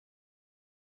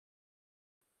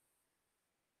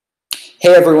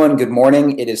Hey everyone, good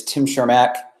morning. It is Tim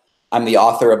Shermack. I'm the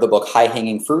author of the book High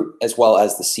Hanging Fruit, as well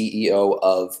as the CEO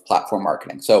of Platform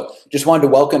Marketing. So just wanted to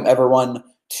welcome everyone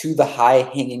to the High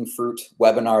Hanging Fruit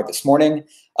webinar this morning.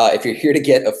 If you're here to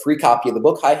get a free copy of the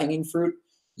book High Hanging Fruit,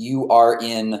 you are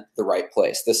in the right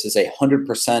place. This is a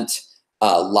 100%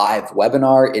 live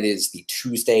webinar. It is the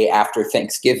Tuesday after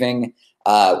Thanksgiving.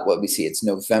 What we see, it's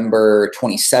November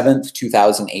 27th,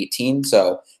 2018.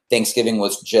 So Thanksgiving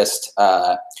was just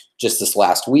this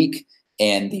last week,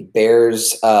 and the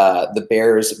Bears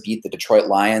beat the Detroit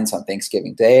Lions on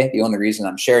Thanksgiving Day. The only reason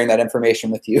I'm sharing that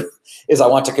information with you is I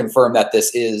want to confirm that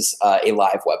this is a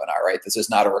live webinar, right? This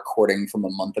is not a recording from a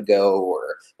month ago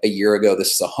or a year ago.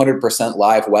 This is a 100%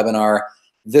 live webinar.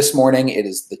 This morning, it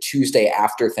is the Tuesday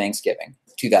after Thanksgiving,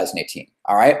 2018.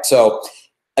 All right. So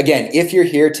again, if you're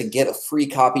here to get a free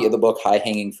copy of the book High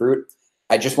Hanging Fruit,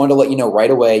 I just wanted to let you know right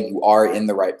away, you are in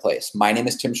the right place. My name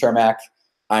is Tim Shermack.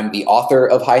 I'm the author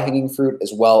of High Hanging Fruit,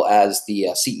 as well as the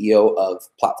CEO of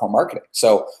Platform Marketing.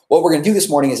 So what we're going to do this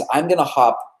morning is I'm going to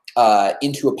hop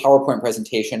into a PowerPoint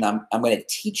presentation. I'm going to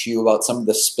teach you about some of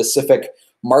the specific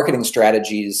marketing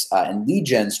strategies and lead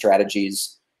gen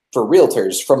strategies for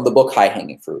realtors from the book High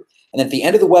Hanging Fruit. And at the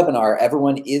end of the webinar,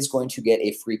 everyone is going to get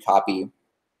a free copy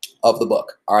of the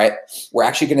book. All right. We're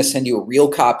actually going to send you a real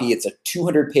copy. It's a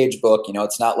 200-page book. You know,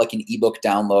 it's not like an ebook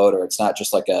download, or it's not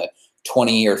just like a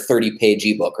 20 or 30-page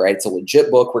ebook, right? It's a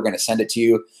legit book. We're going to send it to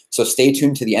you. So stay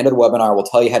tuned to the end of the webinar. We'll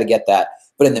tell you how to get that.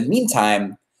 But in the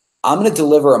meantime, I'm going to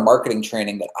deliver a marketing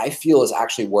training that I feel is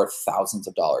actually worth thousands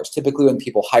of dollars. Typically, when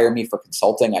people hire me for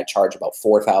consulting, I charge about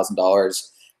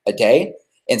 $4,000 a day.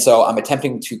 And so I'm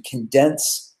attempting to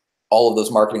condense all of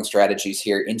those marketing strategies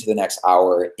here into the next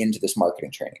hour into this marketing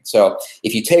training. So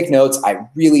if you take notes, I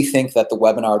really think that the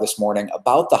webinar this morning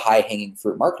about the high hanging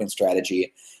fruit marketing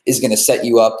strategy is going to set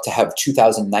you up to have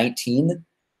 2019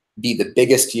 be the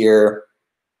biggest year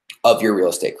of your real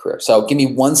estate career. So give me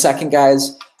 1 second,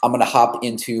 guys. I'm going to hop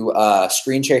into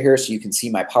screen share here so you can see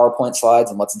my PowerPoint slides,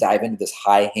 and let's dive into this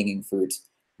high hanging fruit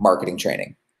marketing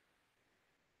training.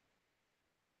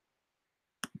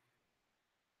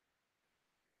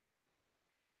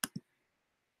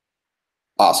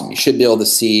 Awesome. You should be able to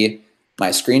see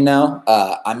my screen now.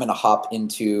 I'm going to hop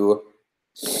into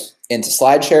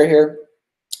SlideShare here.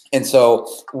 And so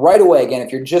right away, again,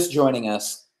 if you're just joining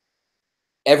us,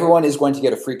 everyone is going to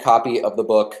get a free copy of the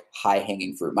book High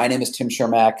Hanging Fruit. My name is Tim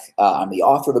Shermack. I'm the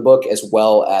author of the book, as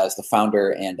well as the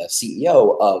founder and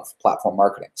CEO of Platform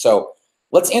Marketing. So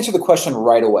let's answer the question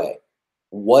right away.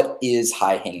 What is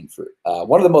high hanging fruit?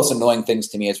 One of the most annoying things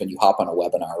to me is when you hop on a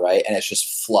webinar, right? And it's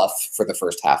just fluff for the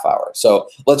first half hour. So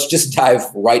let's just dive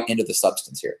right into the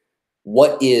substance here.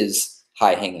 What is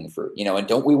high hanging fruit? You know, and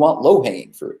don't we want low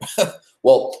hanging fruit?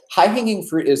 Well, high hanging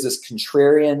fruit is this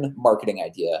contrarian marketing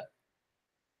idea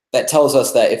that tells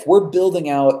us that if we're building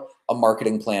out a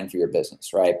marketing plan for your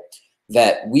business, right,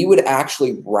 that we would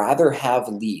actually rather have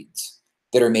leads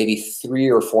that are maybe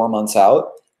 3 or 4 months out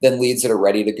than leads that are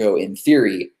ready to go in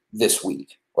theory this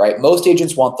week, right? Most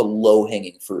agents want the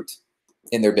low-hanging fruit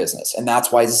in their business. And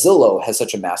that's why Zillow has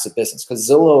such a massive business, because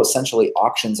Zillow essentially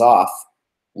auctions off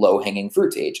low-hanging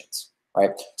fruit to agents,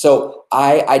 right? So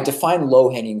I define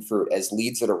low-hanging fruit as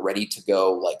leads that are ready to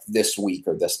go like this week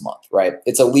or this month, right?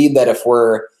 It's a lead that if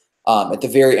we're at the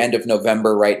very end of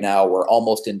November right now, we're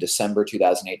almost in December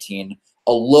 2018,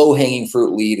 a low-hanging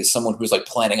fruit lead is someone who's like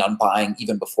planning on buying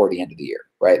even before the end of the year,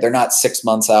 right? They're not 6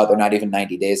 months out. They're not even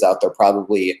 90 days out. They're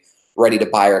probably ready to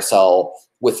buy or sell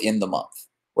within the month,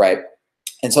 right?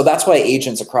 And so that's why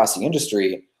agents across the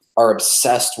industry are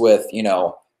obsessed with, you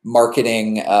know,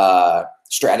 marketing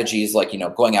strategies like, you know,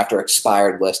 going after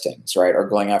expired listings, right? Or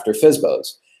going after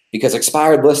FSBOs, because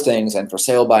expired listings and for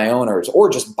sale by owners, or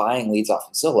just buying leads off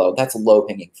of Zillow, that's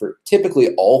low-hanging fruit.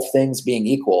 Typically, all things being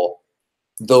equal,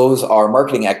 those are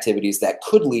marketing activities that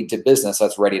could lead to business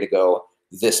that's ready to go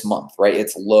this month, right?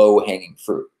 It's low-hanging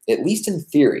fruit, at least in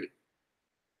theory.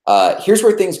 Here's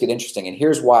where things get interesting, and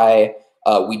here's why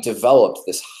we developed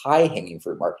this high-hanging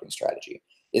fruit marketing strategy,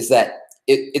 is that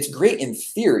it's great in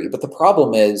theory, but the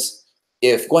problem is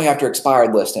if going after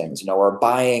expired listings, you know, or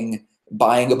buying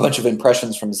a bunch of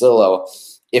impressions from Zillow,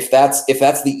 if that's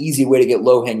the easy way to get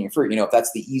low-hanging fruit, you know, if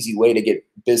that's the easy way to get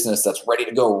business that's ready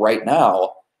to go right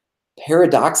now,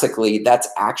 paradoxically, that's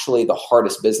actually the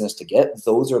hardest business to get.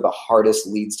 Those are the hardest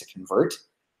leads to convert,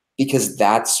 because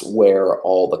that's where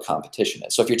all the competition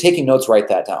is. So if you're taking notes, write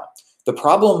that down. The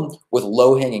problem with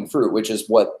low-hanging fruit, which is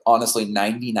what honestly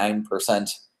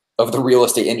 99% of the real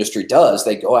estate industry does,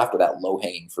 they go after that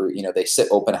low-hanging fruit. You know, they sit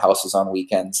open houses on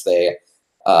weekends. They,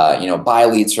 you know, buy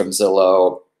leads from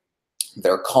Zillow.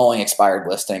 They're calling expired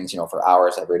listings, you know, for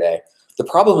hours every day. The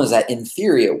problem is that in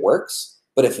theory it works,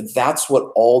 but if that's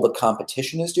what all the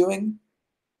competition is doing,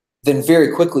 then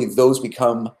very quickly those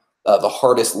become the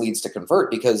hardest leads to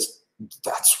convert because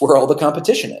that's where all the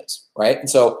competition is, right? And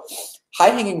so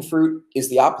high-hanging fruit is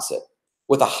the opposite.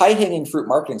 With a high-hanging fruit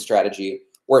marketing strategy,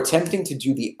 we're attempting to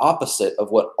do the opposite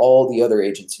of what all the other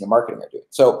agents in marketing are doing.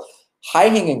 So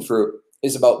high-hanging fruit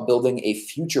is about building a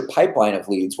future pipeline of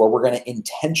leads where we're going to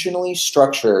intentionally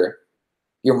structure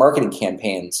your marketing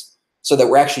campaigns so that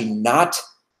we're actually not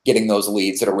getting those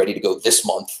leads that are ready to go this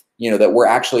month, that we're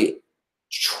actually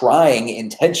trying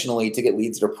intentionally to get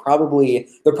leads that are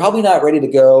probably not ready to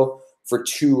go for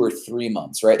 2 or 3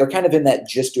 months, right? They're kind of in that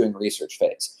just doing research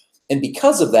phase. And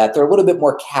because of that, they're a little bit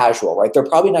more casual, right? They're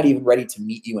probably not even ready to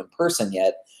meet you in person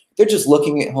yet. They're just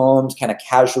looking at homes, kind of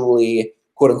casually,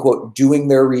 quote unquote, doing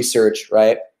their research,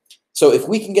 right? So if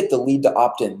we can get the lead to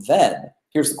opt in then,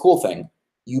 here's the cool thing.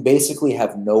 You basically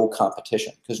have no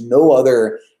competition because no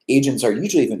other agents are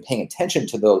usually even paying attention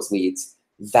to those leads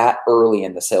that early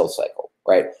in the sales cycle,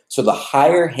 right? So the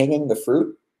higher hanging the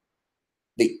fruit,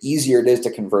 the easier it is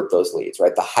to convert those leads,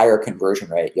 right? The higher conversion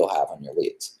rate you'll have on your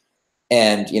leads.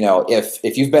 And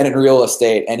if you've been in real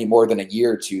estate any more than a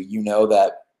year or two, you know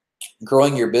that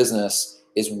growing your business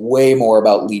is way more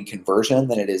about lead conversion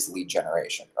than it is lead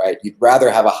generation, right? You'd rather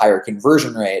have a higher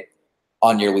conversion rate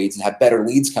on your leads and have better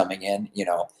leads coming in,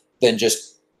 than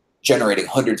just generating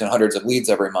hundreds and hundreds of leads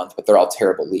every month, but they're all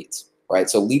terrible leads, right?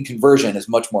 So lead conversion is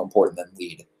much more important than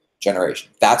lead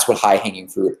generation. That's what high-hanging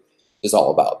fruit is all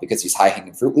about, because these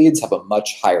high-hanging fruit leads have a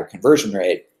much higher conversion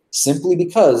rate simply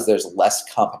because there's less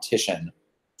competition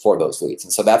for those leads.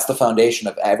 And so that's the foundation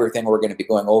of everything we're going to be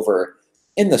going over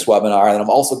in this webinar. And I'm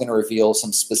also going to reveal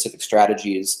some specific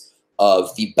strategies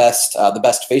of the best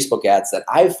Facebook ads that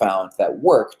I've found that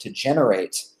work to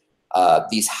generate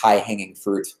these high-hanging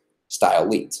fruit style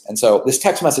leads. And so this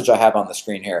text message I have on the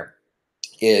screen here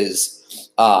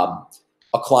is a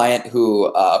client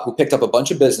who picked up a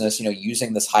bunch of business,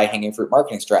 using this high-hanging fruit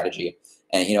marketing strategy.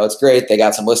 And, it's great. They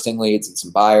got some listing leads and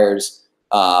some buyers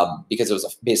because it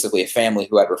was basically a family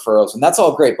who had referrals. And that's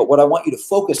all great. But what I want you to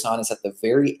focus on is at the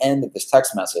very end of this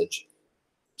text message,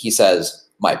 he says,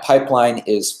 "My pipeline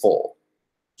is full.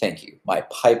 Thank you. My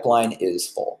pipeline is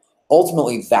full."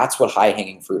 Ultimately, that's what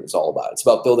high-hanging fruit is all about. It's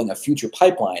about building a future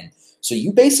pipeline. So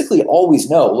you basically always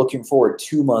know, looking forward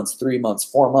 2 months, 3 months,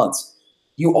 4 months,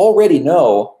 you already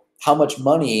know how much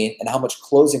money and how much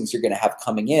closings you're going to have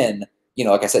coming in,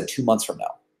 like I said, 2 months from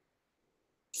now,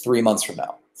 3 months from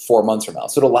now, 4 months from now.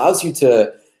 So it allows you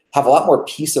to have a lot more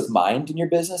peace of mind in your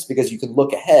business because you can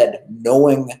look ahead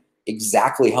knowing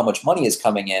exactly how much money is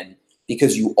coming in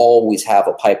because you always have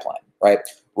a pipeline, right?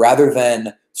 Rather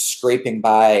than scraping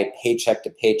by paycheck to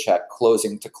paycheck,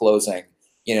 closing to closing,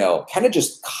 kind of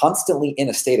just constantly in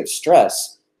a state of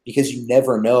stress because you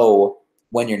never know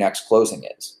when your next closing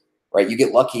is, right? You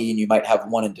get lucky and you might have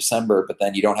one in December, but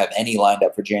then you don't have any lined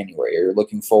up for January, or you're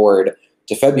looking forward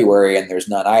to February and there's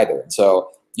none either. And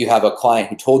so you have a client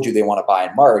who told you they want to buy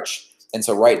in March. And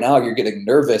so right now you're getting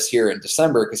nervous here in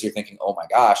December because you're thinking, oh my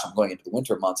gosh, I'm going into the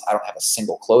winter months. I don't have a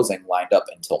single closing lined up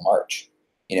until March.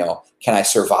 Can I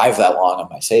survive that long on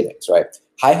my savings, right?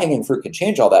 High-hanging fruit can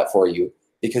change all that for you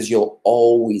because you'll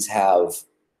always have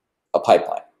a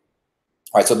pipeline.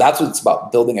 All right, so that's what it's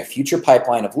about, building a future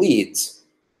pipeline of leads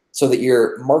so that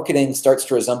your marketing starts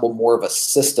to resemble more of a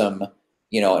system,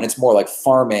 and it's more like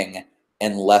farming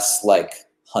and less like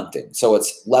hunting. So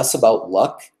it's less about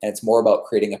luck and it's more about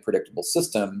creating a predictable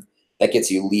system that gets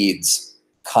you leads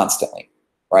constantly,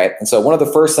 right? And so one of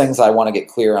the first things I want to get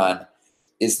clear on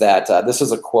is that this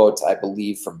is a quote, I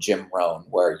believe, from Jim Rohn,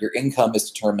 where your income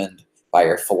is determined by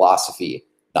your philosophy,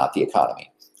 not the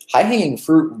economy. High-hanging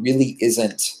fruit really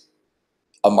isn't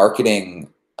a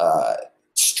marketing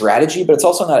strategy, but it's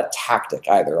also not a tactic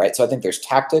either, right? So I think there's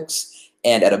tactics,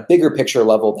 and at a bigger picture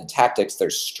level than tactics,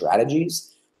 there's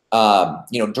strategies.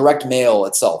 Direct mail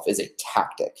itself is a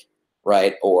tactic,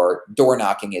 right? Or door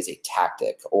knocking is a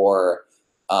tactic, or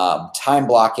time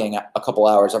blocking a couple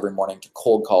hours every morning to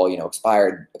cold call,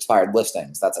 expired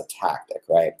listings. That's a tactic,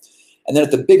 right? And then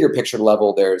at the bigger picture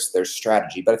level, there's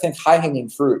strategy. But I think high-hanging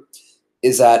fruit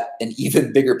is at an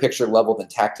even bigger picture level than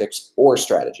tactics or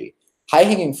strategy.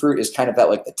 High-hanging fruit is kind of at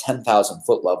like the 10,000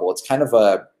 foot level. It's kind of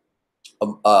a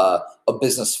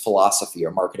business philosophy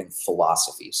or marketing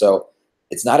philosophy. So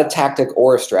it's not a tactic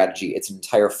or a strategy. It's an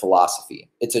entire philosophy.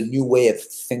 It's a new way of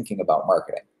thinking about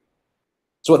marketing.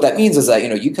 So what that means is that,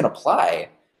 you can apply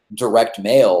direct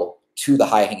mail to the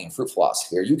high-hanging fruit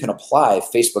philosophy, or you can apply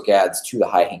Facebook ads to the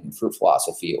high-hanging fruit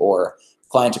philosophy, or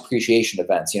client appreciation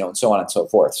events, and so on and so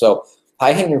forth. So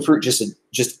high hanging fruit just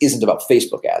isn't about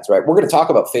Facebook ads, right? We're going to talk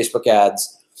about Facebook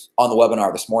ads on the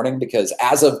webinar this morning because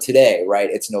as of today, right,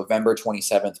 it's November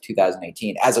 27th,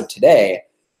 2018. As of today,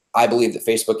 I believe that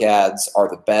Facebook ads are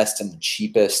the best and the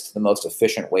cheapest, the most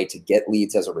efficient way to get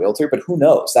leads as a realtor, but who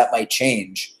knows? That might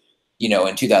change,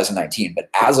 in 2019. But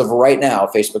as of right now,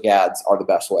 Facebook ads are the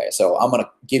best way. So I'm going to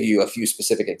give you a few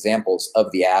specific examples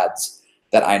of the ads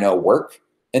that I know work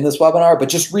in this webinar, but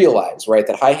just realize, right,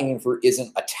 that high hanging fruit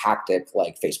isn't a tactic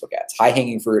like Facebook ads. High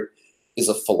hanging fruit is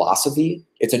a philosophy.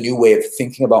 It's a new way of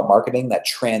thinking about marketing that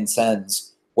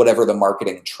transcends whatever the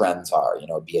marketing trends are,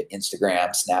 be it Instagram,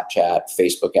 Snapchat,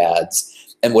 Facebook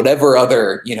ads, and whatever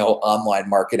other, online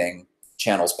marketing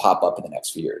channels pop up in the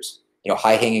next few years.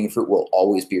 High hanging fruit will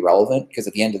always be relevant because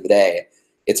at the end of the day,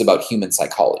 it's about human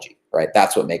psychology, right?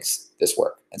 That's what makes this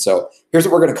work. And so here's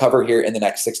what we're going to cover here in the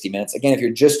next 60 minutes. Again, if you're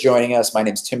just joining us, my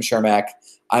name's Tim Shermack.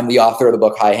 I'm the author of the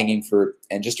book, High Hanging Fruit.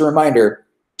 And just a reminder,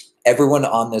 everyone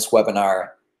on this webinar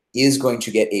is going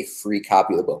to get a free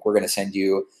copy of the book. We're going to send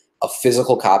you a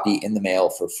physical copy in the mail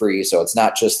for free. So it's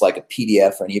not just like a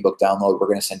PDF or an ebook download. We're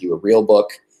going to send you a real book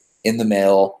in the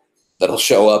mail that'll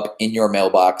show up in your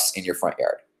mailbox in your front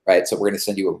yard, right? So we're going to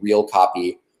send you a real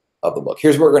copy of the book.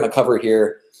 Here's what we're going to cover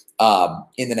here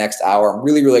in the next hour. I'm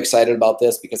really, really excited about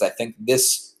this because I think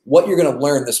what you're going to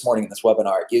learn this morning in this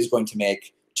webinar is going to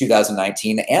make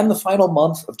 2019 and the final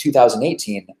month of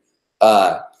 2018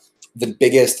 the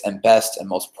biggest and best and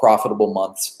most profitable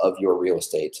months of your real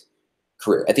estate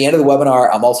career. At the end of the webinar,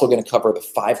 I'm also going to cover the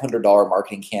 $500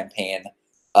 marketing campaign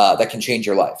that can change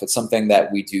your life. It's something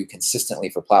that we do consistently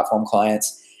for platform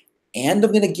clients. And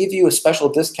I'm going to give you a special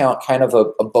discount, kind of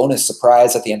a bonus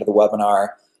surprise at the end of the webinar.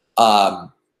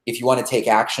 If you want to take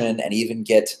action and even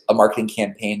get a marketing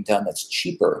campaign done that's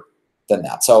cheaper than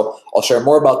that. So I'll share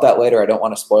more about that later. I don't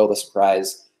want to spoil the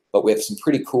surprise, but we have some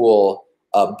pretty cool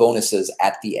bonuses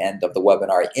at the end of the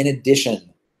webinar, in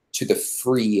addition to the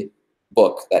free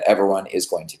book that everyone is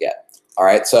going to get. All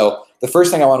right. So the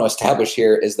first thing I want to establish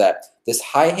here is that this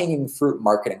high-hanging fruit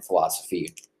marketing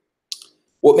philosophy,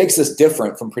 what makes this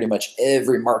different from pretty much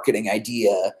every marketing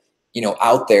idea,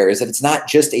 out there is that it's not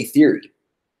just a theory.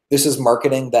 This is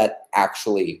marketing that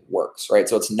actually works, right?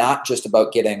 So it's not just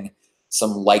about getting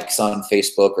some likes on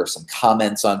Facebook or some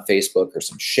comments on Facebook or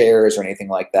some shares or anything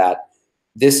like that.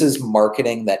 This is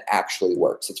marketing that actually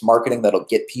works. It's marketing that'll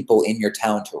get people in your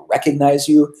town to recognize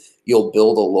you. You'll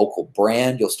build a local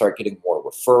brand. You'll start getting more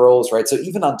referrals, right? So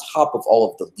even on top of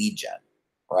all of the lead gen,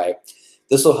 right?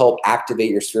 This will help activate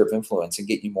your sphere of influence and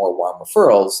get you more warm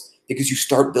referrals because you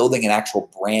start building an actual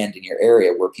brand in your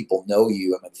area where people know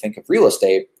you, and when they think of real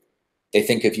estate, they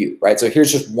think of you, right? So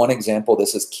here's just one example.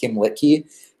 This is Kim Litke.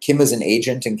 Kim is an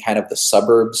agent in kind of the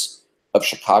suburbs of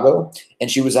Chicago,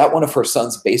 and she was at one of her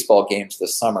son's baseball games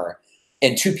this summer,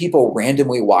 and two people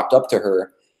randomly walked up to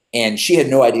her, and she had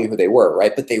no idea who they were,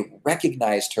 right? But they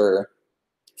recognized her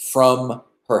from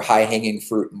her high-hanging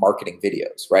fruit marketing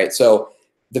videos, right? So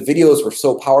the videos were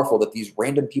so powerful that these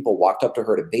random people walked up to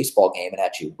her at a baseball game and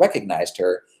actually recognized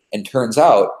her, and turns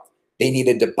out they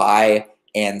needed to buy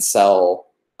and sell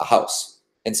a house.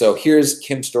 And so here's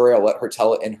Kim's story. I'll let her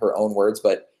tell it in her own words,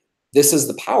 but this is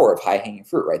the power of high-hanging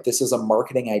fruit, right? This is a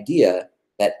marketing idea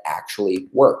that actually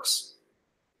works.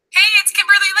 Hey, it's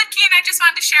Kimberly Litke, and I just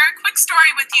wanted to share a quick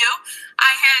story with you.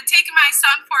 I had taken my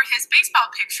son for his baseball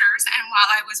pictures, and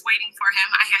while I was waiting for him,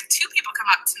 I had two people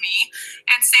come up to me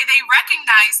and say they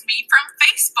recognized me from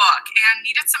Facebook and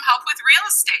needed some help with real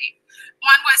estate.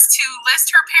 One was to list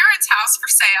her parents' house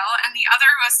for sale, and the other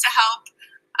was to help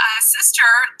a sister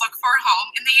look for a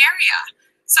home in the area.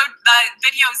 So the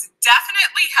videos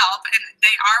definitely help, and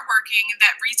they are working.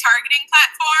 That retargeting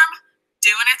platform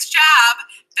doing its job.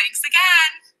 Thanks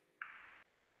again.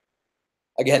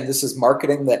 Again, this is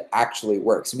marketing that actually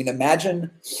works. I mean, imagine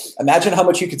how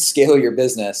much you could scale your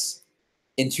business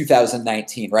in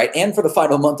 2019, right? And for the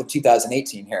final month of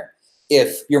 2018 here.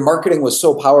 If your marketing was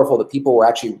so powerful that people were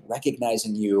actually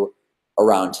recognizing you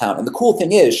around town. And the cool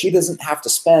thing is she doesn't have to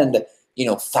spend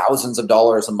thousands of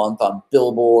dollars a month on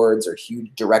billboards or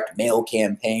huge direct mail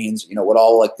campaigns, what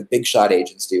all like the big shot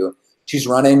agents do. She's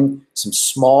running some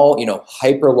small,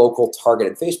 hyper local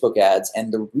targeted Facebook ads,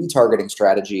 and the retargeting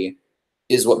strategy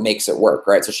is what makes it work,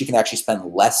 right? So she can actually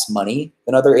spend less money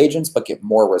than other agents, but get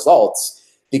more results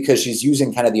because she's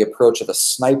using kind of the approach of a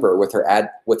sniper with her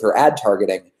ad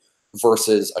targeting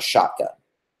versus a shotgun,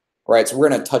 right? So we're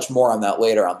going to touch more on that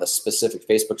later on the specific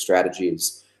Facebook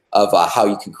strategies of how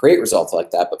you can create results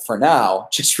like that. But for now,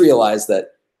 just realize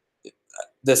that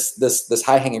this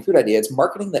high-hanging fruit idea, it's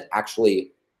marketing that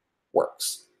actually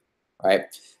works, right?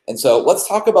 And so let's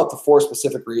talk about the 4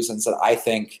 specific reasons that I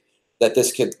think that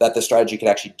this strategy could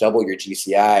actually double your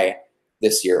GCI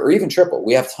this year, or even triple.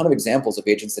 We have a ton of examples of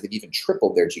agents that have even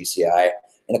tripled their GCI,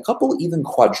 and a couple even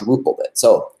quadrupled it.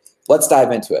 So let's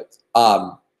dive into it.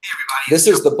 This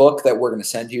is the book that we're going to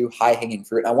send you, High Hanging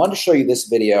Fruit. I wanted to show you this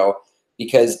video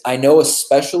because I know,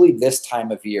 especially this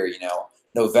time of year,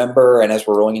 November, and as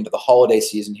we're rolling into the holiday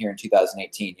season here in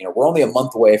 2018, we're only a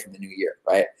month away from the new year,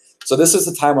 right? So this is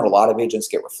the time when a lot of agents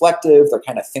get reflective. They're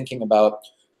kind of thinking about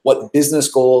what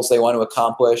business goals they want to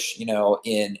accomplish,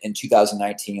 in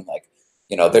 2019. Like,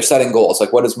 they're setting goals.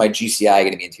 Like, what is my GCI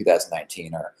going to be in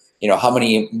 2019? Or, how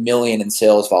many million in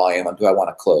sales volume do I want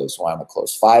to close? Do I want to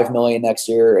close 5 million next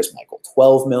year? Or is my goal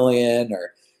 12 million?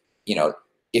 Or,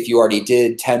 if you already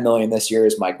did 10 million this year,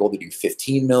 is my goal to do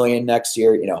 15 million next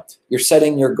year? You're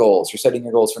setting your goals. You're setting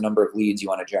your goals for number of leads you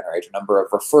want to generate, or number of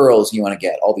referrals you want to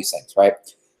get, all these things, right?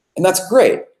 And that's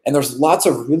great. And there's lots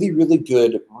of really, really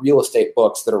good real estate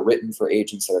books that are written for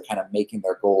agents that are kind of making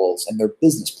their goals and their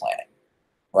business planning,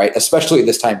 right? Especially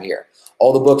this time of year.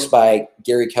 All the books by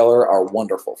Gary Keller are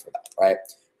wonderful for that, right?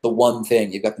 The One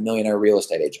Thing, you've got The Millionaire Real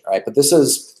Estate Agent, right? But this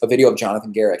is a video of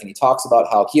Jonathan Garrick, and he talks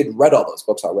about how he had read all those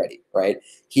books already, right?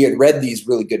 He had read these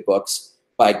really good books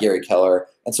by Gary Keller,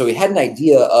 and so he had an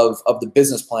idea of the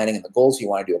business planning and the goals he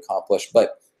wanted to accomplish,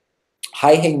 but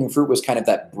High Hanging Fruit was kind of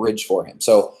that bridge for him.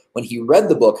 So when he read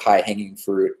the book High Hanging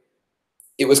Fruit,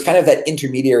 it was kind of that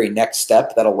intermediary next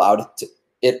step that allowed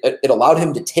it allowed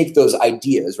him to take those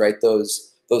ideas, right? Those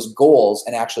goals,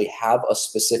 and actually have a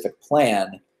specific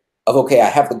plan of, okay, I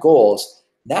have the goals.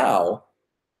 Now,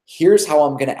 here's how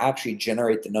I'm going to actually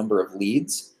generate the number of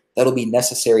leads that'll be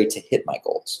necessary to hit my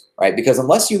goals, right? Because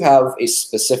unless you have a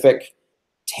specific,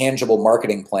 tangible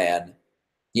marketing plan,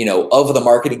 of the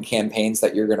marketing campaigns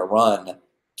that you're going to run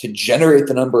to generate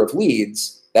the number of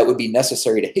leads that would be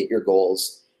necessary to hit your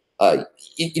goals,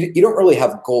 you don't really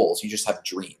have goals. You just have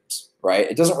dreams, right?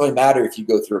 It doesn't really matter if you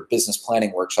go through a business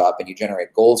planning workshop and you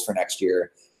generate goals for next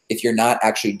year if you're not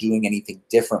actually doing anything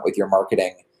different with your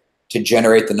marketing to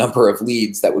generate the number of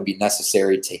leads that would be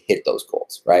necessary to hit those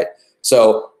goals, right?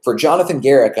 So for Jonathan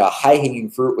Garrick, High Hanging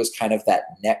Fruit was kind of that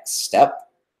next step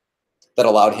that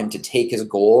allowed him to take his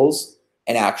goals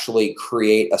and actually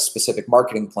create a specific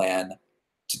marketing plan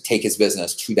to take his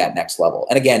business to that next level.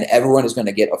 And again, everyone is going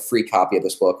to get a free copy of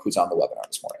this book who's on the webinar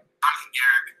this morning. Jonathan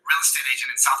Garrick, real estate agent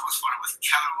in Southwest Florida with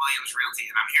Keller Williams Realty,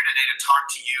 and I'm here today to talk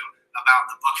to you about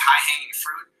the book High Hanging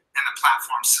Fruit and the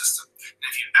Platform System. And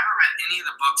if you've ever read any of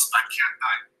the books by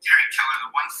Gary Keller,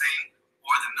 The One Thing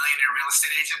or The Millionaire Real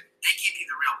Estate Agent, they give you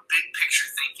the real big picture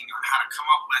thinking on how to come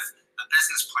up with a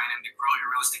business plan and to grow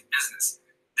your real estate business.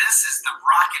 This is the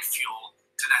rocket fuel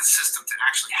to that system, to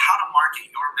actually how to market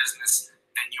your business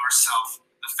and yourself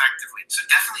effectively. So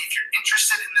definitely, if you're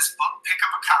interested in this book, pick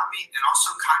up a copy, and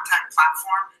also contact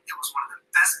Platform. It was one of the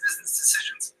best business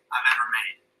decisions I've ever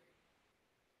made.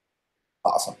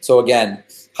 Awesome. So again,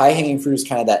 High Hanging Fruit is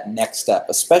kind of that next step,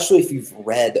 especially if you've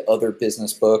read other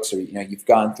business books, or you've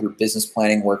gone through business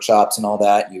planning workshops and all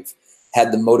that. You've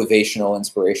had the motivational,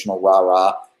 inspirational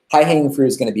rah-rah. High Hanging Fruit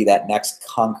is going to be that next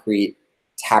concrete,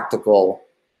 tactical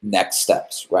next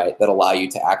steps, right? That allow you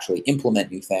to actually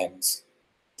implement new things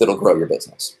that'll grow your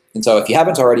business. And so if you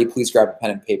haven't already, please grab a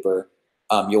pen and paper.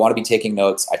 You'll want to be taking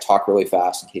notes. I talk really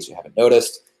fast in case you haven't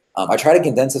noticed. I try to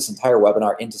condense this entire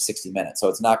webinar into 60 minutes. So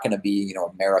it's not going to be,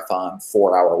 a marathon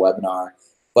 4-hour webinar,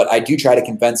 but I do try to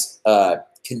condense an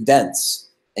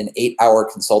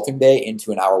 8-hour consulting day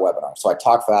into an hour webinar. So I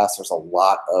talk fast. There's a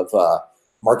lot of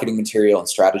marketing material and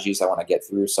strategies I want to get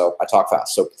through. So I talk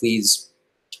fast. So please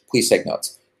take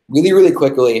notes. Really, really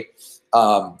quickly,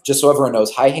 just so everyone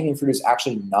knows, High Hanging Fruit is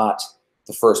actually not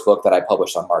the first book that I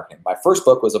published on marketing. My first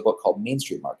book was a book called Main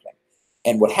Street Marketing.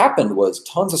 And what happened was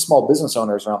tons of small business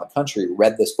owners around the country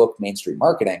read this book, Main Street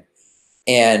Marketing.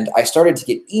 And I started to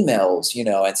get emails,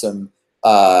 and some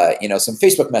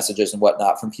Facebook messages and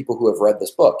whatnot from people who have read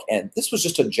this book. And this was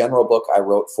just a general book I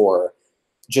wrote for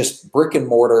just brick and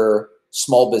mortar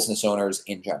small business owners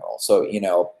in general. So,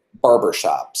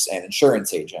 barbershops and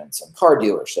insurance agents and car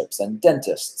dealerships and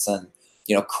dentists and,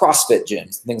 CrossFit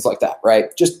gyms and things like that,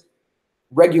 right? Just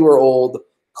regular old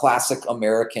classic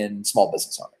American small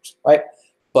business owners, right?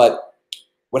 But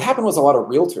what happened was a lot of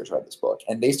realtors read this book,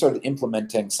 and they started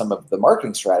implementing some of the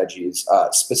marketing strategies,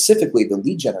 specifically the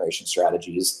lead generation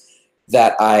strategies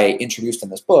that I introduced in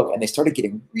this book, and they started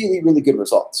getting really, really good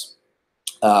results.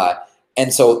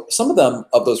 And so some of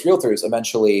those realtors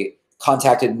eventually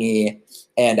contacted me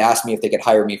and asked me if they could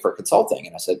hire me for consulting.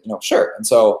 And I said, sure. And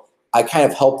so I kind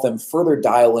of helped them further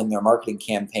dial in their marketing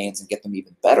campaigns and get them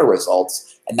even better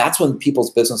results. And that's when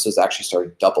people's businesses actually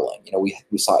started doubling.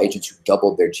 We saw agents who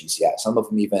doubled their GCI. Some of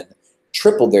them even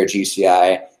tripled their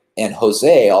GCI. And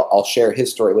Jose, I'll share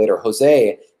his story later.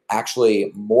 Jose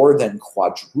actually more than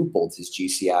quadrupled his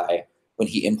GCI when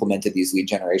he implemented these lead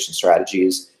generation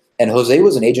strategies. And Jose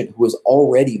was an agent who was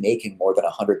already making more than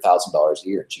 $100,000 a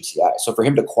year in GCI. So for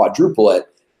him to quadruple it,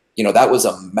 that was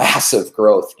a massive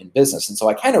growth in business. And so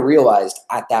I kind of realized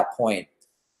at that point,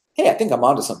 hey, I think I'm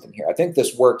onto something here. I think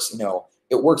this works,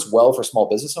 it works well for small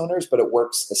business owners, but it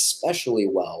works especially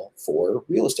well for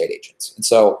real estate agents. And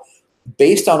so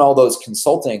based on all those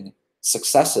consulting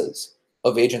successes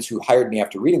of agents who hired me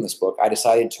after reading this book, I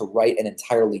decided to write an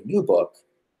entirely new book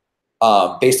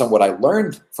based on what I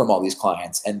learned from all these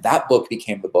clients. And that book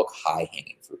became the book High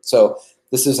Hanging Fruit. So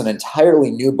this is an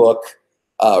entirely new book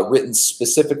written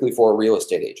specifically for real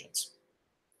estate agents.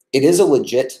 It is a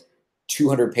legit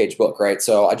 200-page book, right?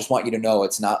 So I just want you to know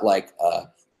it's not like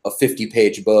a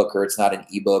 50-page book, or it's not an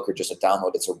ebook or just a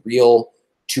download. It's a real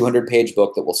 200-page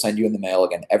book that we'll send you in the mail.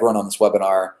 Again, everyone on this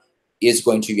webinar is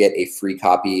going to get a free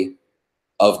copy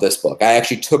of this book. I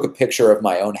actually took a picture of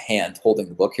my own hand holding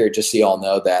the book here, just so you all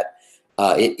know that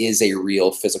it is a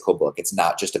real physical book. It's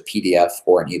not just a PDF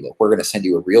or an ebook. We're going to send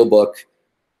you a real book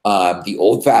the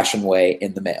old-fashioned way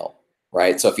in the mail,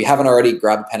 right? So if you haven't already,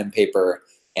 grab a pen and paper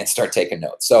and start taking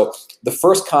notes. So the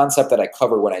first concept that I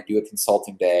cover when I do a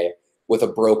consulting day with a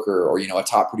broker or, a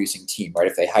top producing team, right?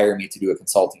 If they hire me to do a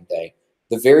consulting day,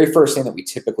 the very first thing that we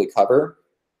typically cover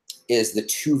is the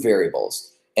two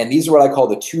variables. And these are what I call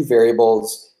the two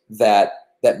variables that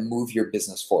move your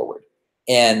business forward.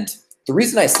 And the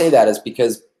reason I say that is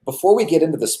because before we get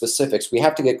into the specifics, we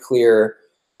have to get clear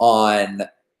on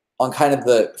kind of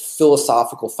the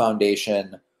philosophical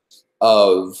foundation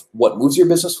of what moves your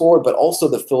business forward, but also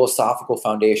the philosophical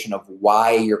foundation of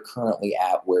why you're currently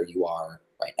at where you are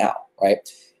right now, right?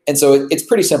 And so it's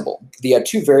pretty simple. The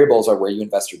two variables are where you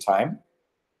invest your time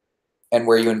and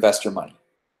where you invest your money.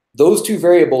 Those two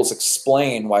variables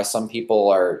explain why some people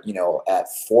are, at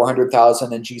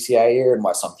 400,000 in GCI a year and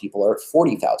why some people are at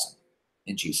 40,000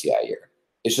 in GCI a year.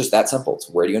 It's just that simple. It's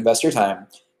where do you invest your time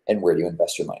and where do you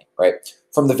invest your money, right?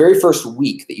 From the very first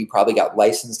week that you probably got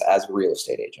licensed as a real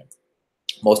estate agent,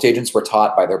 most agents were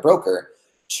taught by their broker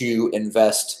to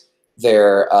invest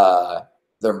their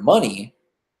money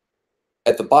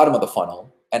at the bottom of the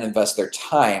funnel and invest their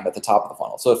time at the top of the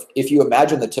funnel. So if you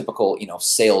imagine the typical,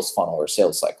 sales funnel or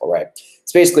sales cycle, right?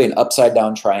 It's basically an upside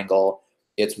down triangle.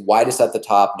 It's widest at the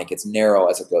top and it gets narrow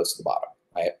as it goes to the bottom,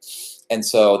 right? And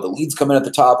so the leads come in at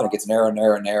the top and it gets narrower,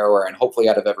 narrower, narrower. And hopefully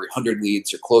out of every 100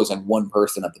 leads, you're closing one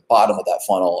person at the bottom of that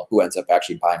funnel who ends up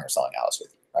actually buying or selling a house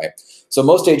with you, right? So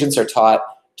most agents are taught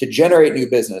to generate new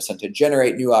business and to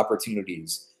generate new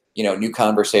opportunities, new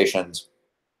conversations.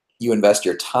 You invest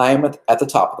your time at the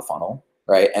top of the funnel,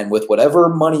 right? And with whatever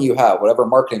money you have, whatever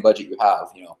marketing budget you have,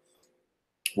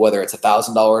 whether it's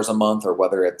 $1,000 a month or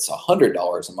whether it's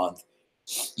 $100 a month,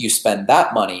 you spend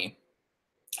that money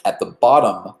at the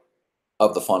bottom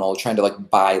of the funnel trying to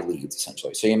buy leads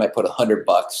essentially. So you might put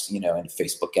 $100, in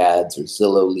Facebook ads or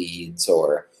Zillow leads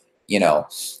or,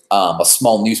 a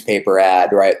small newspaper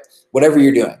ad, right? Whatever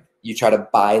you're doing, you try to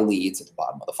buy leads at the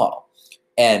bottom of the funnel.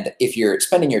 And if you're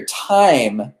spending your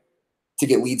time to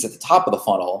get leads at the top of the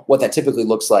funnel, what that typically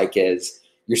looks like is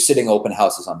you're sitting open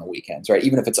houses on the weekends, right?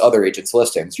 Even if it's other agents'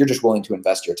 listings, you're just willing to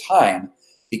invest your time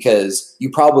because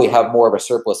you probably have more of a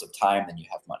surplus of time than you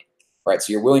have money, right?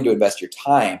 So you're willing to invest your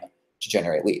time to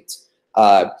generate leads.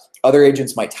 Other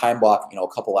agents might time block, a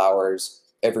couple hours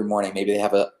every morning. Maybe they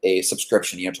have a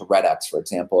subscription, to RedX, for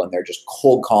example, and they're just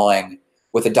cold calling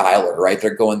with a dialer, right?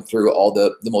 They're going through all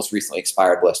the most recently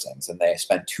expired listings and they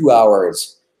spend 2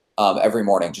 hours every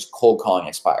morning just cold calling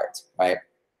expireds, right?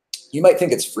 You might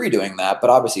think it's free doing that, but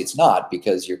obviously it's not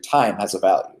because your time has a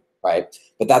value, right?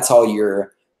 But that's how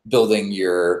you're building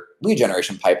your lead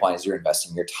generation pipeline is you're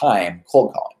investing your time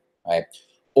cold calling, right?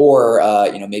 Or,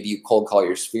 maybe you cold call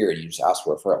your sphere and you just ask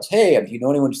for referrals. Hey, do you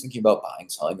know anyone who's thinking about buying,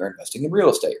 selling, or investing in real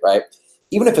estate, right?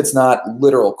 Even if it's not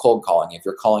literal cold calling, if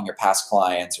you're calling your past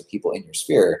clients or people in your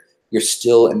sphere, you're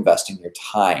still investing your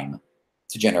time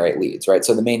to generate leads, right?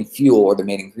 So the main fuel or the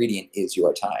main ingredient is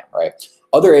your time, right?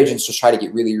 Other agents just try to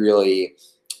get really, really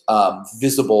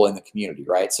visible in the community,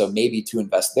 right? So maybe to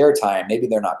invest their time, maybe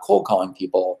they're not cold calling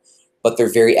people, but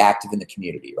they're very active in the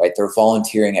community, right? They're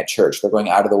volunteering at church. They're going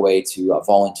out of the way to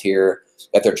volunteer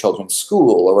at their children's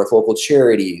school or with local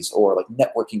charities or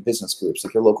networking business groups,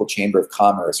 like your local chamber of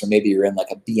commerce, or maybe you're in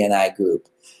a BNI group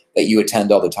that you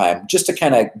attend all the time, just to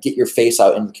kind of get your face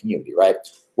out in the community, right?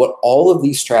 What all of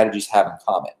these strategies have in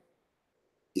common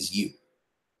is you.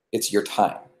 It's your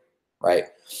time, right?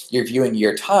 You're viewing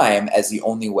your time as the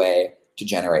only way to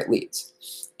generate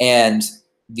leads. And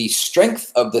the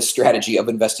strength of the strategy of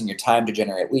investing your time to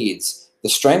generate leads, the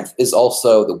strength is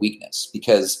also the weakness,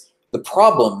 because the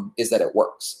problem is that it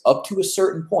works. Up to a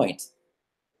certain point,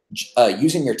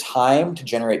 using your time to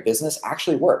generate business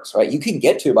actually works, right? You can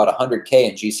get to about 100K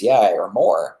in GCI or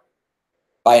more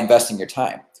by investing your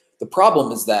time. The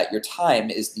problem is that your time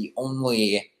is the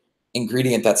only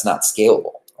ingredient that's not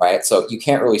scalable, right? So you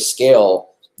can't really scale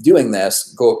doing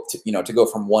this, to go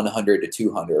from 100 to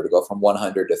 200, or to go from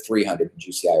 100 to 300 in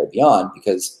GCI or beyond,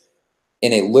 because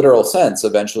in a literal sense,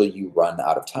 eventually you run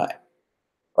out of time,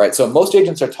 right? So most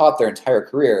agents are taught their entire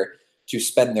career to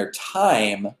spend their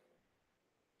time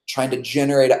trying to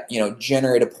generate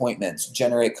appointments,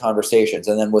 generate conversations,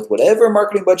 and then with whatever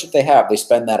marketing budget they have, they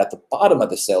spend that at the bottom of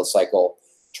the sales cycle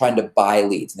trying to buy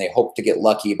leads, and they hope to get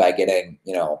lucky by getting,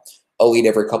 a lead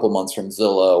every couple months from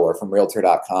Zillow or from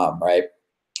Realtor.com, right?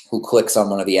 Who clicks on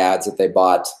one of the ads that they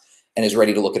bought and is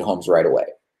ready to look at homes right away,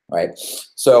 right?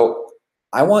 So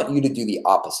I want you to do the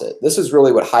opposite. This is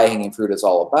really what high hanging fruit is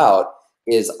all about,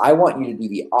 is I want you to do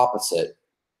the opposite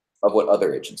of what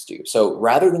other agents do. So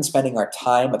rather than spending our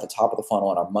time at the top of the funnel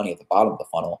and our money at the bottom of the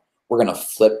funnel, we're going to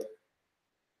flip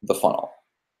the funnel.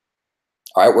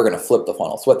 All right, we're going to flip the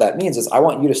funnel. So what that means is I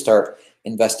want you to start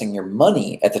investing your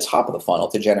money at the top of the funnel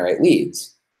to generate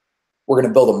leads. We're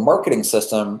going to build a marketing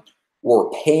system where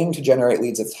we're paying to generate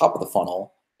leads at the top of the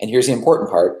funnel. And here's the important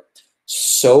part,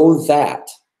 so that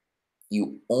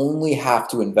you only have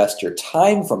to invest your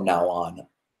time from now on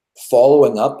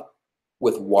following up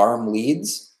with warm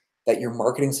leads that your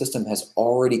marketing system has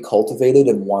already cultivated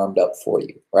and warmed up for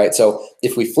you, right? So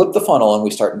if we flip the funnel and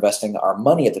we start investing our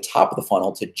money at the top of the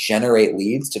funnel to generate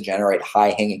leads, to generate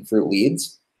high-hanging fruit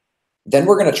leads, then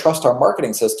we're going to trust our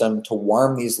marketing system to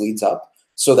warm these leads up,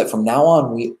 so that from now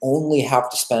on, we only have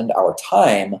to spend our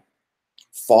time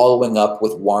following up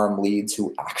with warm leads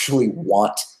who actually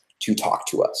want to talk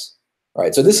to us,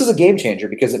 right? So this is a game changer,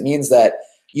 because it means that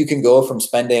you can go from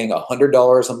spending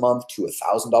 $100 a month to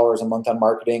 $1,000 a month on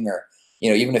marketing, or,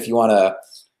 even if you want to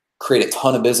create a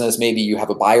ton of business, maybe you have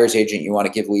a buyer's agent you want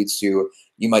to give leads to,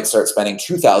 you might start spending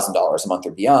 $2,000 a month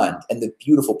or beyond. And the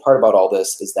beautiful part about all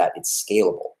this is that it's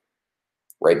scalable,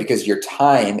 right? Because your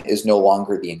time is no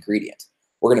longer the ingredient.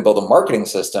 We're going to build a marketing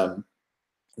system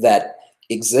that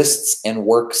exists and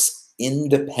works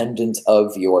independent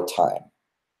of your time,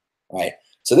 right?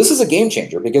 So this is a game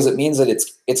changer, because it means that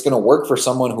it's going to work for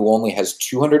someone who only has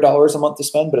 $200 a month to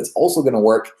spend, but it's also going to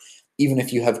work even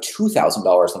if you have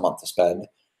 $2,000 a month to spend,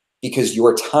 because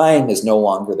your time is no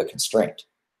longer the constraint,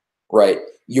 right?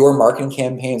 Your marketing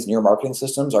campaigns and your marketing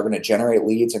systems are going to generate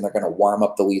leads, and they're going to warm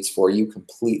up the leads for you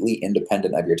completely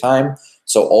independent of your time.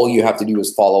 So all you have to do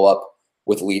is follow up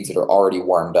with leads that are already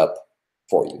warmed up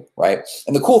for you, right?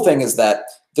 And the cool thing is that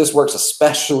this works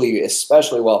especially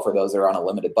well for those that are on a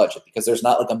limited budget, because there's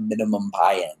not like a minimum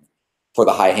buy-in for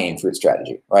the high-hanging fruit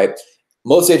strategy, right?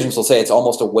 Most agents will say it's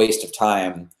almost a waste of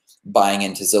time buying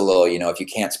into Zillow, if you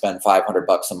can't spend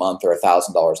 $500 a month or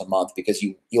 $1,000 a month, because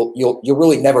you'll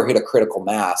really never hit a critical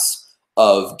mass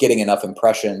of getting enough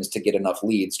impressions to get enough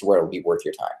leads to where it'll be worth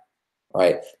your time,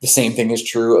 right? The same thing is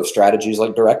true of strategies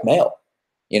like direct mail,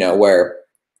 where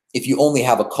if you only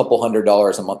have a couple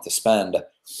 $100s a month to spend,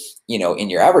 in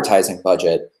your advertising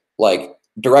budget, like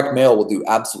direct mail will do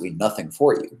absolutely nothing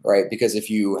for you, right? Because if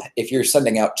you're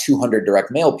sending out 200 direct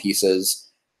mail pieces,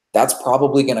 that's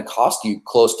probably going to cost you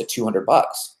close to $200,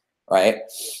 right?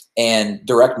 And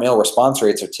direct mail response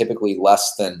rates are typically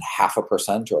less than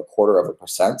 0.5% or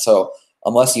 0.25%. So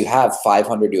unless you have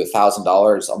 $500 to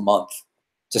 $1,000 a month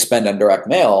to spend on direct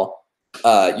mail,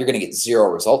 you're going to get zero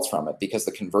results from it, because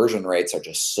the conversion rates are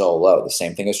just so low. The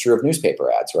same thing is true of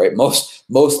newspaper ads, right? Most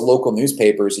local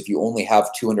newspapers, if you only have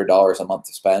 $200 a month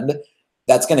to spend,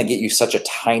 that's going to get you such a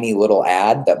tiny little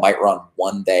ad that might run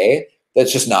one day.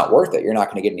 That's just not worth it. You're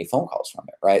not going to get any phone calls from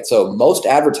it, right? So most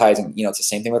advertising, it's the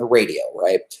same thing with radio,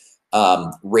 right?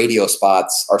 Radio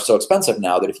spots are so expensive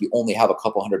now that if you only have a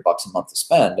couple $100 a month to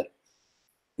spend,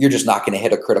 you're just not going to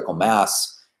hit a critical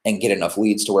mass and get enough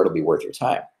leads to where it'll be worth your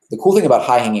time. The cool thing about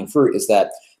high-hanging fruit is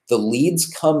that the leads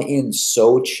come in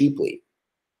so cheaply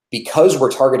because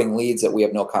we're targeting leads that we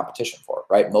have no competition for,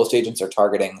 right? Most agents are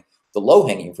targeting the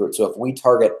low-hanging fruit. So if we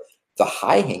target the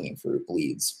high-hanging fruit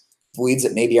leads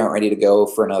that maybe aren't ready to go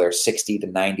for another 60 to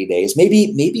 90 days,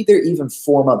 maybe they're even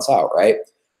 4 months out, right?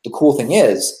 The cool thing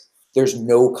is there's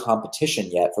no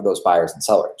competition yet for those buyers and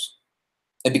sellers.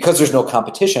 And because there's no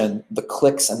competition, the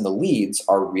clicks and the leads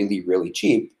are really, really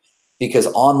cheap, because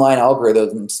online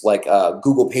algorithms like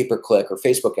Google pay-per-click or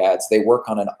Facebook ads, they work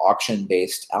on an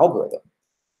auction-based algorithm.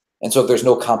 And so if there's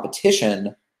no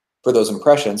competition, for those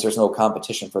impressions, there's no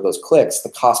competition for those clicks, the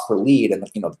cost per lead and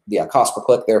the cost per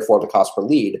click, therefore the cost per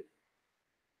lead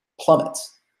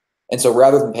plummets. And so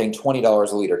rather than paying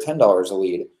 $20 a lead or $10 a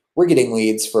lead, we're getting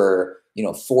leads for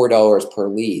 $4 per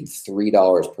lead,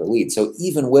 $3 per lead. So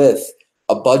even with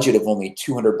a budget of only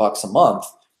 $200 a month,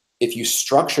 if you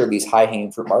structure these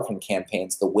high-hanging fruit marketing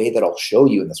campaigns the way that I'll show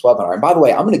you in this webinar, and by the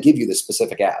way, I'm going to give you the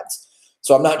specific ads.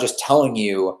 So I'm not just telling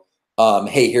you,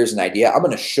 hey, here's an idea. I'm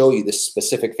going to show you the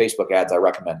specific Facebook ads I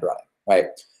recommend running, right?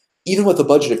 Even with a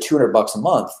budget of $200 a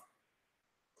month,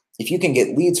 if you can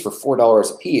get leads for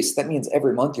 $4 a piece, that means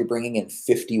every month you're bringing in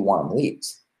 50 warm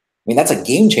leads. I mean, that's a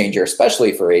game changer,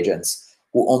 especially for agents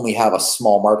who only have a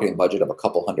small marketing budget of a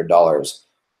couple $100s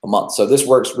a month. So this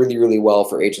works really, really well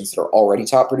for agents that are already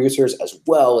top producers, as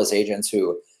well as agents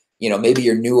who, maybe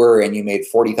you're newer and you made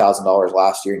 $40,000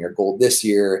 last year and your goal this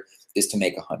year is to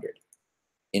make 100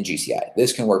 in GCI.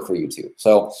 This can work for you too.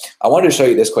 So I wanted to show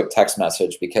you this quick text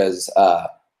message because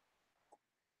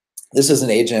this is an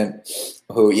agent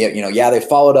who, they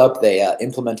followed up, they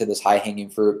implemented this high-hanging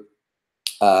fruit,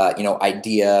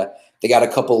 idea. They got a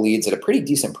couple leads at a pretty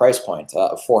decent price point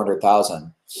of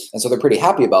 $400,000, and so they're pretty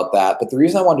happy about that. But the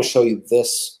reason I wanted to show you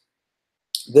this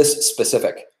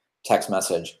specific text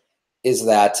message is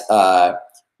that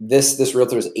this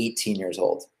realtor is 18 years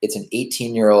old. It's an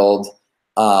 18-year-old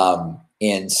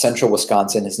in central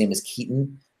Wisconsin. His name is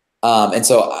Keaton, and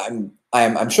so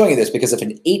I'm showing you this because if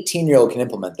an 18-year-old can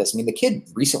implement this, I mean, the kid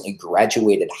recently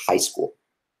graduated high school,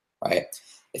 right?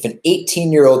 If an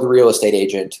 18-year-old real estate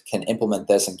agent can implement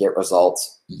this and get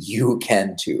results, you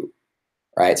can too,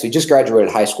 right? So he just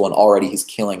graduated high school and already he's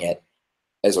killing it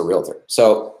as a realtor.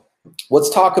 So let's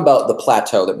talk about the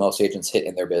plateau that most agents hit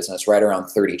in their business, right around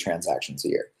 30 transactions a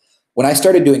year. When I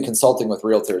started doing consulting with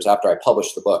realtors after I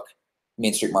published the book,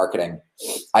 Main Street Marketing,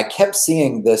 I kept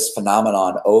seeing this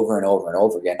phenomenon over and over and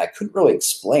over again. I couldn't really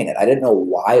explain it. I didn't know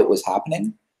why it was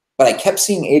happening, but I kept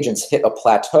seeing agents hit a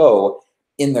plateau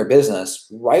in their business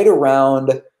right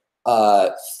around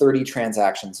 30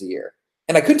 transactions a year.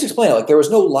 And I couldn't explain it. Like, there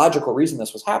was no logical reason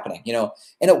this was happening, and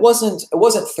it wasn't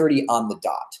 30 on the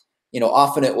dot.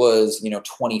 Often it was,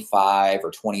 25 or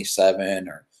 27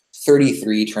 or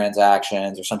 33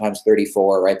 transactions or sometimes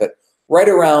 34, right? But right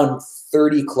around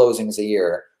 30 closings a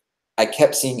year, I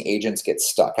kept seeing agents get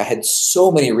stuck. I had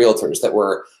so many realtors that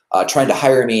were trying to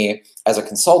hire me as a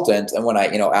consultant. And when I,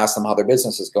 asked them how their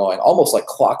business is going, almost like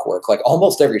clockwork, like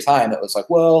almost every time it was like,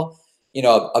 well,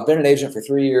 I've been an agent for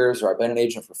 3 years, or I've been an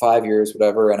agent for 5 years,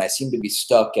 whatever. And I seem to be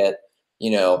stuck at,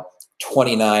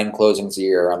 29 closings a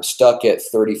year. I'm stuck at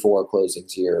 34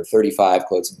 closings a year, 35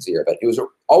 closings a year. But it was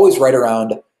always right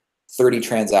around 30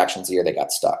 transactions a year they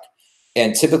got stuck.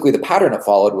 And typically the pattern it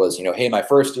followed was, hey, my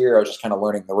first year, I was just kind of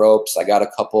learning the ropes. I got a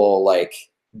couple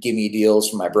gimme deals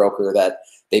from my broker that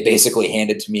they basically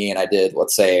handed to me. And I did,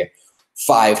 let's say,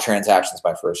 5 transactions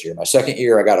my first year. My second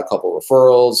year, I got a couple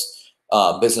referrals.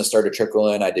 Business started to trickle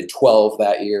in. I did 12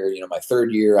 that year. My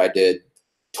third year, I did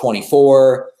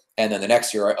 24. And then the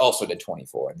next year, I also did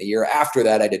 24. And the year after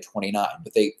that, I did 29.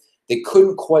 But they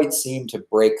couldn't quite seem to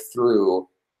break through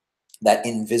that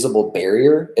invisible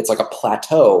barrier. It's like a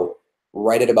plateau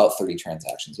right at about 30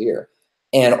 transactions a year.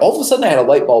 And all of a sudden I had a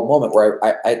light bulb moment where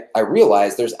I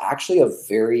realized there's actually a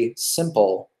very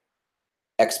simple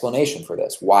explanation for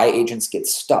this, why agents get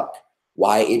stuck,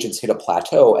 why agents hit a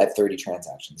plateau at 30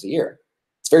 transactions a year.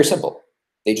 It's very simple.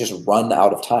 They just run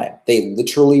out of time. They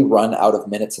literally run out of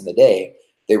minutes in the day.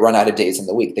 They run out of days in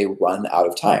the week. They run out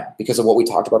of time because of what we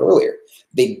talked about earlier.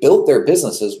 They built their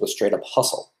businesses with straight up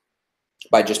hustle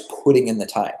by just putting in the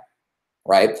time,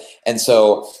 right? And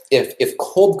so if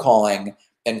cold calling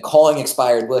and calling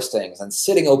expired listings and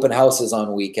sitting open houses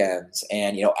on weekends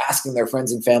and, asking their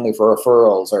friends and family for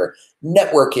referrals, or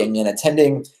networking and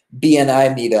attending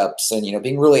BNI meetups and,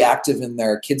 being really active in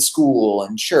their kids' school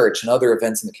and church and other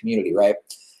events in the community, right?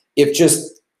 If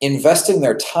just investing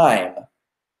their time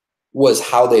was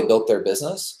how they built their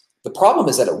business, the problem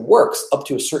is that it works up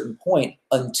to a certain point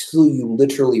until you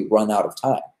literally run out of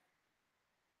time,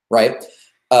 right?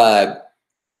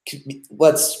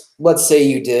 Let's say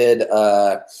you did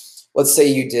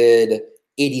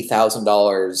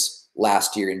 $80,000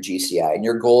 last year in GCI, and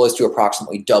your goal is to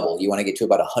approximately double. You want to get to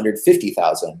about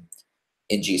 150,000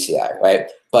 in GCI, right?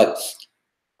 But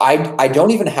I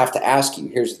don't even have to ask you.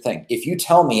 Here's the thing: if you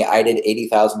tell me I did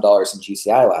 $80,000 in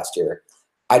GCI last year,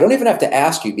 I don't even have to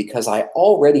ask you, because I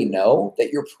already know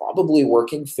that you're probably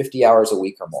working 50 hours a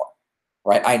week or more,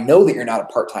 right? I know that you're not a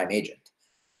part-time agent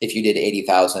if you did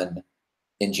 80,000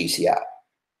 in GCI,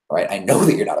 right? I know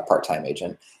that you're not a part-time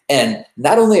agent. And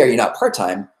not only are you not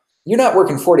part-time, you're not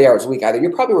working 40 hours a week either.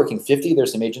 You're probably working 50.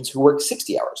 There's some agents who work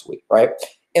 60 hours a week, right?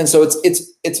 And so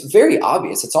it's very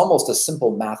obvious. It's almost a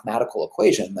simple mathematical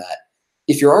equation that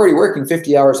if you're already working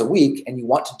 50 hours a week and you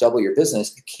want to double your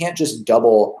business, you can't just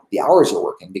double the hours you're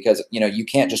working, because you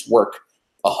can't just work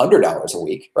 100 hours a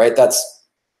week, right? That's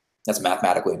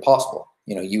mathematically impossible.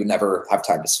 You would never have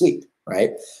time to sleep,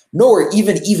 right? Nor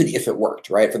even if it worked,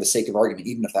 right? For the sake of argument,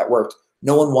 even if that worked,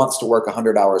 no one wants to work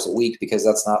 100 hours a week, because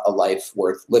that's not a life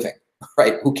worth living,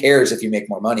 right? Who cares if you make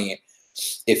more money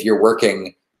if you're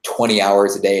working 20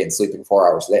 hours a day and sleeping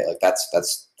 4 hours a day? Like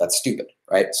that's stupid,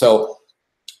 right? So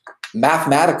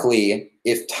mathematically,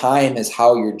 if time is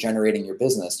how you're generating your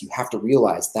business, you have to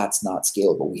realize that's not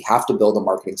scalable. We have to build a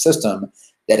marketing system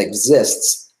that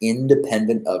exists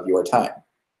independent of your time,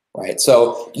 right?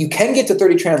 So you can get to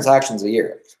 30 transactions a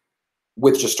year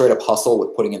with just straight up hustle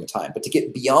with putting in the time. But to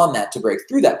get beyond that, to break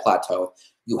through that plateau,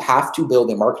 you have to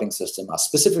build a marketing system,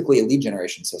 specifically a lead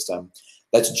generation system,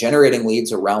 that's generating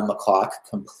leads around the clock,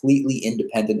 completely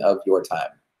independent of your time,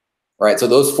 right? So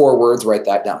those 4 words, write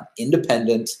that down: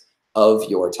 independent of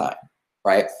your time,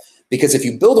 right? Because if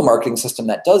you build a marketing system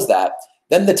that does that,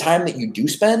 then the time that you do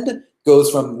spend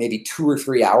goes from maybe 2 or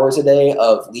 3 hours a day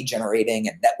of lead generating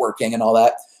and networking and all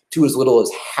that to as little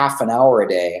as half an hour a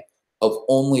day of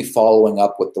only following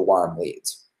up with the warm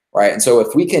leads, right? And so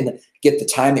if we can get the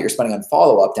time that you're spending on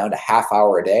follow-up down to half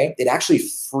hour a day, it actually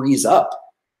frees up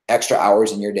extra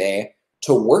hours in your day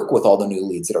to work with all the new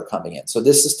leads that are coming in. So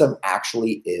this system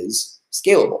actually is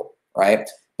scalable, right?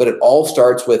 But it all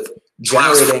starts with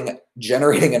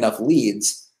generating enough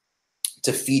leads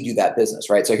to feed you that business,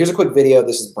 right? So here's a quick video.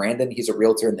 This is Brandon. He's a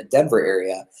realtor in the Denver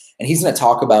area, and he's going to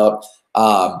talk about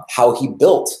how he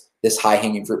built this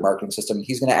high-hanging fruit marketing system.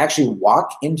 He's going to actually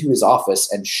walk into his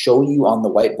office and show you on the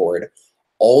whiteboard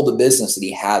all the business that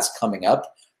he has coming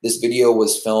up. This video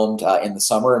was filmed in the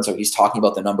summer, and so he's talking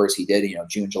about the numbers he did,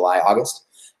 June, July, August.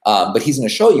 But he's going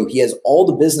to show you he has all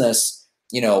the business,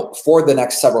 for the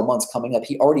next several months coming up.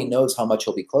 He already knows how much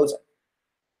he'll be closing.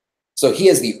 So he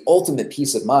has the ultimate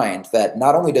peace of mind that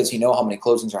not only does he know how many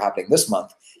closings are happening this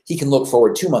month, he can look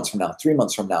forward 2 months from now, 3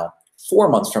 months from now, 4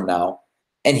 months from now,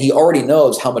 and he already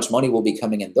knows how much money will be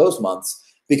coming in those months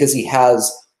because he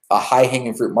has a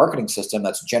high-hanging fruit marketing system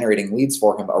that's generating leads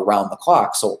for him around the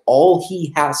clock. So all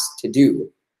he has to do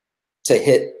to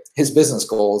hit his business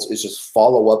goals is just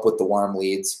follow up with the warm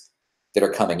leads that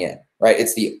are coming in, right?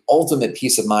 It's the ultimate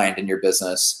peace of mind in your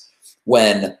business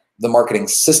when the marketing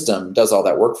system does all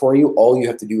that work for you. All you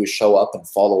have to do is show up and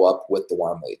follow up with the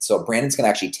warm leads. So Brandon's going to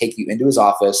actually take you into his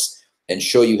office and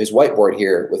show you his whiteboard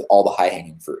here with all the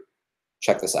high-hanging fruit.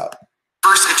 Check this out.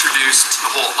 First introduced the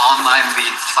whole online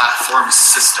lead platform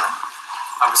system,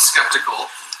 I was skeptical.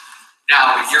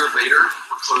 Now, a year later,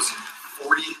 we're closing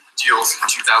 40 deals in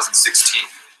 2016.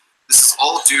 This is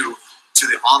all due to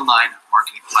the online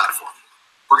marketing platform.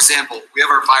 For example, we have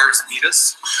our buyers meet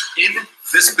us in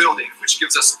this building, which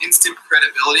gives us instant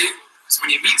credibility. Because when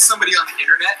you meet somebody on the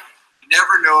internet, you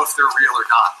never know if they're real or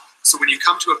not. So when you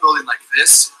come to a building like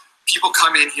this, people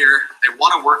come in here, they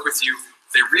want to work with you,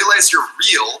 they realize you're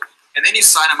real, and then you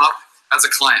sign them up as a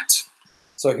client.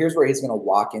 So here's where he's going to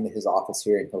walk into his office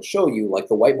here, and he'll show you, like,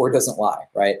 the whiteboard doesn't lie,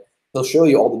 right? He'll show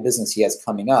you all the business he has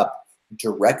coming up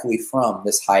directly from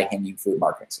this high-hanging fruit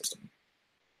marketing system.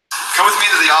 Come with me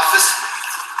to the office.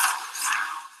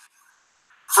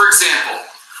 For example,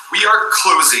 we are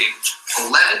closing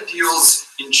 11 deals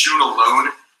in June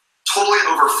alone, totaling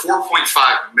over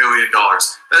 $4.5 million.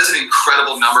 That is an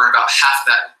incredible number. About half of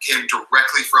that came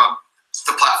directly from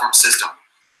the platform system.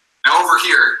 Now over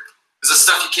here is the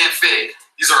stuff you can't fake.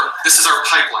 This is our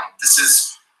pipeline. This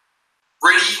is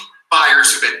ready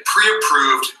buyers who've been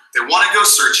pre-approved. They want to go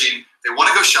searching, they want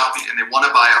to go shopping, and they want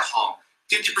to buy a home.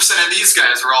 50% of these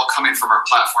guys are all coming from our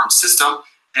platform system,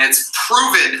 and it's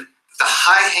proven the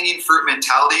high-hanging fruit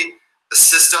mentality, the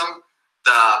system,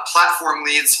 the platform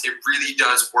leads, it really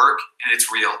does work, and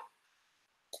it's real.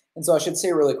 And so I should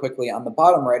say really quickly, on the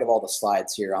bottom right of all the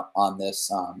slides here on this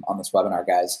webinar,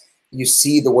 guys, you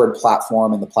see the word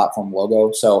platform and the platform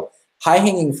logo. So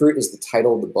high-hanging fruit is the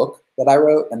title of the book that I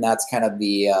wrote, and that's kind of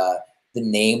the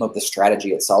name of the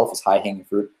strategy itself is high-hanging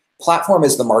fruit. Platform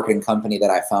is the marketing company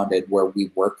that I founded where we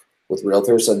work with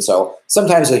realtors. And so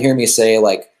sometimes you'll hear me say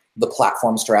like the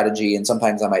platform strategy, and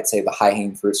sometimes I might say the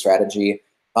high-hanging fruit strategy.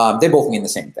 They both mean the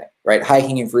same thing, right?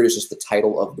 High-hanging fruit is just the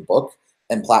title of the book,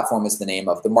 and platform is the name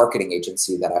of the marketing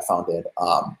agency that I founded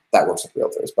that works with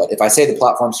realtors. But if I say the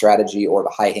platform strategy or the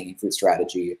high-hanging fruit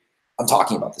strategy, I'm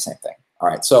talking about the same thing. All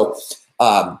right, so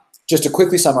just to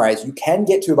quickly summarize, you can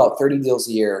get to about 30 deals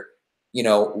a year,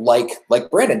 like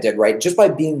Brandon did, right? Just by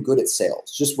being good at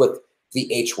sales, just with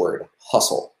the H word,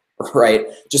 hustle, right?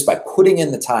 Just by putting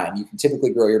in the time, you can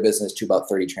typically grow your business to about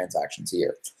 30 transactions a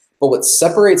year. But what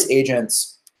separates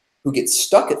agents who get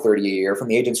stuck at 30 a year from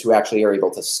the agents who actually are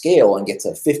able to scale and get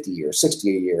to 50 or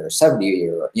 60 a year, or 70 a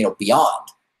year, beyond,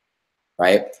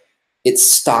 right? It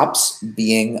stops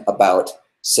being about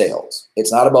sales.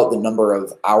 It's not about the number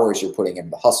of hours you're putting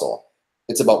into the hustle.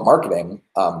 It's about marketing,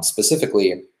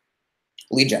 specifically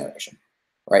lead generation,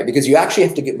 right? Because you actually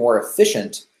have to get more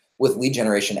efficient with lead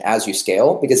generation as you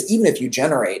scale, because even if you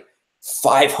generate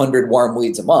 500 warm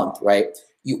leads a month, right,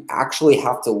 you actually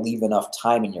have to leave enough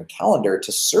time in your calendar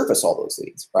to service all those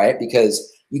leads, right?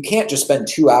 Because you can't just spend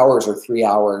 2 hours or 3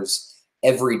 hours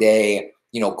every day,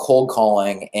 cold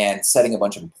calling and setting a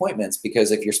bunch of appointments,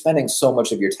 because if you're spending so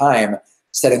much of your time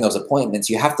setting those appointments,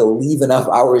 you have to leave enough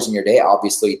hours in your day,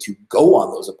 obviously, to go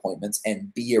on those appointments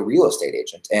and be a real estate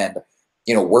agent and,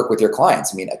 work with your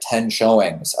clients. I mean, attend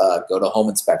showings, go to home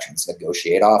inspections,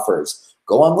 negotiate offers,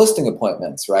 go on listing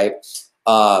appointments, right?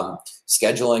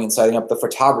 Scheduling and setting up the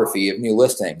photography of new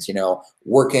listings,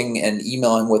 working and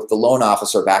emailing with the loan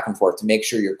officer back and forth to make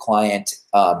sure your client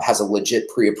has a legit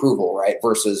pre-approval, right?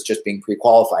 Versus just being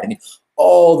pre-qualified. I mean,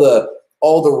 all the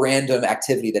random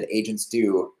activity that agents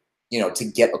do, to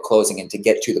get a closing and to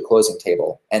get to the closing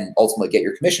table and ultimately get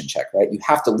your commission check, right? You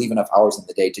have to leave enough hours in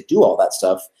the day to do all that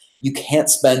stuff. You can't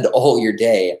spend all your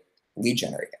day lead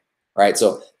generating, right?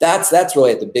 So that's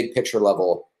really at the big picture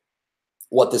level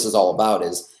what this is all about.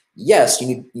 Is yes,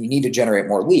 you need to generate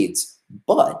more leads,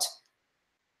 but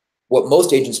what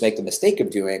most agents make the mistake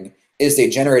of doing is they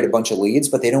generate a bunch of leads,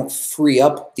 but they don't free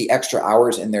up the extra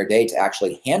hours in their day to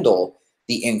actually handle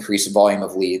the increased volume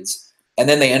of leads. And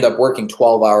then they end up working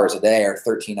 12 hours a day or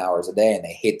 13 hours a day, and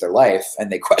they hate their life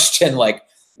and they question, like,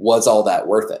 was all that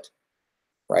worth it?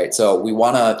 Right? So we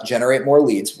want to generate more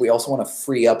leads. We also want to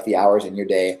free up the hours in your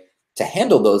day to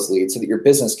handle those leads so that your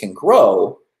business can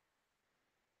grow,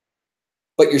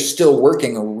 but you're still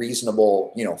working a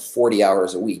reasonable, 40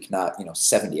 hours a week, not,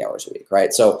 70 hours a week,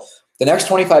 right? So the next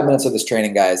 25 minutes of this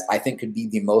training, guys, I think could be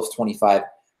the most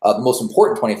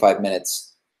important 25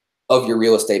 minutes of your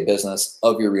real estate business,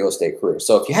 of your real estate career.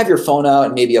 So if you have your phone out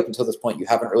and maybe up until this point you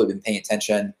haven't really been paying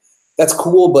attention, that's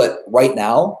cool. But right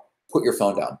now, put your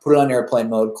phone down, put it on airplane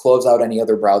mode, close out any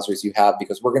other browsers you have,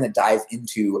 because we're going to dive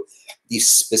into these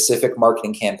specific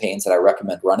marketing campaigns that I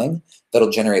recommend running that'll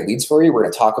generate leads for you. We're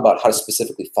going to talk about how to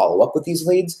specifically follow up with these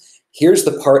leads. Here's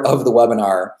the part of the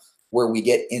webinar where we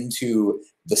get into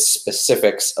the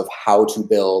specifics of how to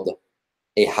build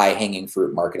a high-hanging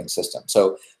fruit marketing system.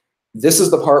 So this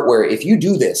is the part where if you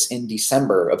do this in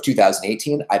December of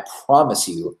 2018, I promise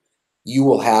you, you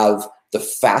will have the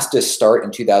fastest start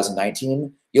in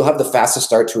 2019. You'll have the fastest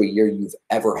start to a year you've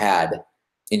ever had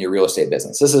in your real estate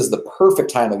business. This is the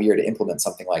perfect time of year to implement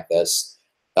something like this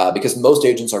because most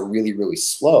agents are really, really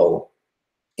slow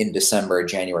in December,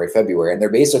 January, February, and they're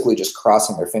basically just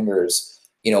crossing their fingers,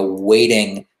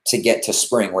 waiting to get to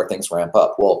spring where things ramp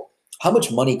up. Well, how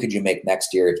much money could you make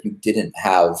next year if you didn't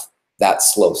have that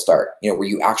slow start, where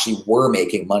you actually were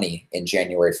making money in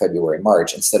January, February,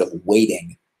 March, instead of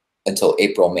waiting until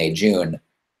April, May, June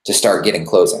to start getting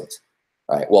closings,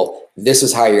 right? Well, this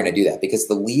is how you're going to do that, because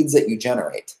the leads that you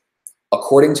generate,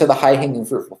 according to the high-hanging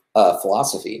fruit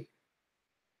philosophy,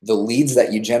 the leads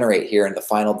that you generate here in the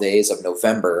final days of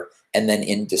November and then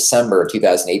in December of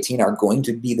 2018 are going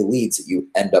to be the leads that you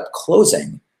end up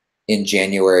closing in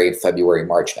January, February,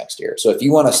 March next year. So if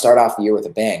you want to start off the year with a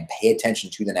bang, pay attention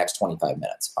to the next 25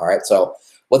 minutes. All right. So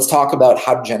let's talk about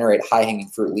how to generate high-hanging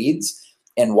fruit leads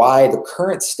and why the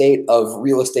current state of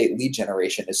real estate lead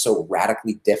generation is so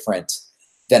radically different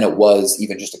than it was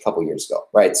even just a couple years ago,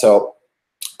 right? So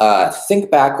think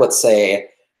back, let's say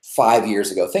 5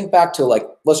 years ago. Think back to, like,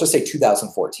 let's just say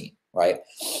 2014, right?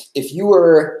 If you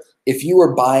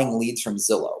were buying leads from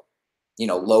Zillow,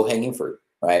 low-hanging fruit,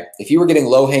 right? If you were getting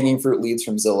low-hanging fruit leads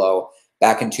from Zillow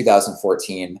back in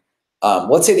 2014,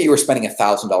 let's say that you were spending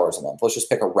 $1,000 a month. Let's just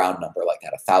pick a round number like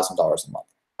that, $1,000 a month.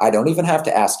 I don't even have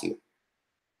to ask you.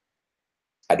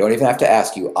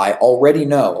 I already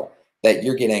know that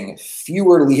you're getting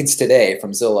fewer leads today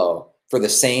from Zillow for the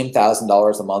same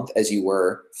 $1,000 a month as you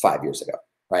were 5 years ago,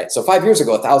 right? So 5 years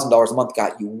ago, $1,000 a month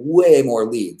got you way more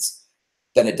leads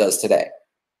than it does today,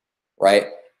 right?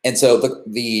 And so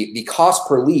the cost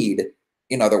per lead,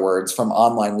 in other words, from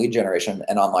online lead generation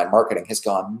and online marketing has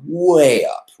gone way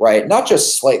up, right? Not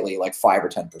just slightly, like 5 or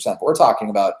 10%, but we're talking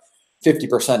about 50%,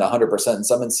 100%, in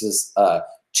some instances,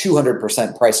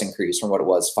 200% price increase from what it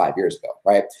was 5 years ago,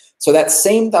 right? So that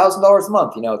same $1,000 a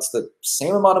month, it's the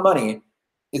same amount of money.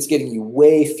 It's getting you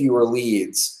way fewer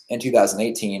leads in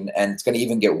 2018, and it's going to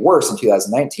even get worse in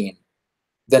 2019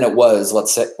 than it was,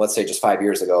 let's say just 5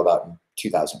 years ago, about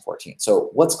 2014. So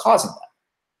what's causing that,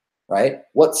 right?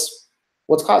 What's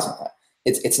causing that?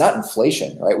 It's not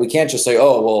inflation, right? We can't just say,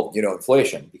 oh, well,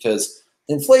 inflation, because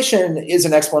inflation is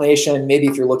an explanation, maybe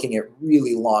if you're looking at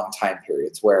really long time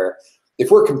periods, where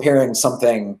if we're comparing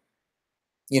something,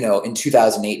 in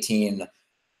 2018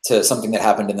 to something that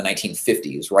happened in the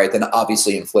 1950s, right, then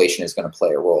obviously inflation is going to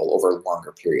play a role over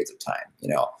longer periods of time,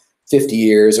 50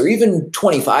 years or even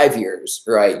 25 years,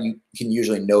 right? You can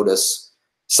usually notice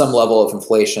some level of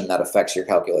inflation that affects your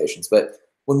calculations. But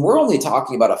when we're only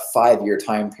talking about a 5-year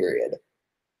time period,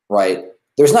 right,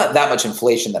 there's not that much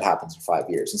inflation that happens in 5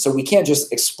 years. And so we can't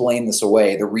just explain this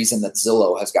away. The reason that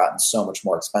Zillow has gotten so much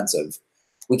more expensive,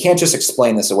 we can't just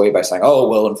explain this away by saying, oh,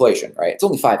 well, inflation, right? It's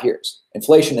only 5 years.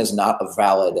 Inflation is not a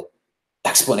valid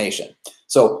explanation.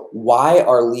 So why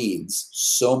are leads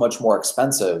so much more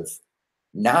expensive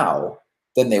now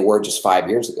than they were just 5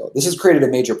 years ago? This has created a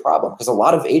major problem because a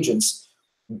lot of agents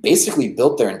basically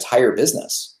built their entire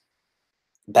business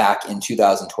back in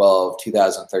 2012,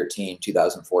 2013,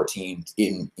 2014,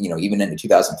 even into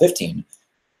 2015.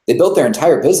 They built their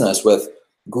entire business with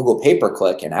Google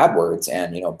pay-per-click and AdWords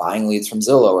and buying leads from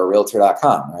Zillow or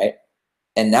Realtor.com, right?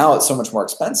 And now it's so much more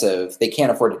expensive, they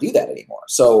can't afford to do that anymore.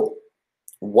 So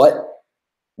what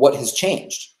has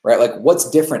changed, right? Like, what's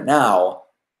different now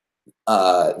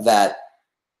that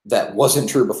wasn't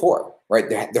true before, right?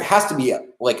 There has to be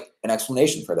an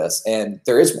explanation for this, and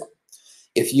there is one.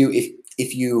 If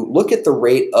you look at the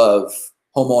rate of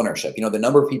home ownership, the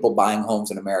number of people buying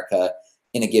homes in America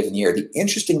in a given year, the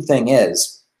interesting thing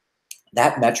is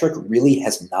that metric really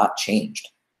has not changed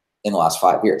in the last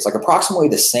 5 years. Like, approximately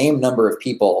the same number of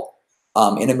people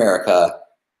in America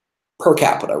per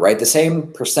capita, right? The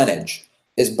same percentage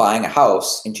is buying a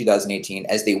house in 2018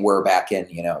 as they were back in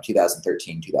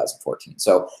 2013, 2014.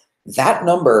 So that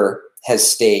number has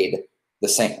stayed the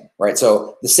same, right?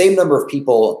 So the same number of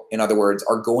people, in other words,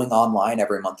 are going online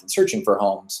every month and searching for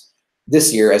homes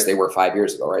this year as they were 5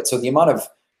 years ago, right? So the amount of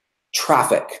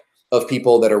traffic of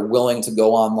people that are willing to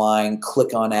go online,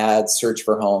 click on ads, search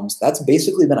for homes, that's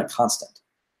basically been a constant,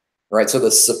 right? So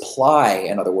the supply,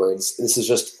 in other words, this is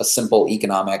just a simple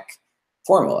economic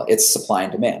formula. It's supply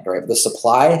and demand, right? The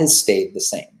supply has stayed the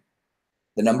same.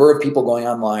 The number of people going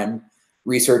online,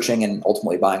 researching, and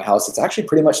ultimately buying a house, it's actually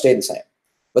pretty much stayed the same.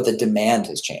 But the demand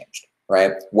has changed,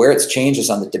 right? Where it's changed is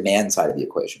on the demand side of the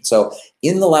equation. So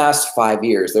in the last 5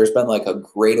 years, there's been like a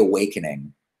great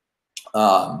awakening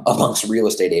amongst real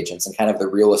estate agents and kind of the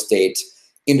real estate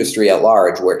industry at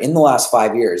large, where in the last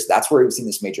 5 years, that's where we've seen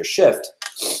this major shift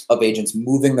of agents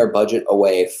moving their budget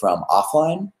away from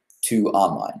offline to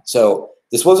online. So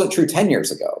this wasn't true 10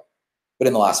 years ago, but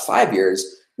in the last 5 years,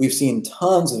 we've seen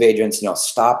tons of agents,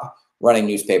 stop running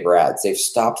newspaper ads. They've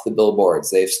stopped the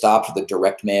billboards. They've stopped the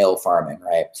direct mail farming,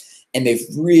 right? And they've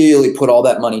really put all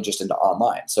that money just into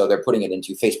online. So they're putting it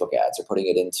into Facebook ads. They're putting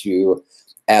it into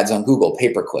ads on Google,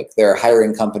 pay-per-click. They're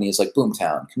hiring companies like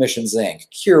Boomtown, Commissions Inc.,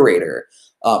 Curator,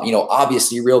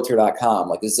 obviously Realtor.com,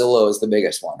 like Zillow is the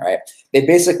biggest one, right? They've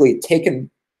basically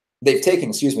taken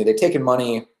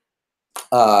money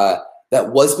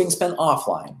that was being spent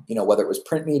offline, whether it was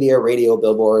print media, radio,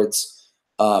 billboards,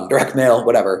 direct mail,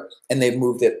 whatever, and they've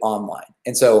moved it online.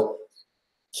 And so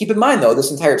keep in mind, though,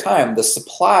 this entire time, the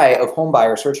supply of home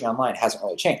buyers searching online hasn't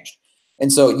really changed.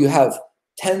 And so you have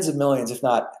tens of millions, if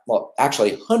not, well,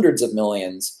 actually hundreds of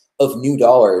millions of new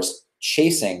dollars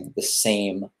chasing the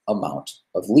same amount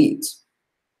of leads,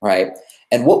 right?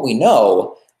 And what we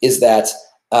know is that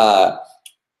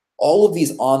all of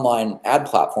these online ad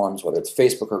platforms, whether it's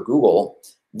Facebook or Google,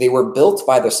 they were built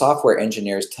by the software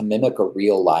engineers to mimic a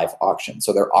real live auction.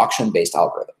 So they're auction-based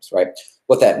algorithms, right?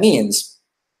 What that means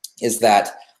is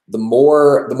that the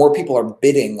more people are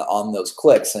bidding on those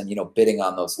clicks and bidding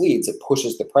on those leads, it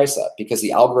pushes the price up because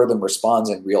the algorithm responds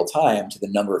in real time to the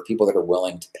number of people that are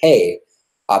willing to pay,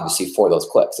 obviously, for those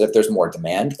clicks. If there's more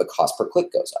demand, the cost per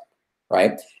click goes up,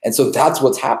 right? And so that's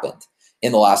what's happened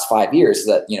in the last 5 years,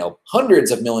 that hundreds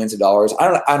of millions of dollars. I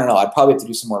don't know. I'd probably have to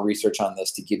do some more research on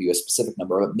this to give you a specific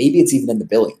number, but maybe it's even in the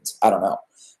billions. I don't know.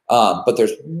 But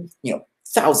there's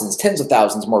thousands, tens of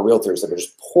thousands more realtors that are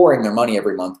just pouring their money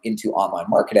every month into online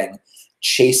marketing,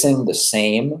 chasing the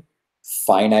same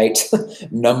finite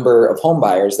number of home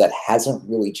buyers that hasn't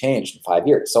really changed in 5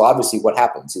 years. So obviously, what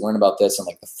happens? You learn about this in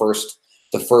like the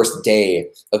first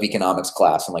day of economics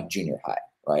class in like junior high,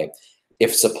 right?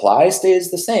 If supply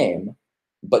stays the same,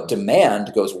 but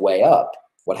demand goes way up,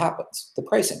 what happens? The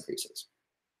price increases,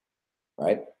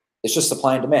 right? It's just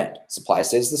supply and demand. Supply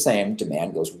stays the same,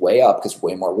 demand goes way up because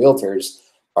way more realtors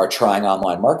are trying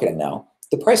online marketing now.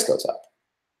 The price goes up,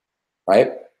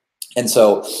 right? And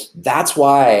so that's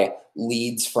why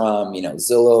leads from,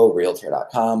 Zillow,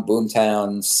 Realtor.com,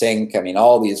 Boomtown, Sync,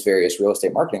 all these various real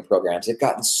estate marketing programs, they've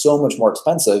gotten so much more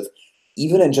expensive,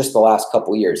 even in just the last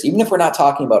couple of years. Even if we're not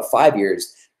talking about 5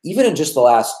 years, even in just the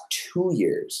last 2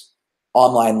 years,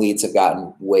 online leads have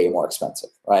gotten way more expensive,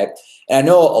 right? And I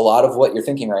know a lot of what you're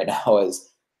thinking right now is,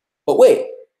 but wait,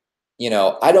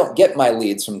 I don't get my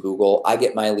leads from Google. I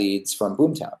get my leads from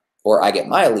Boomtown, or I get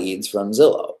my leads from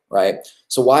Zillow, right?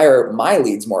 So why are my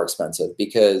leads more expensive?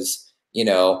 Because,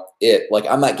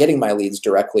 I'm not getting my leads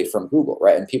directly from Google,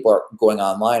 right? And people are going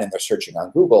online and they're searching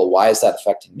on Google. Why is that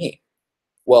affecting me?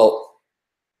 Well,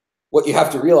 what you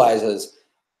have to realize is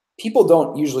people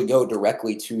don't usually go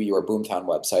directly to your Boomtown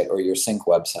website or your Sync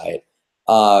website.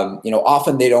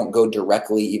 Often they don't go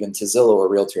directly even to Zillow or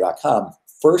Realtor.com.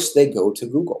 First, they go to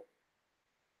Google.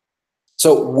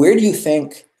 So where do you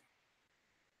think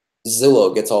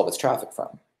Zillow gets all of its traffic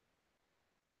from?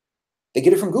 They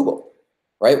get it from Google,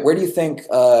 right? Where do you think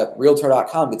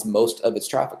Realtor.com gets most of its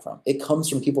traffic from? It comes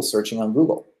from people searching on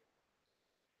Google,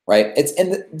 right?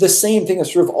 And the same thing is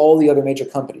true of all the other major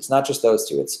companies, not just those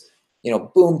two. It's,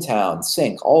 Boomtown,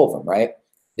 Sync, all of them, right?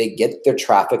 They get their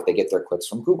traffic, they get their clicks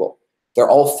from Google. They're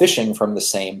all fishing from the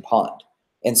same pond.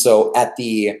 And so at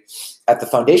the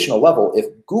foundational level, if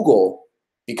Google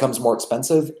becomes more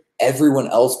expensive, everyone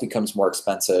else becomes more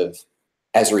expensive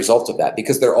as a result of that,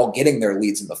 because they're all getting their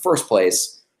leads in the first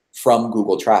place from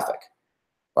Google traffic,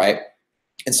 right?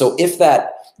 And so if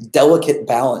that delicate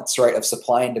balance, right, of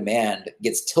supply and demand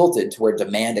gets tilted to where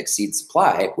demand exceeds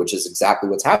supply, which is exactly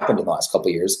what's happened in the last couple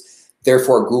of years,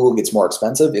 therefore Google gets more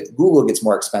expensive. If Google gets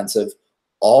more expensive,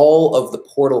 all of the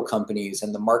portal companies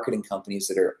and the marketing companies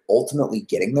that are ultimately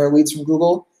getting their leads from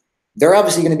Google, they're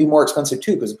obviously going to be more expensive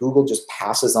too, because Google just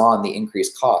passes on the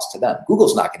increased cost to them.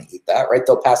 Google's not going to eat that, right?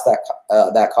 They'll pass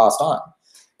that cost on.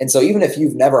 And so even if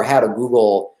you've never had a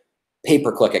Google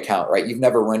pay-per-click account, right? You've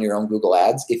never run your own Google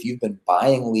ads. If you've been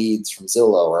buying leads from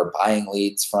Zillow or buying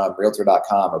leads from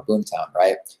Realtor.com or Boomtown,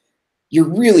 right? You're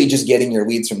really just getting your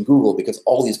leads from Google, because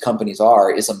all these companies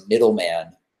is a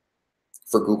middleman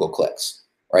for Google clicks,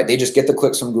 right? They just get the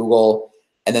clicks from Google,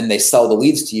 and then they sell the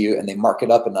leads to you and they mark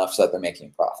it up enough so that they're making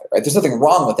a profit, right? There's nothing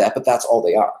wrong with that, but that's all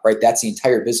they are, right? That's the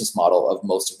entire business model of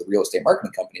most of the real estate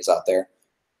marketing companies out there,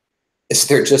 is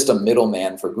they're just a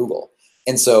middleman for Google.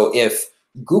 And so if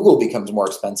Google becomes more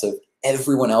expensive,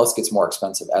 everyone else gets more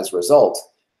expensive as a result,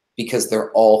 because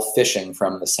they're all fishing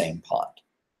from the same pond,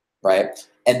 right?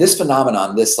 And this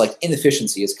phenomenon, this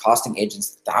inefficiency, is costing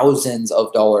agents thousands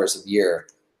of dollars a year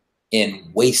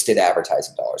in wasted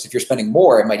advertising dollars. If you're spending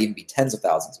more, it might even be tens of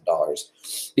thousands of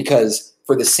dollars, because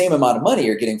for the same amount of money,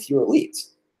 you're getting fewer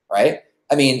leads, right?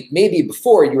 Maybe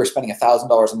before you were spending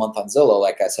 $1,000 a month on Zillow,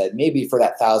 like I said, maybe for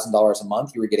that $1,000 a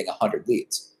month, you were getting 100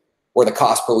 leads, or the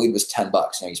cost per lead was $10.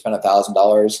 You spend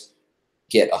 $1,000,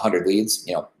 get 100 leads,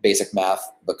 basic math,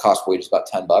 the cost per lead is about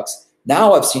 $10.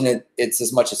 Now I've seen it's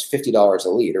as much as $50 a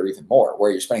lead, or even more,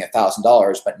 where you're spending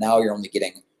 $1,000, but now you're only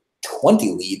getting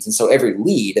 20 leads. And so every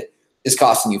lead is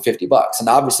costing you $50. And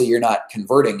obviously you're not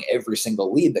converting every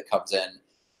single lead that comes in.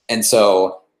 And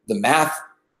so the math,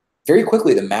 very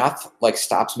quickly, the math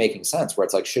stops making sense, where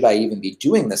it's should I even be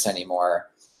doing this anymore?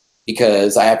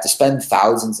 Because I have to spend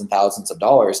thousands and thousands of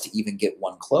dollars to even get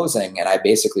one closing. And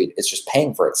it's just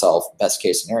paying for itself, best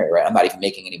case scenario, right? I'm not even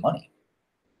making any money.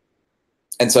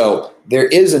 And so there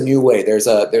is a new way. There's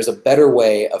a better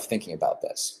way of thinking about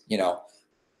this,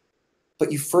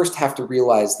 but you first have to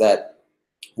realize that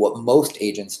what most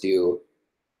agents do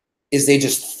is they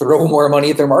just throw more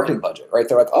money at their marketing budget, right?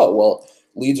 They're like, oh, well,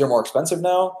 leads are more expensive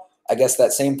now. I guess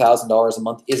that same $1,000 a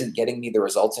month isn't getting me the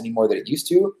results anymore that it used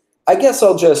to. I guess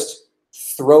I'll just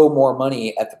throw more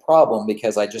money at the problem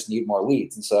because I just need more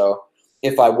leads. And so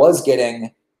if I was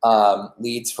getting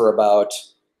leads for about,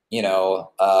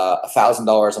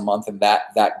 $1,000 a month, and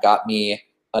that got me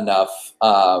enough,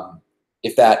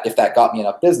 if that got me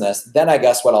enough business, then I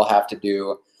guess what I'll have to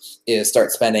do is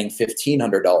start spending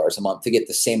 $1,500 a month to get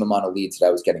the same amount of leads that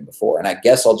I was getting before. And I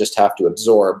guess I'll just have to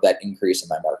absorb that increase in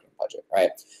my marketing budget, right?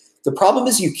 The problem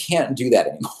is you can't do that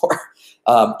anymore.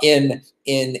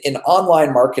 In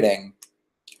online marketing,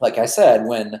 like I said,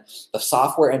 when the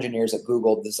software engineers at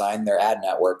Google designed their ad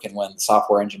network, and when the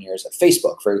software engineers at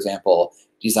Facebook, for example,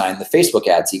 designed the Facebook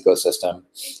ads ecosystem,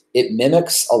 it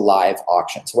mimics a live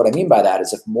auction. So what I mean by that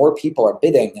is if more people are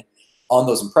bidding on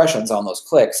those impressions, on those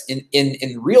clicks,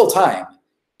 in real time,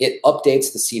 it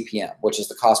updates the CPM, which is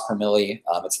the cost per milli.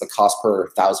 It's the cost per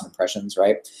 1,000 impressions,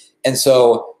 right? And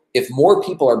so if more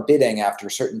people are bidding after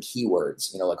certain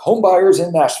keywords, like home buyers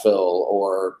in Nashville,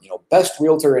 or, best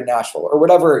realtor in Nashville, or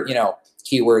whatever,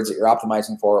 keywords that you're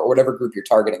optimizing for, or whatever group you're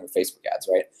targeting with Facebook ads,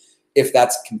 right? If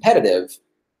that's competitive,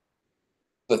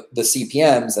 the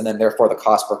CPMs and then therefore the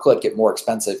cost per click get more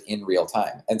expensive in real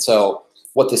time. And so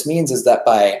what this means is that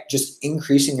by just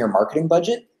increasing your marketing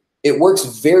budget, it works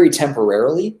very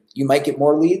temporarily. You might get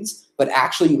more leads, but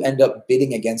actually you end up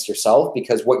bidding against yourself,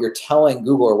 because what you're telling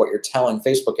Google or what you're telling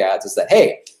Facebook ads is that,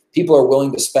 hey, people are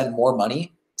willing to spend more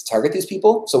money to target these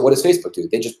people. So what does Facebook do?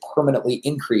 They just permanently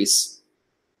increase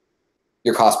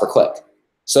your cost per click.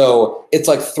 So it's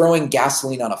like throwing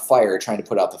gasoline on a fire trying to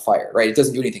put out the fire, right? It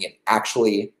doesn't do anything. It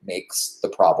actually makes the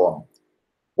problem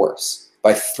worse.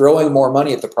 By throwing more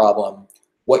money at the problem,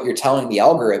 what you're telling the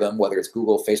algorithm, whether it's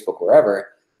Google, Facebook, wherever,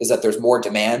 is that there's more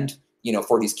demand,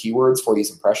 for these keywords, for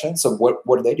these impressions. So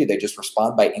what do? They just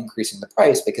respond by increasing the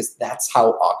price, because that's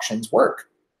how auctions work,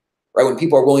 right? When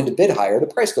people are willing to bid higher, the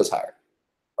price goes higher,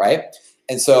 right?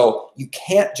 And so you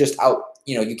can't just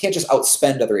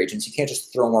outspend other agents. You can't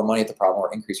just throw more money at the problem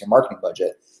or increase your marketing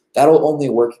budget. That'll only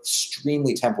work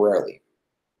extremely temporarily.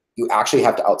 You actually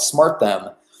have to outsmart them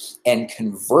and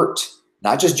convert,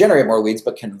 not just generate more leads,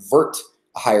 but convert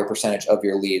a higher percentage of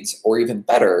your leads, or even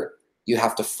better, you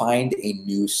have to find a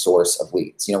new source of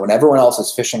leads. When everyone else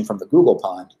is fishing from the Google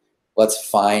pond, let's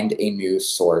find a new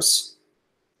source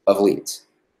of leads,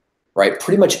 right?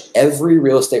 Pretty much every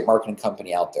real estate marketing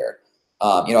company out there,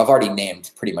 I've already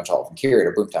named pretty much all of them: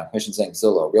 Curator, Boomtown, CommissionSync,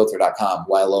 Zillow, Realtor.com,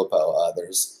 Ylopo.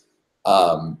 There's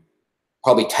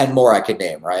probably 10 more I could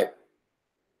name, right?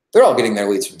 They're all getting their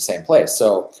leads from the same place.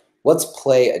 So let's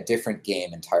play a different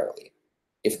game entirely.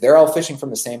 If they're all fishing from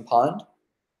the same pond,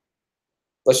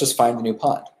 let's just find a new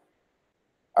pond.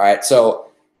 All right,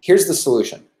 so here's the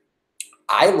solution.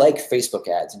 I like Facebook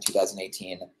ads in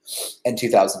 2018 and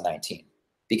 2019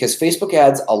 because Facebook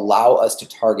ads allow us to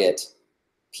target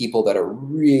people that are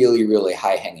really, really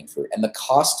high-hanging fruit. And the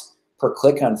cost per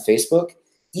click on Facebook,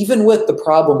 even with the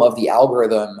problem of the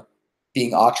algorithm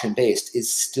being auction-based,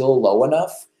 is still low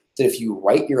enough that if you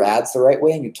write your ads the right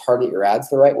way and you target your ads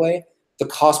the right way, the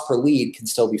cost per lead can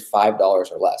still be $5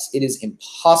 or less. It is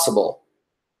impossible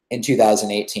in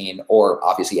 2018, or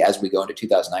obviously as we go into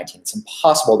 2019, it's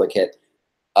impossible to get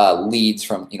leads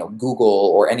from Google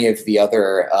or any of the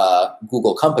other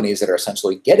Google companies that are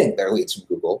essentially getting their leads from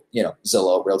Google,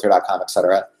 Zillow, Realtor.com,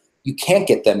 etc. You can't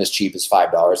get them as cheap as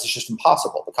 $5. It's just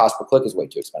impossible. The cost per click is way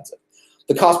too expensive.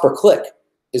 The cost per click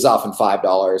is often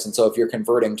 $5. And so if you're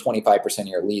converting 25% of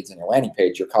your leads in your landing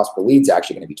page, your cost per lead is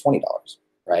actually going to be $20,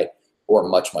 right? Or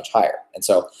much, much higher. And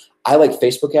so I like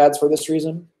Facebook ads for this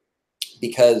reason,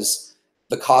 because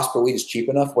the cost per lead is cheap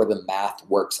enough where the math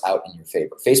works out in your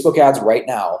favor. Facebook ads right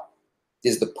now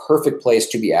is the perfect place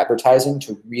to be advertising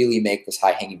to really make this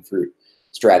high-hanging fruit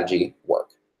strategy work,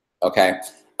 okay?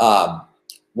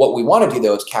 What we want to do,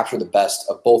 though, is capture the best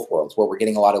of both worlds, where we're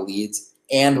getting a lot of leads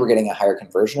and we're getting a higher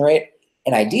conversion rate.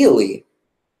 And ideally,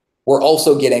 we're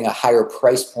also getting a higher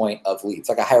price point of leads,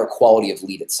 like a higher quality of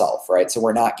lead itself, right? So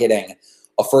we're not getting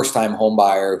a first-time home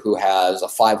buyer who has a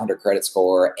 500 credit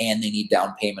score and they need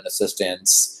down payment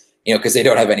assistance, because they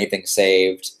don't have anything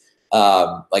saved.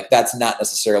 Like that's not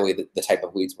necessarily the type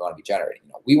of leads we want to be generating.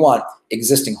 We want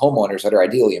existing homeowners that are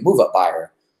ideally a move-up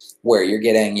buyer, where you're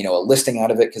getting, a listing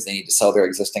out of it because they need to sell their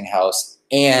existing house,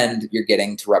 and you're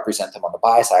getting to represent them on the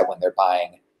buy side when they're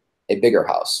buying a bigger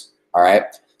house. All right.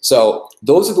 So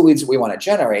those are the leads that we want to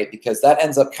generate, because that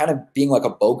ends up kind of being like a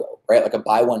BOGO, right? Like a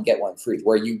buy one, get one free,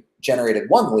 where you generated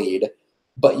one lead,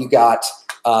 but you got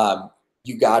a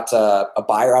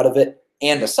buyer out of it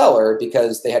and a seller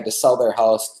because they had to sell their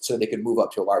house so they could move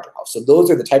up to a larger house. So those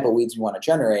are the type of leads you want to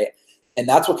generate. And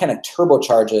that's what kind of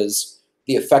turbocharges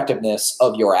the effectiveness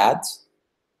of your ads,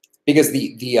 because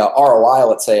the ROI,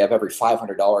 let's say, of every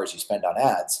 $500 you spend on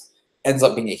ads ends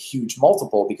up being a huge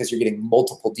multiple, because you're getting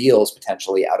multiple deals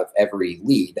potentially out of every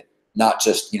lead, not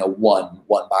just one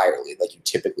buyer lead like you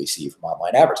typically see from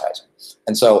online advertising.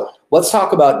 And so let's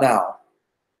talk about now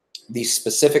the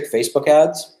specific Facebook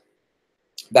ads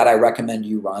that I recommend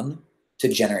you run to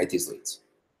generate these leads.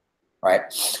 Right?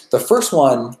 The first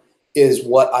one is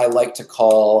what I like to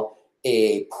call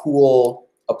a pool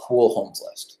homes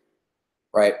list.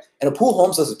 Right? And a pool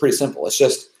homes list is pretty simple. It's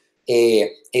just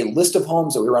a list of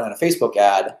homes that we run on a Facebook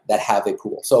ad that have a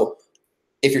pool. So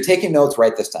if you're taking notes,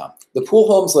 write this down. The pool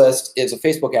homes list is a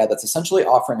Facebook ad that's essentially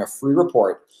offering a free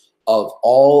report of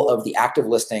all of the active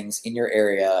listings in your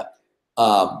area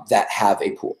that have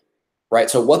a pool, right?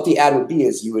 So what the ad would be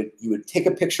is you would take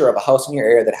a picture of a house in your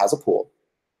area that has a pool,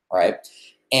 right?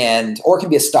 Or it can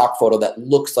be a stock photo that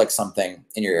looks like something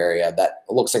in your area, that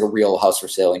looks like a real house for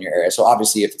sale in your area. So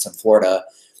obviously if it's in Florida,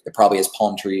 it probably has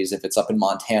palm trees. If it's up in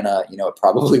Montana, it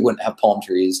probably wouldn't have palm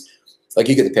trees. Like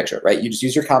you get the picture, right? You just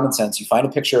use your common sense. You find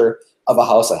a picture of a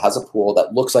house that has a pool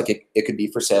that looks like it could be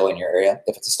for sale in your area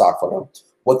if it's a stock photo.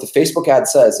 What the Facebook ad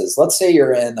says is, let's say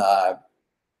you're in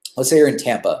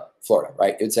Tampa, Florida,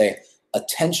 right? It would say,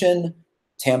 attention,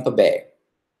 Tampa Bay.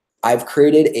 I've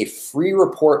created a free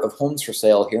report of homes for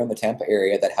sale here in the Tampa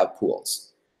area that have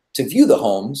pools. To view the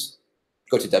homes,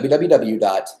 go to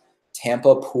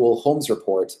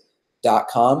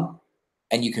www.tampapoolhomesreport.com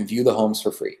and you can view the homes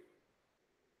for free,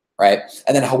 right?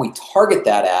 And then how we target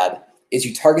that ad is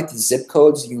you target the zip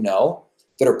codes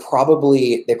that are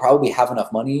probably have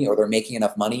enough money or they're making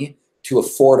enough money to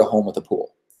afford a home with a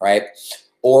pool, right?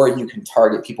 Or you can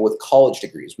target people with college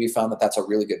degrees. We found that that's a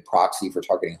really good proxy for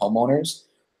targeting homeowners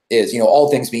is, all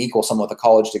things being equal, someone with a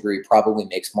college degree probably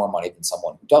makes more money than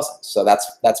someone who doesn't. So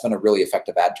that's been a really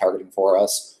effective ad targeting for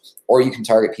us. Or you can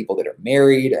target people that are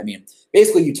married. I mean,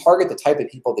 basically you target the type of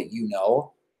people that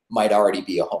might already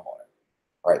be a homeowner.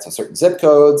 All right, so certain zip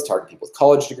codes, target people with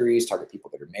college degrees, target people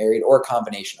that are married, or a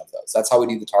combination of those. That's how we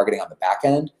do the targeting on the back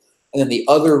end. And then the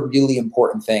other really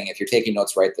important thing, if you're taking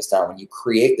notes, write this down, when you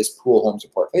create this Pool Homes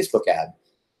Report Facebook ad,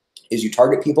 is you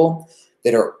target people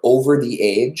that are over the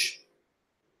age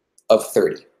of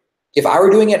 30. If I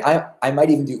were doing it, I might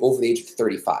even do over the age of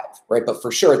 35, right? But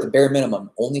for sure, at the bare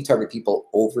minimum, only target people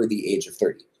over the age of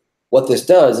 30. What this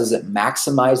does is it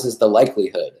maximizes the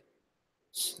likelihood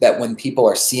that when people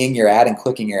are seeing your ad and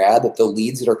clicking your ad, that the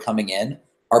leads that are coming in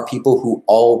are people who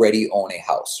already own a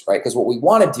house, right? Because what we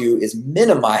want to do is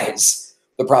minimize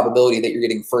the probability that you're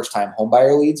getting first-time home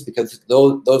buyer leads, because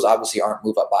those obviously aren't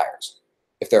move-up buyers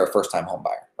if they're a first-time home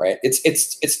buyer, right?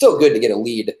 It's still good to get a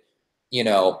lead.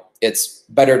 It's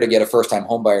better to get a first-time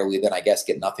home buyer lead than, I guess,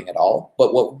 get nothing at all.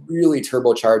 But what really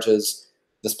turbocharges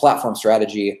this platform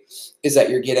strategy is that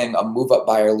you're getting a move-up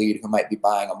buyer lead who might be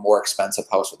buying a more expensive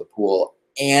house with a pool,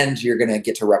 and you're going to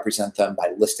get to represent them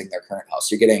by listing their current house.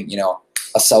 You're getting,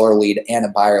 a seller lead and a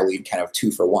buyer lead, kind of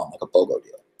 2 for 1, like a BOGO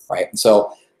deal, right? And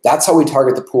so that's how we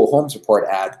target the Pool Homes Report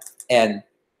ad. And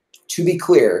to be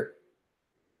clear,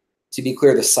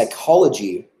 the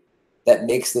psychology that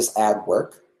makes this ad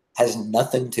work has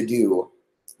nothing to do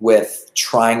with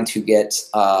trying to get,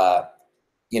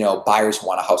 buyers who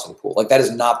want a house with a pool. Like, that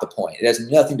is not the point. It has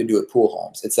nothing to do with pool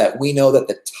homes. It's that we know that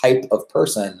the type of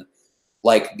person,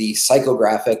 like the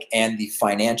psychographic and the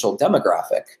financial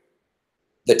demographic,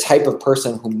 the type of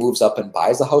person who moves up and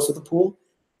buys a house with a pool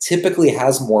typically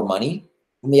has more money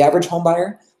than the average home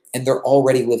buyer, and they're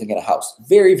already living in a house.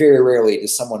 Very, very rarely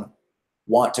does someone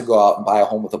want to go out and buy a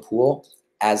home with a pool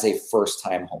as a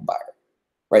first-time home buyer,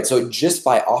 right? So just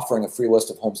by offering a free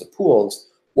list of homes with pools,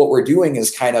 what we're doing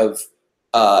is kind of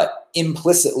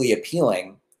implicitly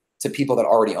appealing to people that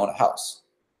already own a house,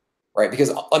 right?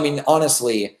 Because, I mean,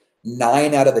 honestly,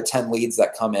 9 out of the 10 leads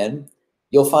that come in,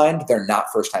 you'll find they're not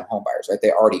first-time home buyers, right?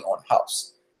 They already own a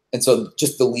house. And so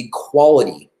just the lead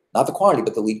quality, not the quantity,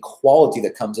 but the lead quality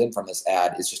that comes in from this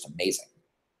ad is just amazing,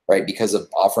 right? Because of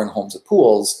offering homes with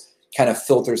pools kind of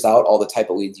filters out all the type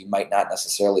of leads you might not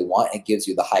necessarily want and gives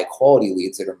you the high-quality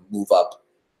leads that are move-up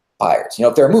buyers.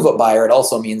 If they're a move-up buyer, it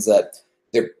also means that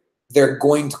they're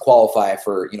going to qualify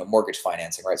for, mortgage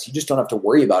financing, right? So you just don't have to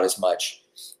worry about as much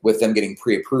with them getting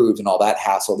pre-approved and all that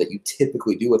hassle that you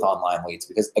typically do with online leads,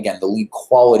 because again, the lead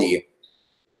quality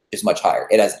is much higher.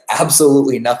 It has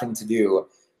absolutely nothing to do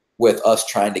with us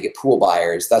trying to get pool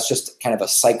buyers. That's just kind of a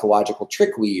psychological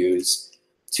trick we use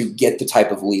to get the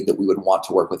type of lead that we would want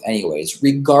to work with anyways,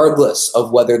 regardless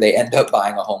of whether they end up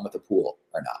buying a home with a pool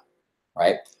or not,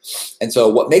 right? And so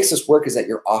what makes this work is that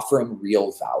you're offering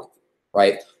real value,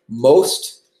 right?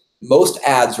 Most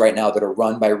ads right now that are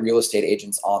run by real estate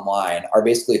agents online are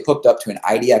basically hooked up to an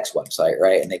IDX website,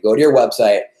 right? And they go to your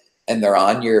website and they're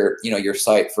on your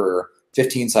site for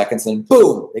 15 seconds, and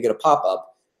boom, they get a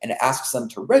pop-up and it asks them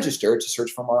to register to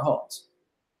search for more homes,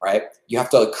 right? You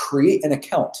have to create an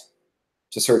account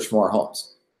to search for more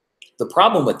homes. The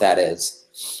problem with that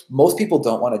is most people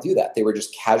don't want to do that. They were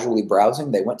just casually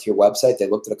browsing. They went to your website, they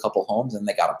looked at a couple homes, and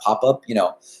they got a pop-up.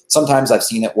 Sometimes I've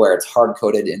seen it where it's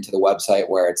hard-coded into the website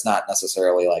where it's not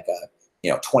necessarily like a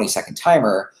 20-second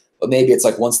timer, but maybe it's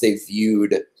like once they've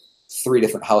viewed 3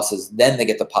 different houses, then they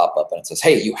get the pop-up and it says,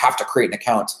 hey, you have to create an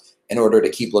account in order to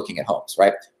keep looking at homes,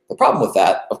 right? The problem with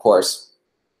that, of course,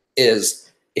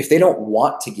 is if they don't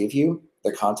want to give you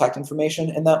their contact information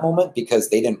in that moment because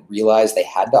they didn't realize they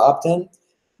had to opt in,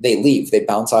 they leave, they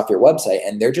bounce off your website,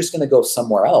 and they're just going to go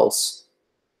somewhere else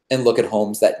and look at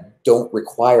homes that don't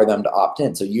require them to opt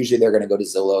in. So usually they're going to go to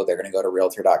Zillow, they're going to go to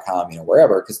realtor.com,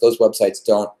 wherever, because those websites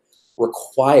don't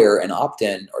require an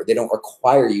opt-in, or they don't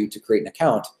require you to create an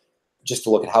account just to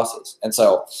look at houses. And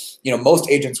so, most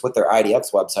agents with their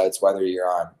IDX websites, whether you're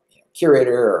on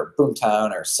Curator or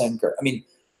Boomtown or Sync or, I mean,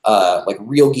 like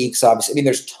Real Geeks, obviously. I mean,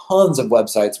 there's tons of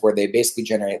websites where they basically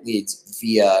generate leads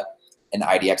via an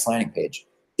IDX landing page.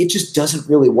 It just doesn't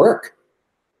really work.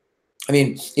 I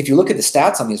mean, if you look at the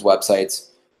stats on these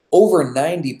websites, over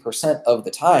 90% of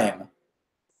the time,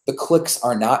 the clicks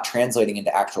are not translating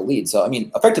into actual leads. So, I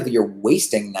mean, effectively, you're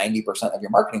wasting 90% of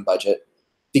your marketing budget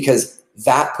because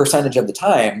that percentage of the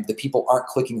time, the people aren't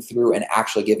clicking through and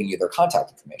actually giving you their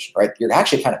contact information, right? You're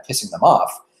actually kind of pissing them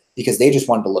off because they just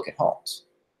wanted to look at homes,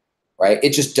 right? It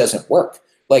just doesn't work.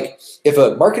 Like, if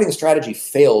a marketing strategy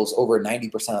fails over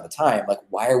 90% of the time, like,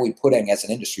 why are we putting, as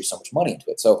an industry, so much money into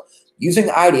it? So using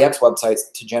IDX websites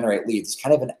to generate leads is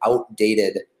kind of an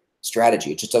outdated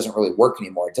strategy. It just doesn't really work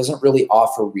anymore. It doesn't really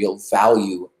offer real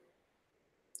value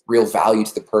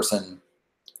to the person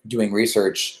doing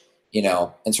research, you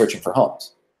know, and searching for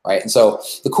homes, right? And so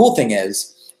the cool thing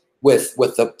is with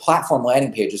the platform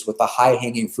landing pages, with the high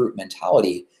hanging fruit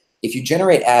mentality, if you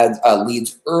generate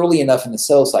leads early enough in the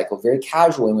sales cycle, very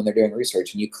casually when they're doing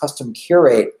research, and you custom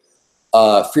curate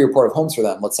a free report of homes for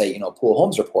them, let's say, you know, a pool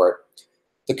homes report,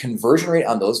 the conversion rate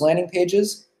on those landing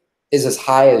pages is as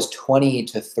high as 20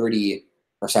 to 30%.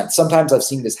 Sometimes I've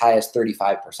seen it as high as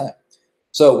 35%.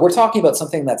 So we're talking about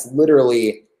something that's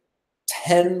literally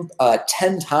 10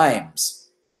 times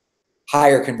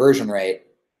higher conversion rate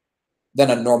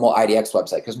than a normal IDX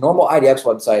website, because normal IDX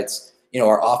websites, you know,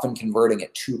 are often converting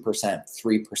at 2%, 3%,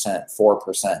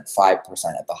 4%,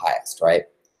 5% at the highest, right?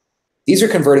 These are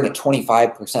converting at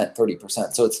 25%,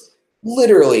 30%. So it's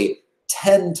literally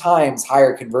 10 times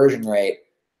higher conversion rate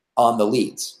on the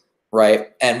leads,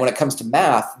 right? And when it comes to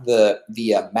math, the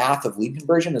math of lead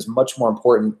conversion is much more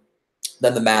important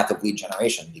than the math of lead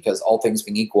generation, because all things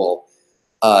being equal,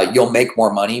 you'll make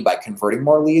more money by converting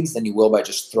more leads than you will by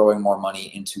just throwing more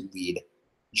money into lead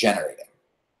generating.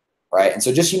 Right. And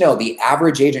so just, you know, the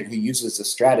average agent who uses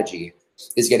this strategy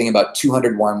is getting about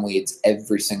 200 warm leads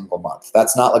every single month.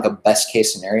 That's not like a best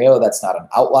case scenario. That's not an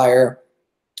outlier.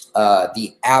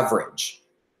 The average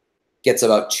gets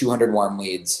about 200 warm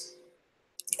leads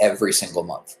every single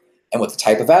month. And with the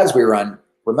type of ads we run,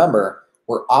 remember,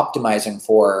 we're optimizing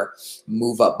for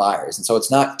move-up buyers. And so it's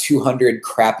not 200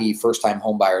 crappy first-time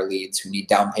home buyer leads who need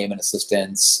down payment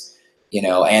assistance, you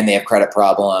know, and they have credit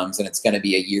problems, and it's going to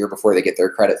be a year before they get their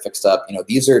credit fixed up. You know,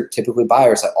 these are typically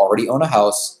buyers that already own a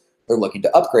house. They're looking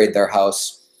to upgrade their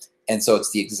house. And so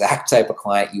it's the exact type of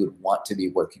client you would want to be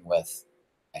working with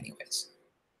anyways,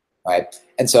 right?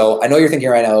 And so I know you're thinking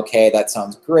right now, okay, that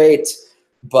sounds great,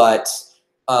 but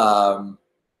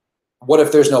what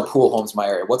if there's no pool homes in my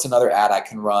area? What's another ad I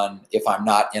can run if I'm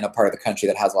not in a part of the country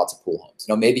that has lots of pool homes?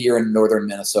 You know, maybe you're in northern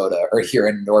Minnesota, or you're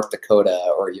in North Dakota,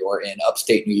 or you're in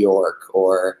upstate New York,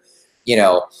 or, you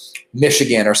know,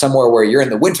 Michigan, or somewhere where you're in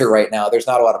the winter right now. There's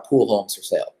not a lot of pool homes for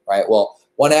sale, right? Well,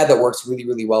 one ad that works really,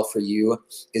 really well for you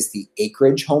is the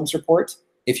Acreage Homes Report,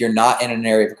 if you're not in an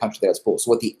area of the country that has pools.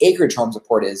 So what the Acreage Homes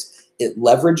Report is, it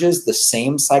leverages the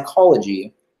same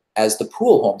psychology as the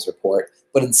Pool Homes Report,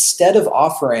 but instead of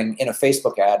offering in a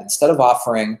Facebook ad, instead of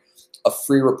offering a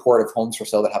free report of homes for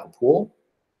sale that have a pool,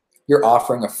 you're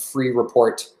offering a free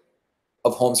report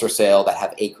of homes for sale that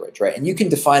have acreage, right? And you can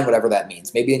define whatever that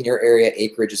means. Maybe in your area,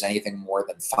 acreage is anything more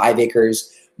than 5 acres.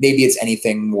 Maybe it's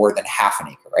anything more than half an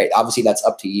acre, right? Obviously, that's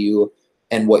up to you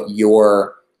and what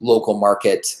your local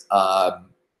market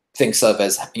thinks of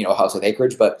as, you know, a house with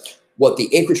acreage. But what the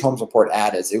Acreage Homes Report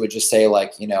ad is, it would just say,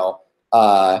 like, you know,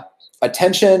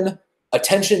 attention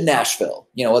Nashville.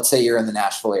 You know, let's say you're in the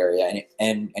Nashville area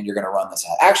and you're going to run this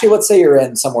ad. Actually, let's say you're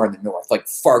in somewhere in the north, like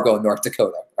Fargo, North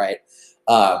Dakota, right?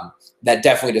 That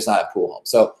definitely does not have pool homes.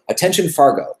 So attention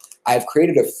Fargo. I've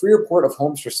created a free report of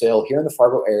homes for sale here in the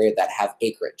Fargo area that have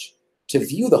acreage. To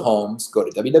view the homes, go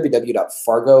to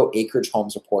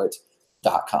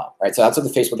www.fargoacragehomesreport.com, right? So that's what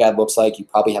the Facebook ad looks like. You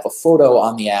probably have a photo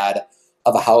on the ad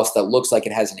of a house that looks like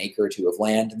it has an acre or two of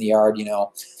land in the yard, you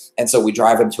know? And so we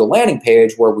drive them to a landing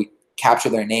page where we capture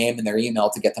their name and their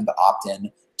email to get them to opt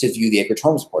in to view the Acreage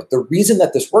Homes Report. The reason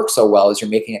that this works so well is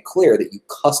you're making it clear that you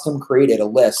custom created a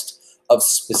list of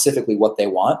specifically what they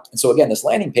want. And so again, this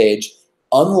landing page,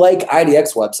 unlike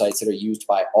IDX websites that are used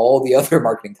by all the other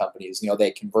marketing companies, you know,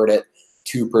 they convert it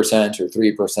 2% or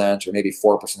 3% or maybe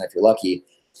 4% if you're lucky.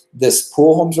 This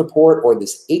Pool Homes Report or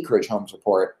this Acreage Homes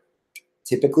Report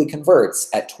typically converts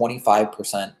at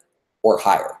 25% or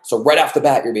higher. So right off the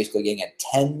bat, you're basically getting a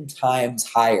 10 times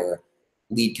higher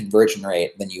lead conversion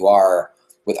rate than you are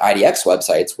with IDX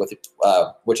websites,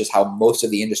 which is how most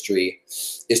of the industry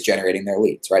is generating their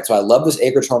leads, right? So I love this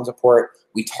Acreage Homes Report.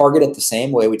 We target it the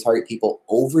same way we target people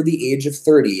over the age of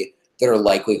 30 that are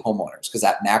likely homeowners, because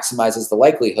that maximizes the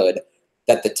likelihood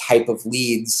that the type of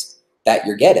leads that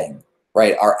you're getting,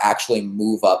 right, are actually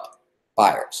move up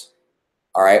buyers.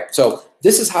 All right. So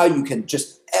this is how you can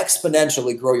just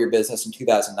exponentially grow your business in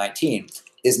 2019,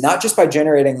 is not just by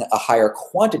generating a higher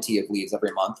quantity of leads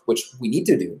every month, which we need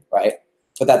to do, right?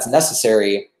 But that's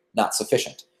necessary, not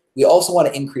sufficient. We also want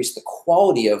to increase the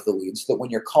quality of the leads so that when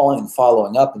you're calling and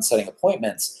following up and setting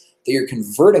appointments, that you're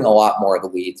converting a lot more of the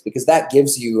leads, because that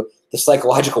gives you the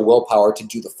psychological willpower to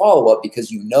do the follow-up,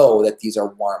 because you know that these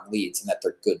are warm leads and that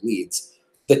they're good leads,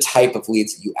 the type of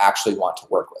leads that you actually want to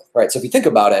work with, right? So if you think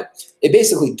about it, it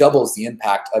basically doubles the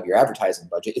impact of your advertising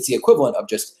budget. It's the equivalent of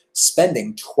just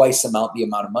spending twice the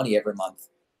amount of money every month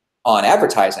on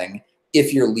advertising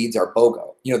if your leads are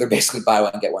BOGO. You know, they're basically buy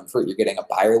one, get one free. You're getting a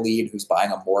buyer lead who's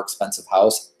buying a more expensive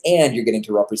house, and you're getting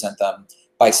to represent them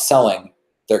by selling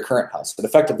their current house. It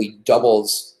effectively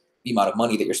doubles the amount of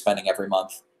money that you're spending every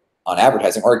month on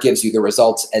advertising, or it gives you the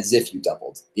results as if you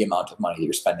doubled the amount of money that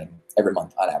you're spending every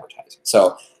month on advertising.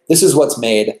 So this is what's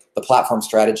made the platform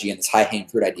strategy and this high-hanging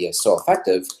fruit idea so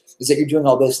effective, is that you're doing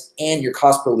all this and your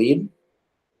cost per lead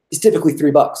is typically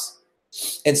 $3.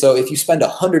 And so if you spend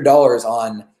 $100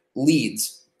 on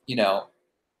leads, you know,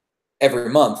 every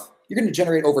month, you're going to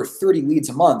generate over 30 leads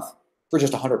a month for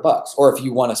just $100. Or if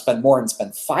you want to spend more and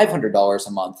spend $500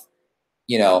 a month,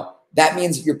 you know, that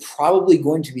means you're probably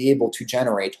going to be able to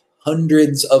generate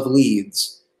hundreds of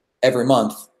leads every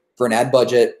month for an ad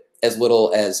budget as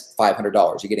little as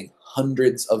 $500. You're getting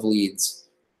hundreds of leads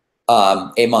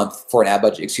a month for an ad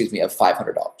budget, of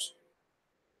 $500.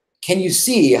 Can you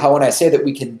see how when I say that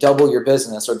we can double your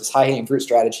business, or this high-hanging fruit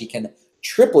strategy can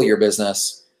triple your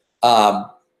business,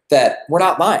 that we're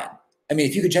not lying? I mean,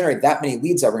 if you could generate that many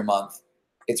leads every month,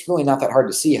 it's really not that hard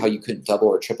to see how you couldn't double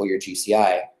or triple your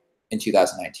GCI in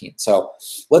 2019. So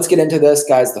let's get into this,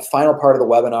 guys. The final part of the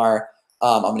webinar,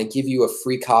 I'm going to give you a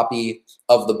free copy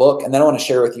of the book, and then I want to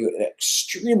share with you an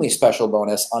extremely special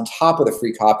bonus on top of the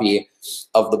free copy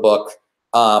of the book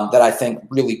that I think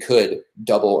really could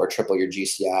double or triple your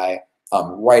GCI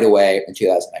right away in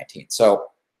 2019. So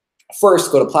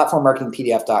first, go to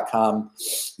platformmarketingpdf.com.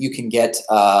 You can get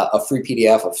a free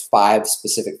PDF of 5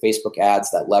 specific Facebook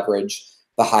ads that leverage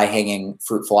the high-hanging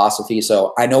fruit philosophy.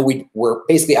 So I know we're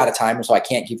basically out of time, so I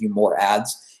can't give you more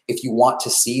ads. If you want to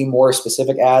see more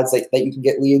specific ads that you can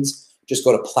get leads, just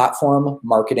go to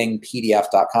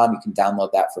platformmarketingpdf.com. You can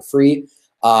download that for free.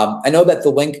 I know that the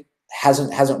link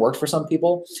hasn't worked for some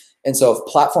people, and so if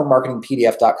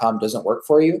platformmarketingpdf.com doesn't work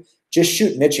for you, just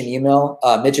shoot Mitch an email.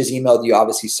 Mitch has emailed you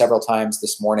obviously several times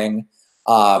this morning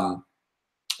to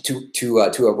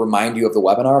remind you of the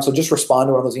webinar. So just respond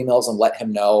to one of those emails and let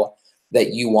him know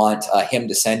that you want him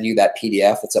to send you that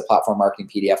PDF. It's at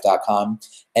platformmarketingpdf.com,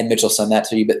 and Mitch will send that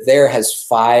to you. But there has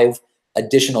 5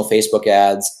 additional Facebook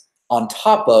ads on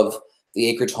top of the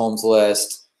Acreage Homes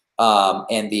list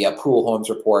and the Pool Homes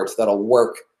report that'll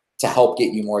work to help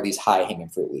get you more of these high-hanging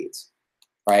fruit leads,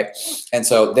 right? And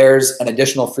so there's an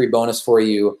additional free bonus for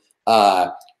you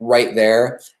right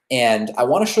there. And I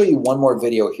want to show you one more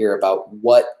video here about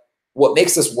what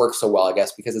makes this work so well, I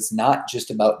guess, because it's not just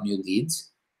about new leads.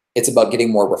 It's about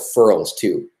getting more referrals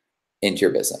too into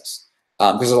your business.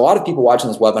 Because there's a lot of people watching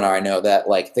this webinar, I know, that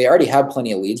like they already have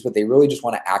plenty of leads, but they really just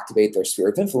want to activate their sphere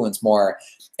of influence more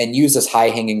and use this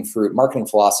high-hanging fruit marketing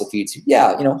philosophy to,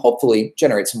 hopefully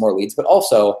generate some more leads, but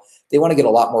also they want to get a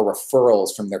lot more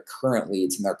referrals from their current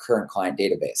leads and their current client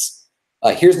database.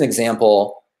 Here's an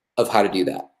example of how to do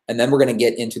that. And then we're going to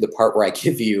get into the part where I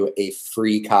give you a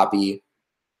free copy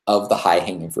of the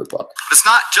high-hanging fruit book. It's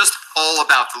not just all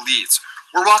about the leads.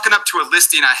 We're walking up to a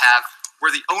listing I have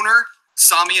where the owner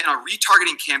saw me in a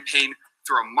retargeting campaign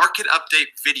through a market update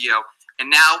video, and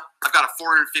now I've got a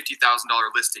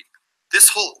 $450,000 listing. This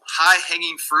whole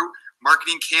high-hanging fruit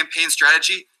marketing campaign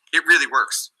strategy, it really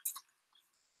works.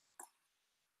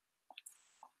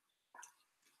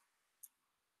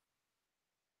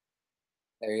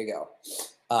 There you go.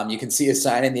 You can see his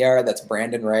sign in the area. That's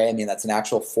Brandon Ray. I mean, that's an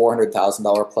actual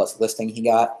 $400,000 plus listing he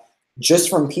got just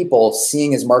from people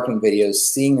seeing his marketing videos,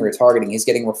 seeing the retargeting. He's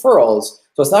getting referrals.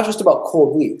 So it's not just about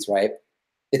cold leads, right?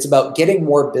 It's about getting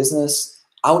more business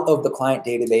out of the client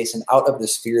database and out of the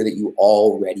sphere that you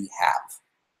already have,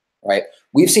 right?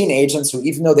 We've seen agents who,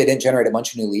 even though they didn't generate a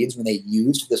bunch of new leads, when they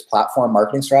used this platform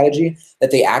marketing strategy,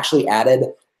 that they actually added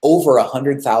over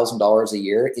 $100,000 a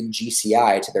year in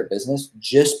GCI to their business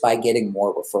just by getting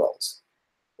more referrals,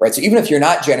 right? So even if you're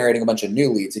not generating a bunch of new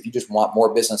leads, if you just want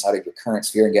more business out of your current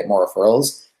sphere and get more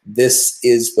referrals, this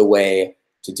is the way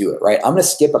to do it, right? I'm going to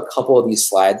skip a couple of these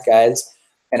slides, guys,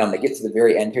 and I'm going to get to the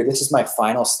very end here. This is my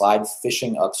final slide,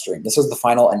 fishing upstream. This is the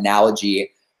final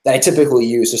analogy that I typically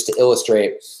use just to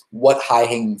illustrate what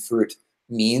high-hanging fruit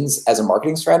means as a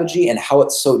marketing strategy and how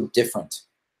it's so different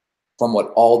from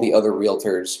what all the other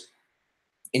realtors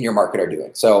in your market are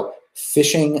doing. So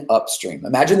fishing upstream.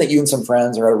 Imagine that you and some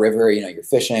friends are at a river, you're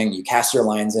fishing, you cast your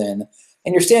lines in,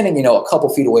 and you're standing, a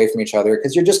couple feet away from each other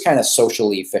because you're just kind of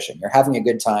socially fishing. You're having a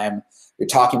good time. You're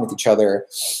talking with each other,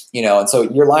 and so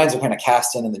your lines are kind of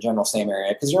cast in the general same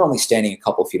area because you're only standing a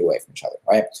couple feet away from each other,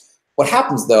 right? What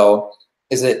happens though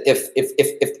is that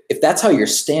if that's how you're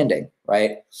standing,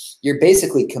 right, you're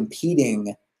basically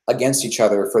competing against each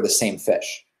other for the same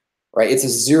fish, right? It's a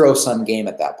zero-sum game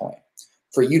at that point.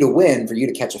 For you to win, for you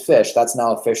to catch a fish, that's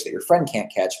now a fish that your friend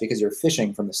can't catch because you're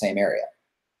fishing from the same area,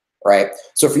 right?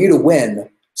 So for you to win,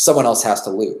 someone else has to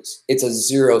lose. It's a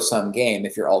zero-sum game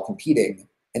if you're all competing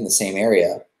in the same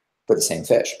area for the same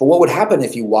fish. But what would happen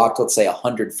if you walked, let's say,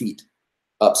 100 feet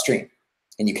upstream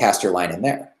and you cast your line in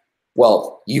there?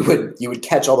 Well, you would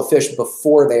catch all the fish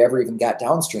before they ever even got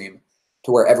downstream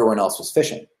to where everyone else was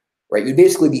fishing, right? You'd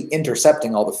basically be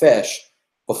intercepting all the fish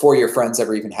before your friends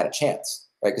ever even had a chance,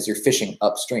 right? Because you're fishing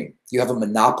upstream. You have a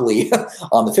monopoly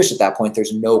on the fish at that point.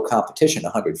 There's no competition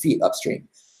 100 feet upstream.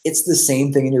 It's the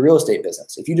same thing in your real estate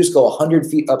business. If you just go 100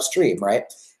 feet upstream, right,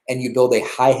 and you build a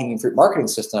high-hanging fruit marketing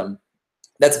system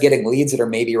that's getting leads that are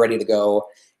maybe ready to go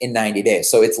in 90 days.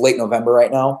 So it's late November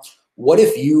right now. What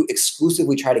if you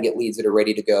exclusively try to get leads that are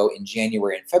ready to go in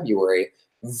January and February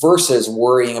versus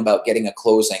worrying about getting a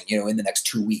closing, in the next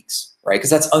 2 weeks, right? Because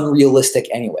that's unrealistic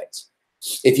anyways.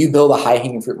 If you build a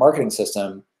high-hanging fruit marketing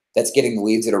system that's getting the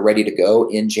leads that are ready to go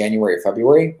in January or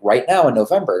February, right now in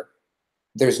November,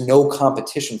 there's no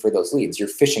competition for those leads. You're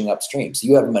fishing upstream. So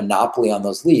you have a monopoly on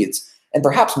those leads. And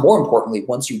perhaps more importantly,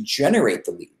 once you generate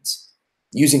the leads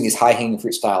using these high-hanging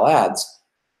fruit style ads,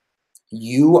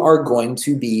 you are going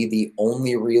to be the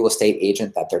only real estate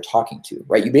agent that they're talking to,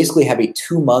 right? You basically have a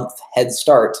 2-month head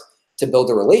start to build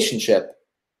a relationship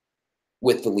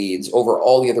with the leads over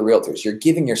all the other realtors. You're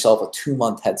giving yourself a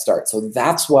 2-month head start. So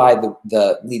that's why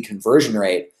the lead conversion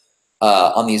rate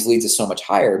on these leads is so much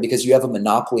higher, because you have a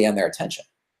monopoly on their attention,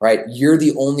 right? You're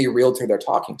the only realtor they're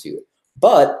talking to.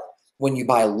 But when you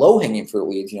buy low-hanging fruit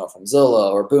leads, from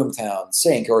Zillow or Boomtown,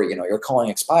 Sync, or, you're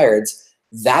calling expireds,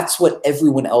 that's what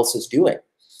everyone else is doing.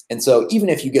 And so even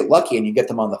if you get lucky and you get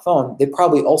them on the phone, they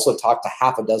probably also talk to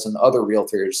half a dozen other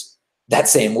realtors that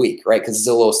same week, right? Because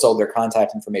Zillow sold their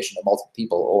contact information to multiple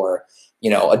people, or,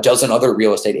 a dozen other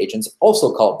real estate agents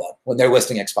also called them when their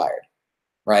listing expired,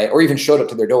 right? Or even showed up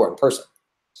to their door in person.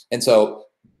 And so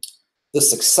the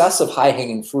success of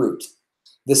high-hanging fruit,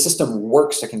 the system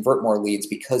works to convert more leads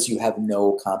because you have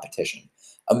no competition.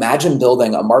 Imagine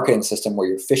building a marketing system where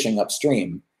you're fishing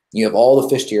upstream. You have all the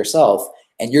fish to yourself,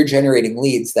 and you're generating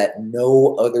leads that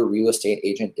no other real estate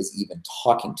agent is even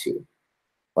talking to,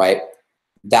 right?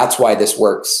 That's why this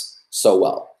works so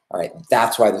well, all right?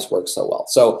 That's why this works so well.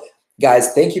 So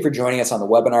guys, thank you for joining us on the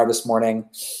webinar this morning.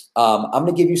 I'm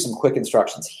gonna give you some quick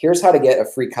instructions. Here's how to get a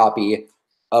free copy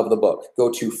of the book.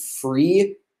 Go to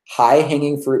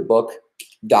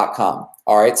freehighhangingfruitbook.com,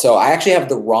 all right? So I actually have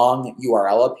the wrong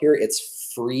URL up here.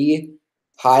 It's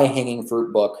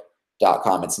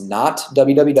freehighhangingfruitbook.com. It's not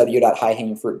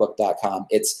www.highhangingfruitbook.com.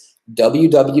 It's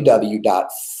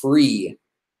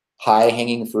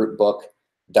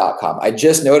www.freehighhangingfruitbook.com. I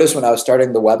just noticed when I was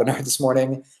starting the webinar this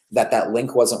morning that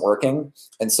link wasn't working.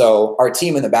 And so our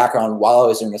team in the background, while I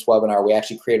was doing this webinar, we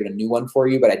actually created a new one for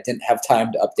you, but I didn't have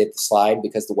time to update the slide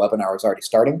because the webinar was already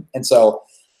starting. And so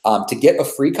to get a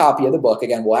free copy of the book,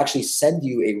 again, we'll actually send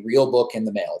you a real book in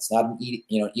the mail. It's not an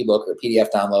ebook or a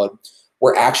PDF download.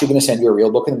 We're actually going to send you a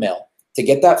real book in the mail. To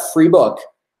get that free book,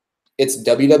 it's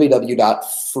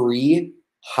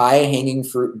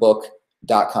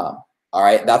www.freehighhangingfruitbook.com. All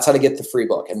right, that's how to get the free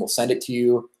book, and we'll send it to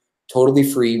you totally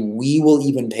free. We will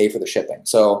even pay for the shipping.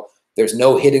 So there's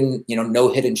no hidden, no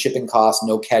hidden shipping costs,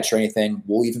 no catch or anything.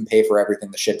 We'll even pay for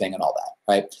everything, the shipping and all that,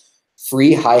 right?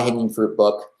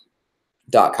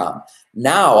 Freehighhangingfruitbook.com.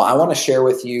 Now, I want to share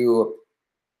with you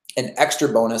an extra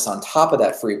bonus on top of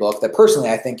that free book that personally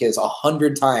I think is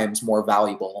 100 times more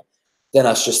valuable than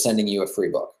us just sending you a free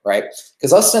book, right?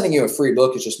 Because us sending you a free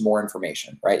book is just more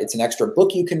information, right? It's an extra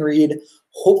book you can read.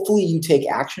 Hopefully you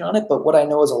take action on it, but what I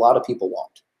know is a lot of people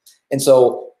won't. And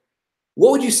so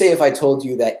what would you say if I told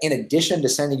you that in addition to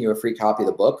sending you a free copy of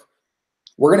the book,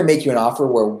 we're going to make you an offer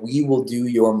where we will do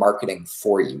your marketing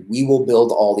for you. We will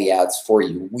build all the ads for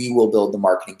you. We will build the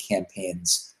marketing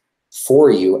campaigns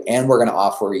for you, and we're going to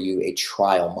offer you a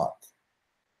trial month,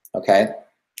 okay?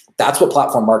 That's what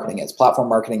platform marketing is. Platform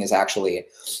marketing is actually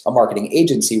a marketing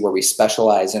agency where we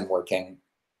specialize in working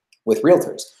with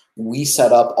realtors. We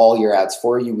set up all your ads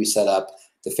for you. We set up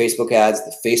the Facebook ads,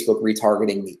 the Facebook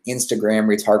retargeting, the Instagram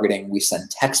retargeting. We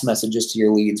send text messages to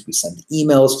your leads. We send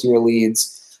emails to your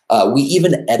leads. We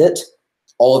even edit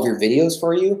all of your videos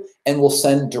for you, and we'll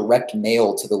send direct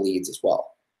mail to the leads as well.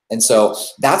 And so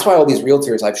that's why all these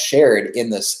realtors I've shared in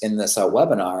this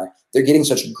webinar, they're getting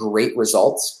such great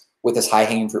results with this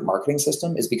high-hanging fruit marketing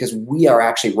system, is because we are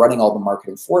actually running all the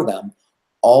marketing for them.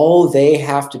 All they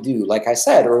have to do, like I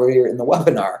said earlier in the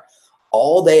webinar,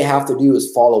 all they have to do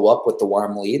is follow up with the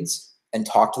warm leads and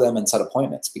talk to them and set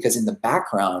appointments, because in the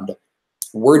background,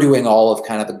 we're doing all of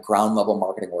kind of the ground level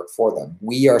marketing work for them.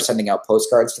 We are sending out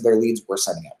postcards to their leads. We're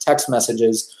sending out text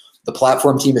messages. The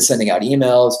platform team is sending out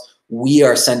emails. We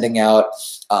are sending out,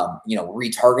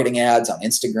 retargeting ads on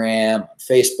Instagram, on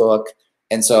Facebook.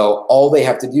 And so all they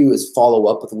have to do is follow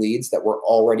up with leads that were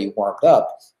already warmed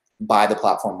up by the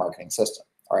platform marketing system.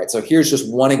 All right, so here's just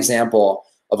one example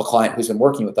of a client who's been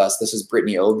working with us. This is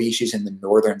Brittany Obi. She's in the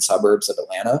northern suburbs of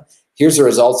Atlanta. Here's the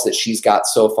results that she's got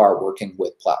so far working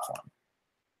with platform.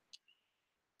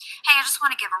 Hey, I just want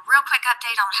to give a real quick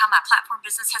update on how my platform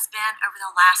business has been over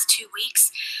the last 2 weeks.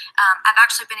 I've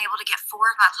actually been able to get 4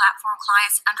 of my platform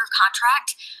clients under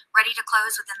contract, ready to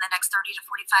close within the next 30 to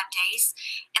 45 days.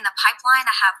 In the pipeline,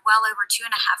 I have well over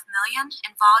 $2.5 million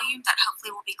in volume that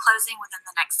hopefully will be closing within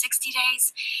the next 60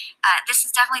 days. This is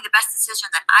definitely the best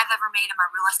decision that I've ever made in my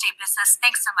real estate business.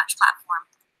 Thanks so much, platform.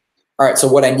 All right, so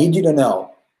what I need you to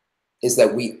know is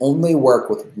that we only work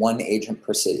with 1 agent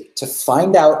per city. To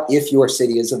find out if your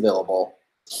city is available,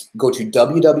 go to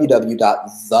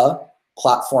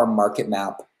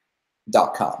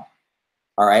www.theplatformmarketmap.com.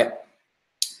 All right,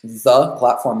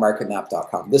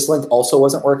 theplatformmarketmap.com. This link also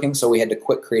wasn't working, so we had to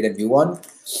create a new one.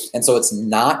 And so it's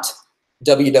not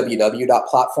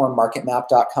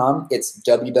www.platformmarketmap.com. It's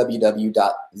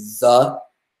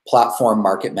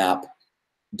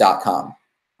www.theplatformmarketmap.com.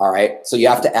 All right, so you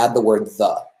have to add the word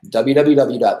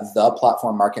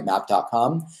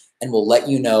www.theplatformmarketmap.com, and we'll let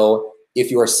you know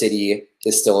if your city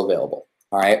is still available.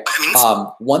 All right.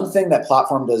 One thing that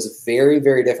Platform does very,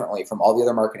 very differently from all the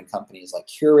other marketing companies like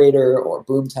Curator or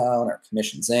Boomtown or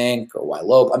Commissions Inc. or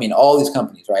YLope, I mean, all these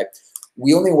companies, right?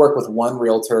 We only work with 1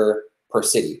 realtor per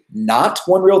city, not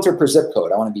 1 realtor per zip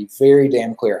code. I want to be very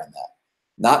damn clear on that.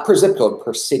 Not per zip code,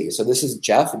 per city. So this is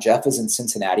Jeff. Jeff is in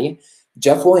Cincinnati.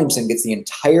 Jeff Williamson gets the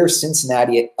entire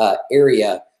Cincinnati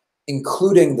area,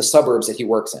 including the suburbs that he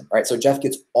works in, right? So Jeff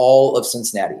gets all of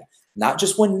Cincinnati, not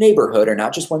just 1 neighborhood or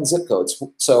not just 1 zip code.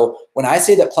 So when I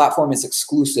say that Platform is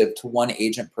exclusive to 1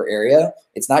 agent per area,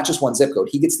 it's not just 1 zip code.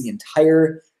 He gets the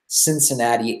entire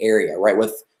Cincinnati area, right?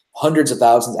 With hundreds of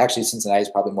thousands. Actually, Cincinnati is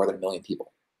probably more than 1 million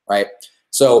people, right?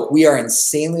 So we are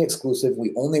insanely exclusive.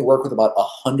 We only work with about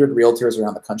 100 realtors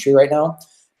around the country right now,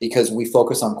 because we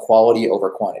focus on quality over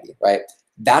quantity, right?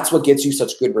 That's what gets you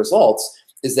such good results,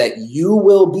 is that you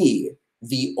will be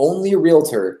the only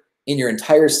realtor in your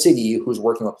entire city who's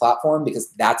working with Platform,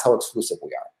 because that's how exclusive we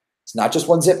are. It's not just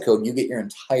 1 zip code, you get your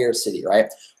entire city,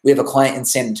 right? We have a client in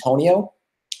San Antonio,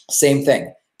 same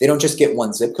thing. They don't just get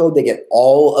 1 zip code, they get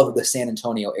all of the San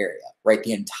Antonio area, right?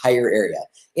 The entire area.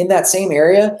 In that same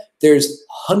area, there's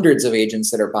hundreds of agents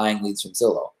that are buying leads from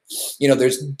Zillow. You know,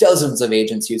 there's dozens of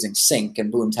agents using Sync and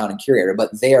Boomtown and Curator,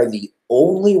 but they are the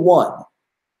only one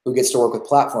who gets to work with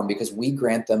Platform, because we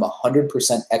grant them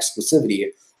 100%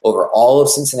 exclusivity over all of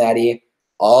Cincinnati,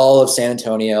 all of San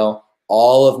Antonio,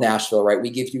 all of Nashville, right? We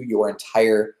give you your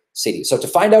entire city. So to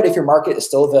find out if your market is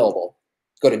still available,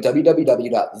 go to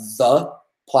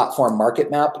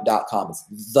www.theplatformmarketmap.com. It's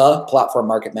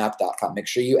theplatformmarketmap.com. Make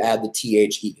sure you add the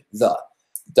THE, the.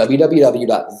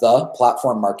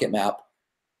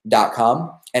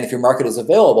 www.theplatformmarketmap.com. And if your market is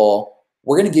available,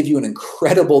 we're going to give you an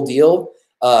incredible deal.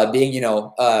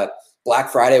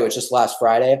 Black Friday was just last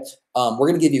Friday. We're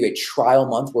going to give you a trial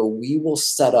month where we will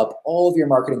set up all of your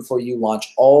marketing for you,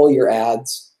 launch all your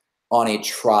ads on a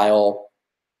trial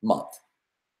month.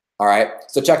 All right,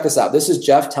 so check this out. This is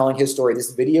Jeff telling his story. This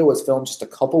video was filmed just a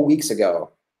couple weeks ago,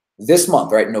 this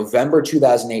month, right? November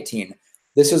 2018.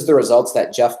 This is the results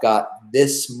that Jeff got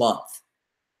this month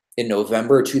in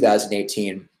November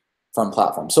 2018 from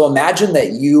Platform. So imagine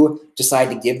that you decide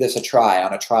to give this a try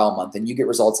on a trial month and you get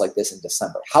results like this in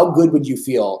December. How good would you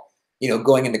feel,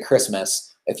 going into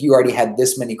Christmas if you already had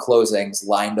this many closings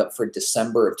lined up for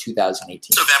December of 2018?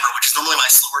 November, which is normally my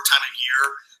slower time of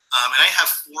year. And I have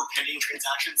 4 pending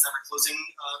transactions that are closing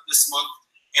this month.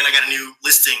 And I got a new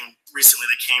listing recently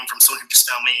that came from someone who just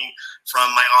found me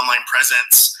from my online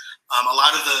presence. A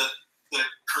lot of the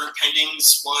current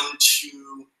pendings, 1,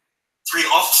 2, 3,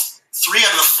 all 3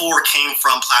 out of the 4 came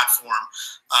from Platform.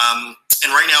 And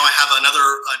right now I have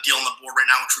another deal on the board right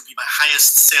now, which would be my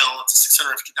highest sale. It's a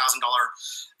 $650,000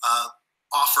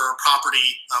 offer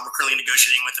property. We're currently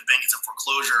negotiating with the bank. It's a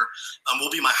foreclosure.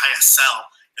 Will be my highest sell.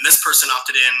 And this person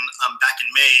opted in back in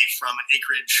May from an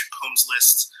acreage homes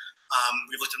list.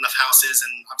 We've looked at enough houses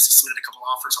and obviously submitted a couple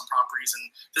offers on properties. And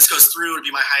this goes through. It'd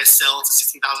be my highest sell. It's a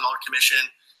 $16,000 commission.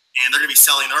 And they're going to be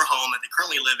selling their home that they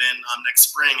currently live in next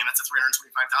spring. And that's a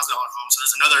 $325,000 home. So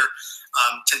there's another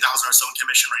 $10,000 or so in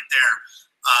commission right there.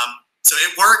 So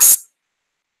it works.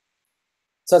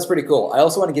 So that's pretty cool. I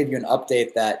also want to give you an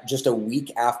update that just a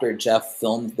week after Jeff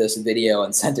filmed this video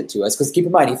and sent it to us, because keep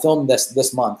in mind, he filmed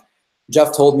this month.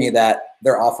 Jeff told me that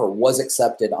their offer was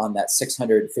accepted on that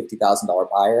 $650,000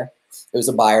 buyer. It was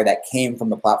a buyer that came from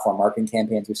the platform marketing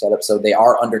campaigns we set up. So they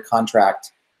are under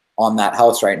contract on that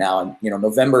house right now. And, you know,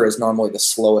 November is normally the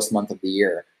slowest month of the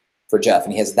year for Jeff,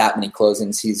 and he has that many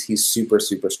closings. He's super,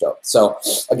 super stoked. So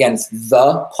again, it's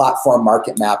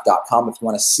theplatformmarketmap.com if you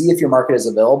want to see if your market is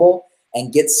available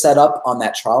and get set up on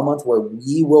that trial month where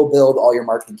we will build all your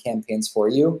marketing campaigns for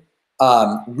you.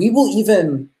 We will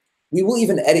even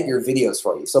edit your videos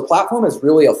for you. So Platform is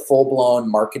really a full-blown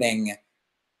marketing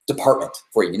department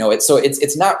for you. You know,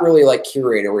 it's not really like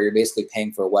Curator where you're basically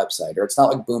paying for a website, or it's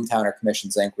not like Boomtown or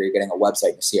Commissions Inc. where you're getting a website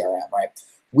and a CRM, right?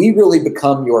 We really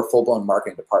become your full-blown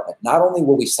marketing department. Not only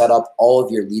will we set up all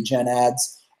of your lead gen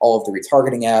ads, all of the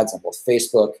retargeting ads on both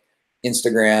Facebook,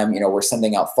 Instagram, you know, we're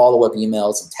sending out follow-up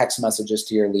emails and text messages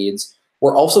to your leads.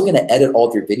 We're also going to edit all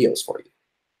of your videos for you.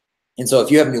 And so if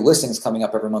you have new listings coming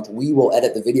up every month, we will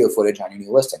edit the video footage on your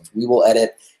new listings. We will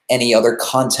edit any other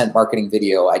content marketing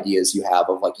video ideas you have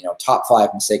of, like, you know, top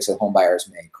 5 mistakes that home buyers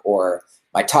make, or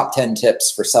my top 10 tips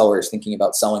for sellers thinking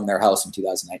about selling their house in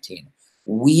 2019.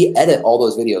 We edit all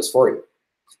those videos for you.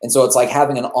 And so it's like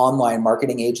having an online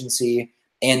marketing agency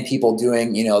and people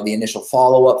doing, you know, the initial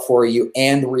follow-up for you,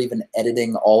 and we're even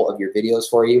editing all of your videos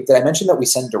for you. Did I mention that we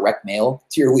send direct mail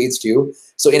to your leads too?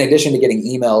 So in addition to getting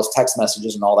emails, text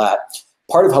messages, and all that,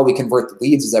 part of how we convert the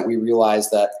leads is that we realize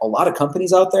that a lot of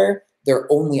companies out there,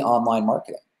 they're only online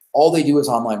marketing. All they do is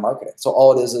online marketing. So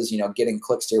all it is, you know, getting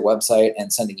clicks to your website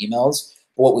and sending emails.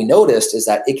 But what we noticed is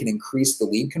that it can increase the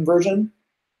lead conversion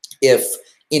if,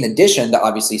 in addition to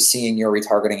obviously seeing your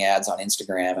retargeting ads on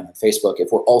Instagram and on Facebook,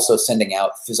 if we're also sending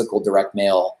out physical direct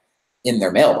mail in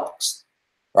their mailbox,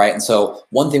 right? And so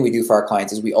one thing we do for our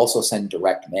clients is we also send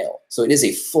direct mail. So it is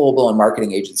a full-blown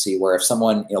marketing agency where if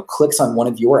someone, you know, clicks on one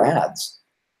of your ads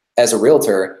as a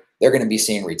realtor, they're going to be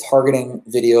seeing retargeting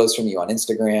videos from you on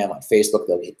Instagram, on Facebook.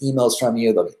 They'll get emails from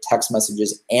you, they'll get text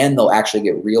messages, and they'll actually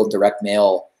get real direct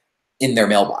mail in their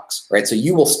mailbox, right? So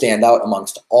you will stand out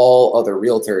amongst all other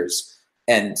realtors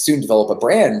and soon develop a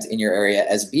brand in your area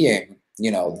as being,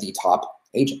 you know, the top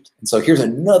agent. And so here's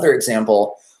another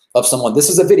example of someone. This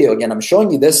is a video. Again, I'm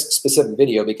showing you this specific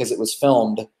video because it was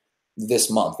filmed this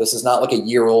month. This is not like a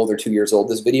year old or 2 years old.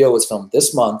 This video was filmed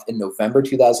this month in November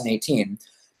 2018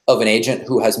 of an agent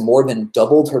who has more than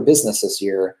doubled her business this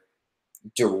year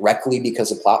directly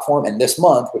because of Platform. And this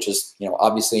month, which is, you know,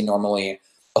 obviously normally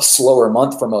a slower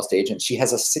month for most agents, she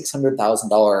has a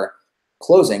 $600,000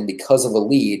 closing because of a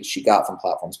lead she got from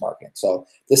Platform's marketing. So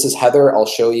this is Heather. I'll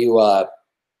show you her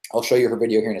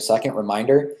video here in a second.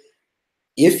 Reminder,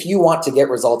 if you want to get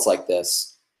results like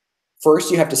this,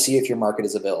 first you have to see if your market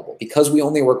is available, because we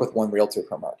only work with one realtor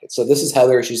per market. So this is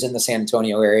Heather. She's in the San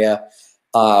Antonio area.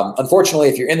 Unfortunately,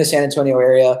 if you're in the San Antonio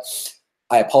area,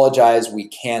 I apologize. We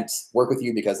can't work with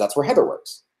you because that's where Heather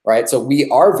works, right? So we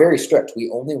are very strict.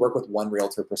 We only work with one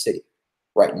realtor per city,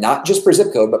 right? Not just per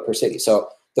zip code, but per city. So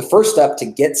the first step to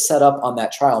get set up on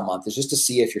that trial month is just to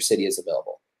see if your city is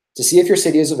available. To see if your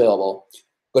city is available,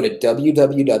 go to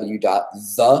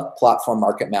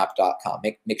www.theplatformmarketmap.com.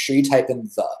 Make sure you type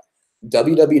in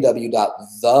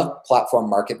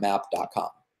www.theplatformmarketmap.com.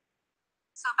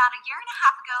 So about a year and a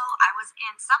half ago, I was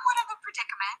in somewhat of a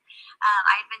predicament.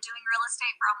 I had been doing real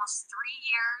estate for almost 3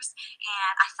 years,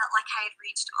 and I felt like I had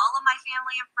reached all of my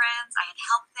family and friends. I had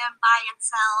helped them buy and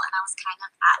sell, and I was kind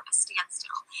of at a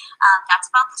standstill. That's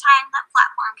about the time that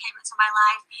Platform came into my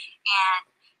life, and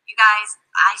you guys,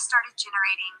 I started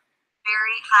generating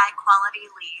very high quality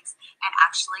leads and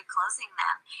actually closing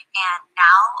them. And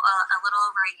now, a little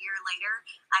over a year later,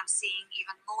 I'm seeing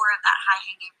even more of that high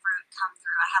hanging fruit come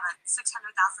through. I have a $600,000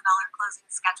 closing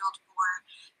scheduled for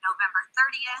November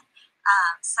 30th.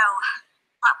 So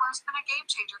Platform's been a game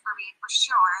changer for me for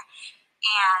sure.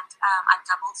 And I've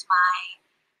doubled my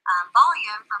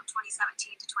volume from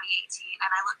 2017 to 2018, and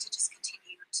I look to just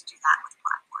continue to do that with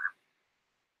Platform.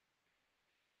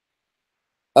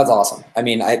 That's awesome. I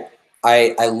mean, I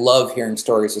love hearing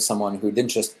stories of someone who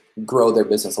didn't just grow their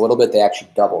business a little bit, they actually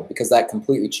doubled, because that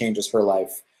completely changes her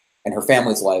life and her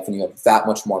family's life, and you have that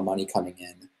much more money coming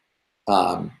in.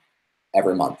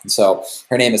 every month. And so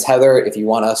her name is Heather. If you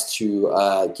want us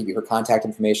to give you her contact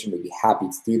information, we'd be happy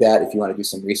to do that if you want to do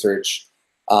some research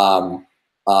on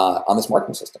this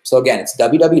marketing system. So again, it's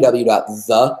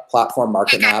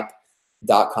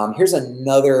www.theplatformmarketmap.com. Here's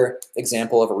another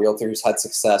example of a realtor who's had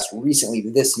success recently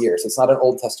this year. So it's not an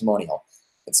old testimonial.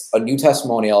 It's a new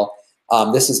testimonial.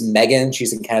 This is Megan.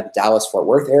 She's in kind of the Dallas-Fort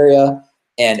Worth area.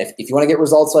 And if you want to get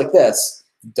results like this,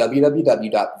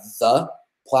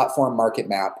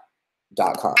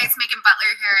 www.theplatformmarketmap.com. It's Megan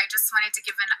Butler here. I just wanted to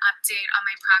give an update on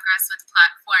my progress with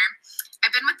Platform.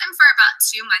 I've been with them for about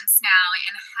 2 months now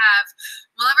and have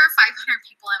well over 500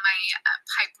 people in my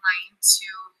pipeline to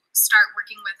start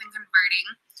working with and converting.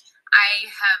 I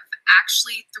have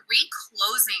actually 3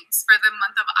 closings for the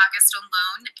month of August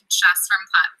alone just from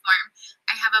Platform.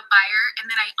 I have a buyer, and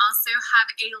then I also have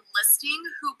a listing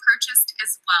who purchased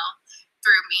as well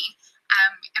through me.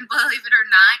 And believe it or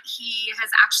not, he has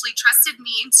actually trusted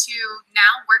me to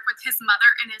now work with his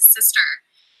mother and his sister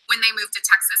when they move to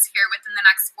Texas here within the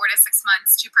next 4 to 6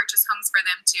 months to purchase homes for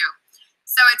them too.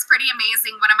 So it's pretty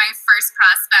amazing. One of my first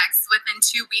prospects within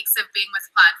 2 weeks of being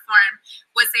with Platform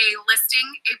was a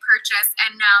listing, a purchase,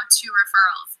 and now 2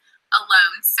 referrals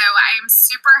alone. So I am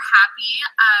super happy.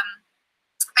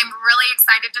 I'm really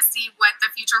excited to see what the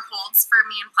future holds for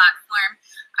me and Platform.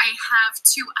 I have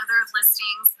 2 other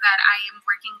listings that I am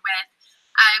working with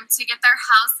to get their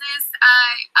houses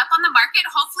up on the market,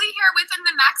 hopefully here within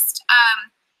the next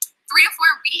 3 to 4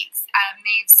 weeks.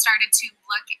 They've started to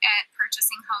look at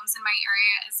purchasing homes in my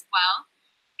area as well.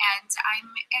 And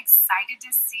I'm excited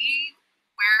to see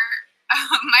where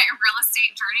my real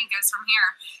estate journey goes from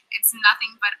here. It's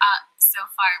nothing but up so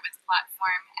far with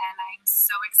Platform. And I'm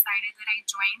so excited that I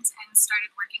joined and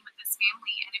started working with this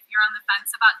family. And if you're on the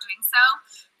fence about doing so,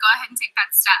 go ahead and take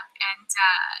that step and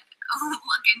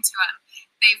look into them.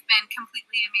 They've been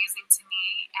completely amazing to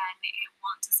me, and it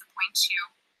won't disappoint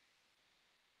you.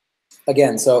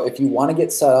 Again, so if you want to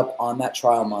get set up on that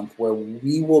trial month where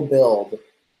we will build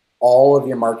all of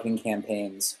your marketing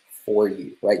campaigns for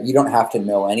you, right? You don't have to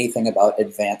know anything about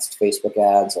advanced Facebook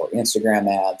ads or Instagram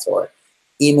ads or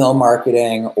email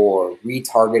marketing or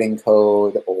retargeting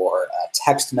code or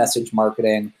text message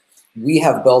marketing. We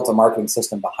have built a marketing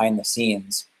system behind the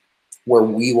scenes where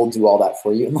we will do all that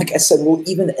for you. And like I said, we'll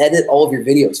even edit all of your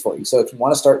videos for you. So if you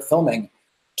want to start filming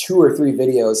 2 or 3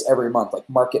 videos every month, like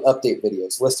market update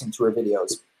videos, listing tour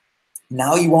videos,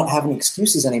 now you won't have any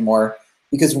excuses anymore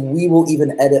because we will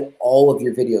even edit all of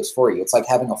your videos for you. It's like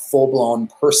having a full-blown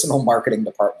personal marketing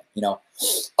department. You know,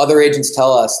 other agents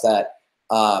tell us that,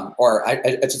 or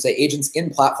I should say agents in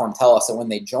Platform tell us that when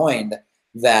they joined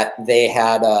that they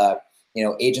had,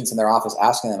 agents in their office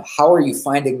asking them, how are you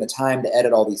finding the time to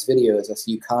edit all these videos? I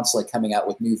see you constantly coming out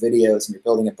with new videos and you're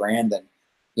building a brand. And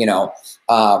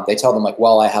they tell them like,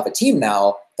 well, I have a team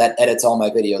now that edits all my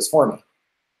videos for me.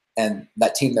 And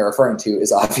that team they're referring to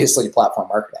is obviously Platform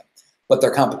Marketing. But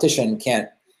their competition can't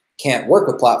work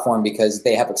with Platform because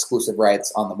they have exclusive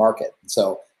rights on the market.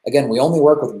 So again, we only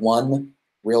work with 1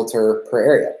 realtor per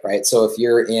area, right? So if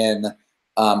you're in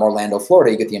Orlando,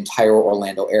 Florida, you get the entire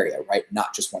Orlando area, right?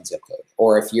 Not just 1 zip code.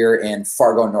 Or if you're in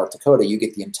Fargo, North Dakota, you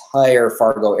get the entire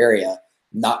Fargo area,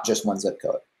 not just 1 zip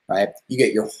code, right? You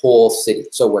get your whole city.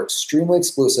 So we're extremely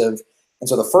exclusive. And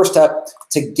so the first step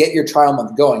to get your trial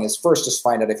month going is first just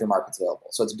find out if your market's available.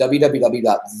 So it's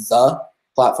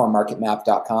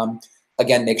www.theplatformmarketmap.com.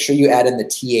 Again, make sure you add in the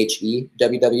THE,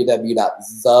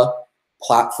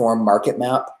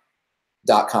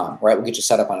 www.theplatformmarketmap.com, right? We'll get you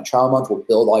set up on a trial month. We'll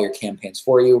build all your campaigns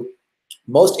for you.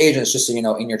 Most agents, just so you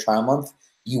know, in your trial month,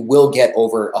 you will get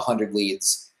over 100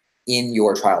 leads in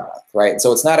your trial month, right? And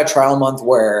so it's not a trial month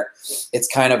where it's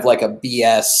kind of like a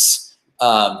BS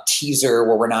teaser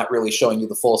where we're not really showing you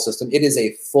the full system. It is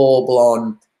a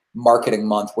full-blown marketing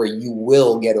month where you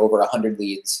will get over 100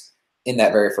 leads in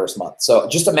that very first month. So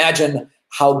just imagine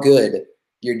how good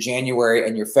your January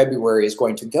and your February is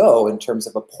going to go in terms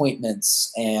of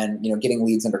appointments and getting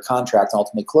leads under contract and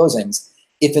ultimately closings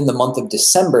if in the month of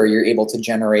December you're able to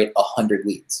generate 100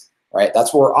 leads, right?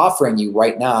 That's what we're offering you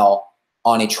right now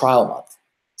on a trial month.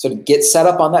 So to get set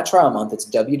up on that trial month, it's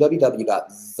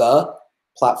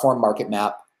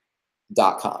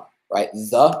www.theplatformmarketmap.com, right?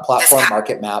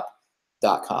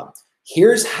 Theplatformmarketmap.com.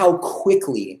 Here's how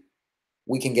quickly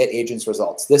we can get agents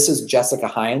results. This is Jessica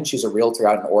Hines. She's a realtor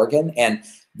out in Oregon. And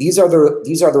these are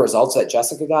the results that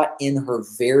Jessica got in her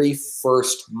very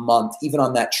first month, even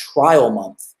on that trial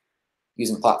month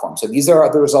using Platform. So these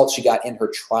are the results she got in her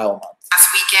trial month.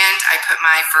 Last weekend, I put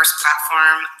my first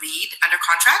Platform lead under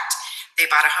contract. They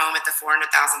bought a home at the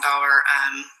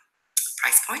 $400,000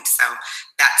 price point. So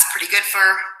that's pretty good for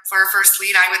a first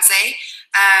lead, I would say.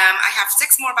 I have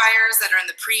 6 more buyers that are in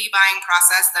the pre-buying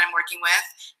process that I'm working with,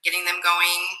 getting them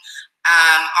going.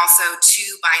 Also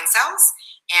 2 buy and sells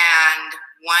and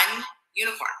 1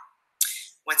 unicorn.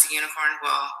 What's a unicorn?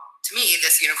 Well, to me,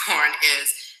 this unicorn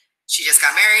is she just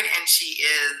got married and she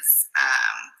is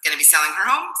going to be selling her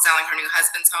home, selling her new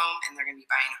husband's home, and they're going to be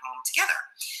buying a home together.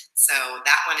 So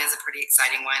that one is a pretty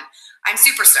exciting one. I'm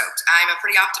super stoked. I'm a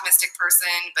pretty optimistic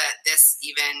person, but this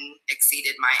even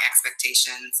exceeded my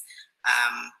expectations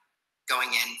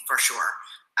going in for sure.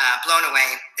 Blown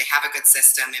away. They have a good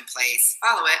system in place.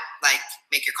 Follow it, like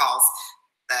make your calls.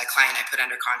 The client I put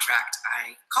under contract,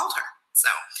 I called her. So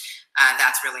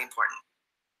that's really important.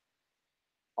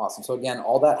 Awesome. So again,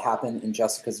 all that happened in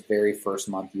Jessica's very first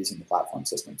month using the platform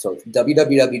system. So it's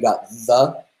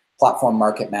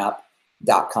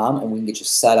www.theplatformmarketmap.com, and we can get you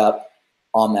set up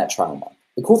on that trial month.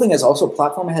 The cool thing is also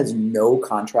Platform has no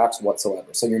contracts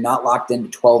whatsoever. So you're not locked into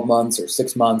 12 months or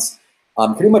 6 months.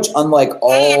 Pretty much unlike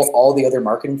all the other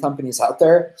marketing companies out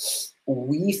there,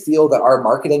 we feel that our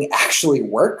marketing actually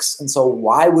works. And so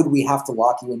why would we have to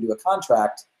lock you into a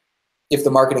contract if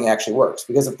the marketing actually works?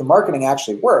 Because if the marketing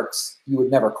actually works, you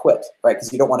would never quit, right?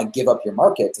 Because you don't want to give up your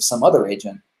market to some other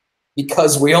agent,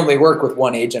 because we only work with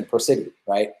 1 agent per city,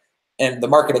 right? And the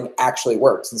marketing actually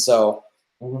works. And so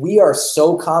we are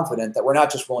so confident that we're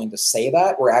not just willing to say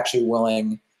that, we're actually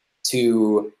willing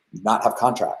to not have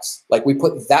contracts. Like, we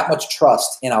put that much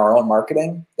trust in our own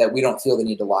marketing that we don't feel the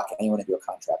need to lock anyone into a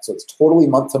contract. So it's totally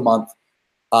month to month,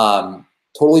 no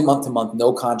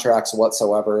contracts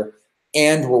whatsoever.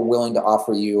 And we're willing to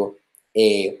offer you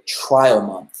a trial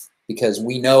month, because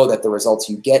we know that the results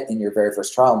you get in your very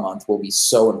first trial month will be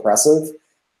so impressive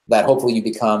that hopefully you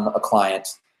become a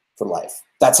client for life.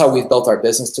 That's how we've built our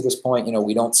business to this point. You know,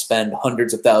 we don't spend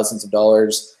hundreds of thousands of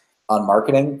dollars on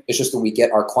marketing. It's just that we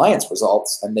get our clients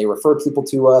results and they refer people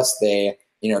to us. They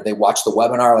watch the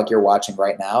webinar like you're watching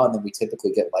right now, and then we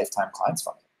typically get lifetime clients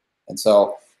from it. And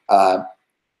so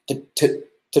to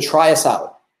try us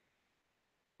out,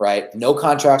 right? No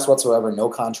contracts whatsoever, no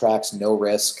contracts, no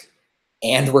risk.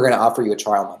 And we're going to offer you a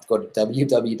trial month. Go to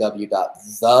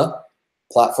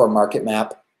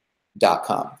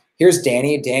www.theplatformmarketmap.com. Here's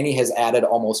Danny. Danny has added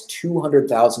almost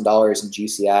 $200,000 in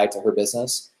GCI to her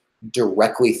business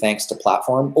directly thanks to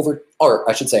Platform. I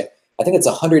think it's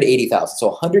 180,000. So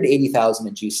 180,000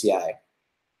 in GCI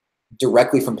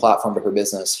directly from Platform to her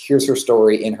business. Here's her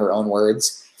story in her own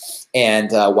words,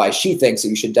 and why she thinks that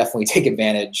you should definitely take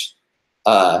advantage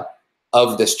of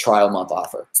this trial month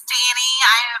offer. Danny,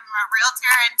 I am a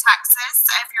realtor in Texas.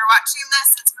 If you're watching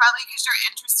this, it's probably because you're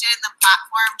interested in the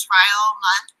Platform trial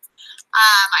month.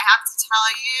 I have to tell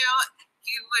you,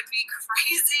 you would be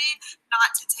crazy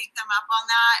not to take them up on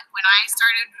that. When I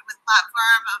started with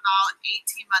Platform about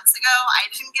 18 months ago, I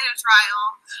didn't get a trial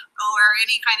or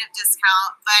any kind of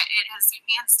discount, but it has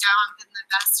hands down been the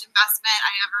best investment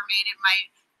I ever made in my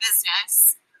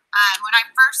business. When I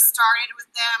first started with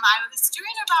them, I was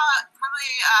doing about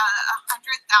probably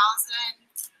 100,000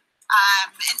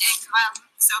 in income,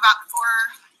 so about $4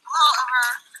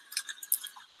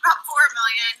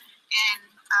 million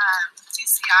in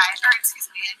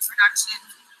in production.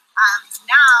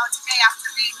 Now, today, after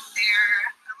being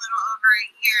there a little over a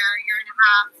year and a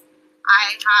half,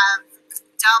 I have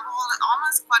doubled,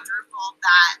 almost quadrupled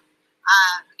that,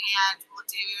 and we'll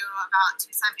do about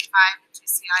 275 in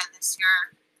GCI this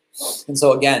year. And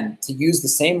so again, to use the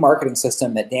same marketing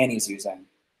system that Danny's using,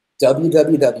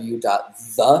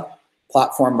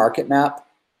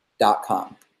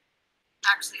 www.theplatformmarketmap.com.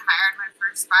 Actually hired my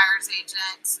first buyer's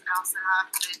agent. I also have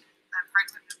a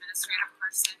part-time administrative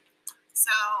person.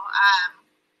 So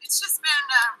it's just been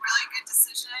a really good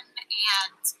decision,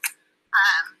 and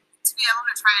to be able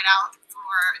to try it out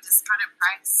for a discounted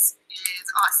price is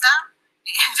awesome.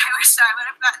 And I wish I would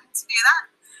have gotten to do that.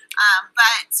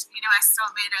 But, I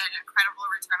still made an incredible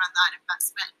return on that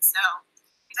investment. So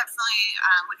I definitely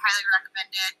would highly recommend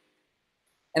it.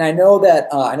 And I know that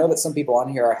some people on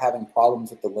here are having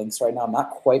problems with the links right now. I'm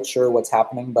not quite sure what's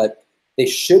happening, but they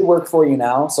should work for you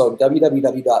now. So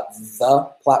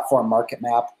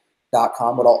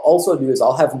www.theplatformmarketmap.com. What I'll also do is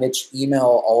I'll have Mitch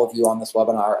email all of you on this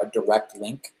webinar a direct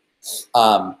link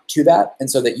to that, and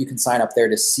so that you can sign up there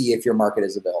to see if your market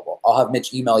is available. I'll have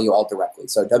Mitch email you all directly.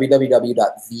 So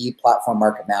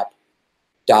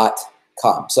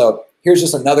www.theplatformmarketmap.com. So here's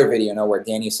just another video where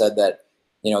Danny said that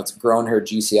it's grown her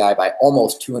GCI by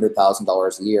almost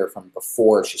 $200,000 a year from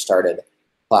before she started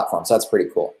Platform. So that's pretty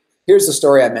cool. Here's the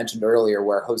story I mentioned earlier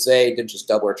where Jose didn't just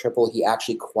double or triple, he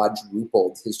actually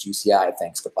quadrupled his GCI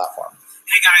thanks to Platform.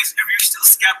 Hey guys, if you're still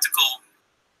skeptical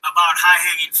about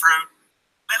high-hanging fruit,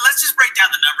 let's just break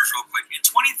down the numbers real quick. In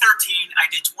 2013,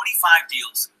 I did 25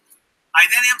 deals. I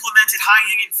then implemented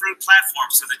high-hanging fruit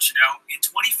platforms so that you know. In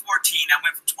 2014, I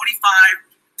went from 25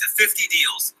 to 50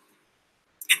 deals.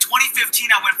 In 2015,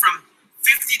 I went from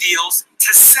 50 deals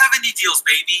to 70 deals,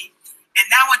 baby. And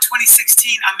now in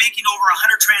 2016, I'm making over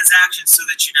 100 transactions so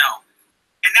that you know.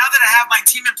 And now that I have my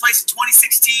team in place in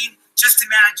 2016, just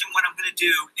imagine what I'm going to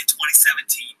do in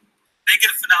 2017. Make it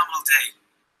a phenomenal day.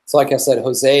 So like I said,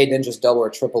 Jose didn't just double or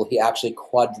triple, he actually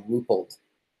quadrupled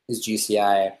his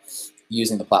GCI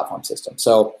using the platform system.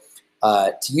 So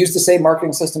to use the same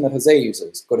marketing system that Jose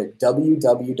uses, go to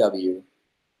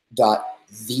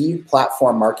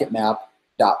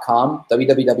www.theplatformmarketmap.com,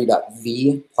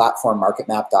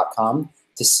 www.theplatformmarketmap.com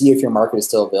to see if your market is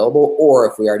still available or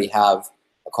if we already have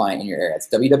a client in your area. It's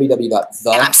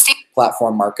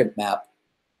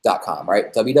www.theplatformmarketmap.com,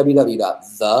 right?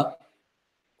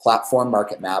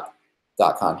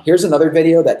 www.theplatformmarketmap.com. Here's another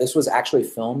video that this was actually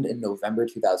filmed in November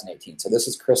 2018. So this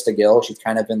is Krista Gill. She's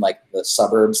kind of in like the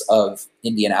suburbs of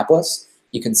Indianapolis.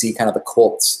 You can see kind of the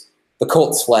Colts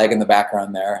flag in the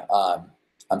background there.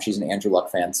 She's an Andrew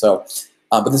Luck fan. So,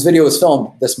 but this video was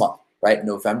filmed this month, right?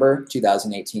 November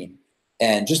 2018.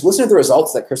 And just listen to the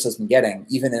results that Krista's been getting,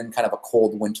 even in kind of a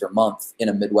cold winter month in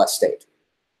a Midwest state,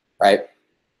 right?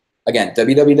 Again,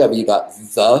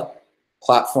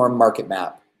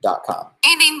 www.theplatformmarketmap.com.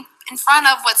 Standing in front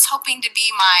of what's hoping to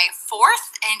be my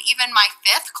fourth and even my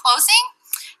fifth closing,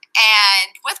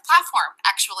 and with Platform,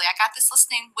 actually. I got this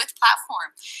listing with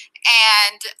Platform,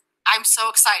 and I'm so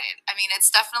excited. I mean,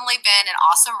 it's definitely been an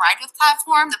awesome ride with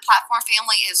Platform. The Platform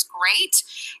family is great,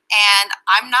 and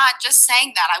I'm not just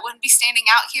saying that. I wouldn't be standing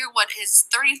out here. What is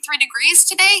 33 degrees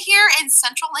today here in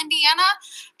central Indiana,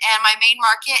 and my main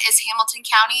market is Hamilton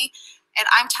County, and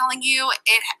I'm telling you,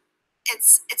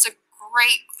 it's a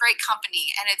great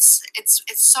company, and it's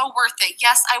so worth it.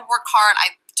 Yes, I work hard.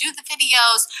 I do the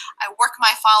videos. I work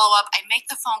my follow-up. I make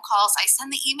the phone calls. I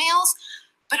send the emails,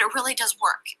 but it really does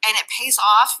work, and it pays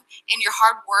off, and your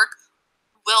hard work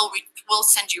will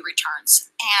send you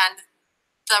returns. And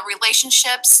the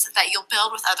relationships that you'll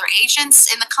build with other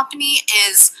agents in the company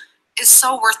is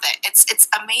so worth it. It's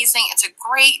amazing. It's a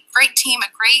great team, a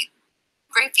great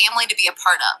family to be a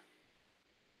part of.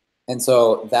 And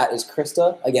so that is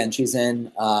Krista. Again, she's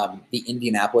in the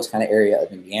Indianapolis kind of area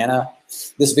of Indiana.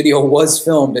 This video was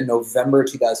filmed in November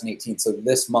 2018, so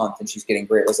this month, and she's getting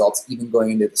great results, even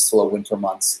going into the slow winter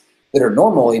months that are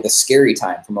normally the scary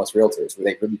time for most realtors, where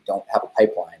they really don't have a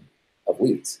pipeline of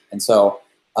leads. And so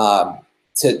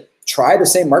to try the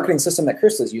same marketing system that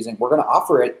Krista's using, we're going to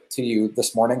offer it to you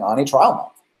this morning on a trial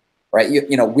month, right?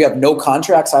 You know, we have no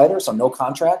contracts either, so no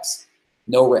contracts,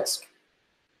 no risk.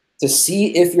 To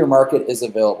see if your market is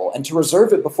available and to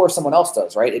reserve it before someone else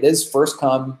does, right? It is first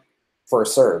come,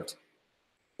 first served,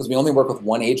 because we only work with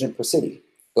one agent per city.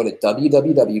 Go to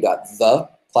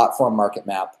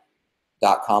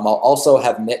www.theplatformmarketmap.com. I'll also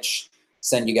have Mitch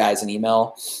send you guys an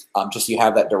email, just so you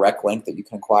have that direct link that you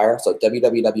can acquire. So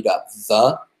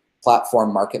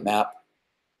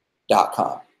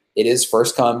www.theplatformmarketmap.com. It is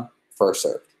first come, first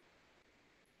served.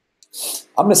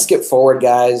 I'm going to skip forward,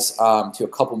 guys, to a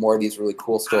couple more of these really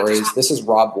cool stories. This is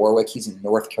Rob Warwick. He's in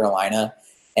North Carolina.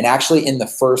 And actually, in the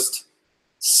first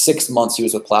 6 months he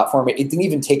was with Platform, it didn't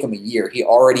even take him a year. He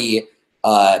already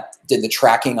did the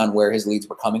tracking on where his leads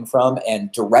were coming from. And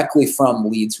directly from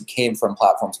leads who came from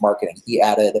Platform's marketing, he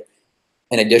added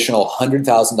an additional $100,000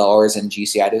 in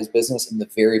GCI to his business in the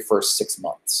very first 6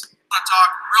 months. I'll talk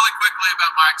really quickly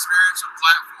about my experience with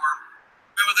Platform.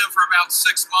 Been with them for about 6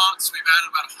 months. We've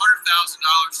added about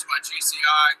 $100,000 to my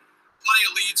GCI. Plenty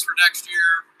of leads for next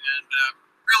year, and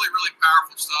really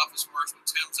powerful stuff as far as what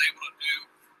Tim's able to do.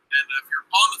 And if you're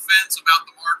on the fence about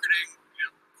the marketing,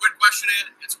 quit questioning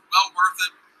it. It's well worth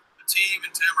it. The team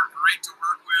and Tim are great to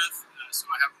work with, so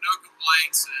I have no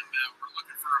complaints, and we're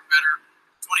looking for a better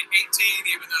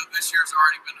 2018, even though this year's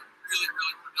already been a really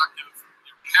productive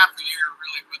half a year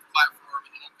really with Platform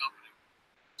and the whole company.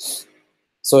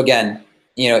 So again,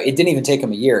 it didn't even take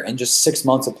him a year. In just 6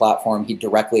 months of Platform, he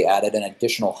directly added an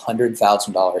additional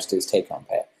 $100,000 to his take-home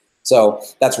pay. So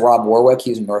that's Rob Warwick.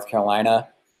 He's in North Carolina.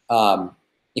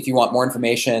 If you want more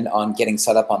information on getting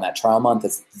set up on that trial month,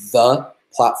 it's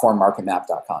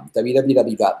theplatformmarketmap.com,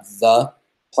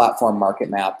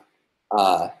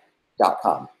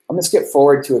 www.theplatformmarketmap.com. I'm going to skip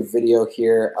forward to a video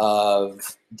here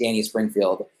of Danny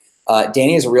Springfield.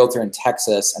 Danny is a realtor in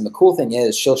Texas, and the cool thing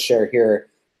is she'll share here,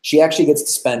 she actually gets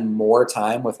to spend more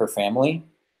time with her family,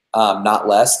 not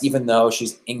less, even though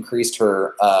she's increased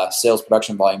her sales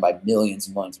production volume by millions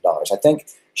and millions of dollars. I think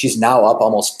she's now up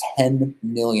almost $10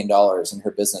 million in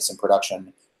her business and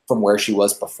production from where she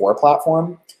was before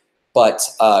platform. But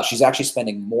she's actually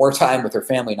spending more time with her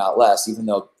family, not less, even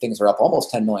though things are up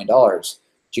almost $10 million.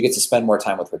 She gets to spend more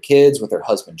time with her kids, with her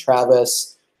husband,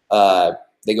 Travis.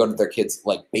 They go to their kids'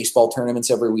 like baseball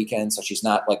tournaments every weekend. So she's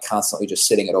not like constantly just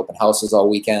sitting at open houses all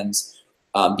weekends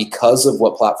because of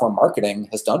what platform marketing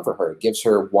has done for her. It gives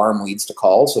her warm leads to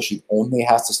call. So she only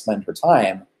has to spend her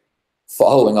time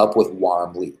following up with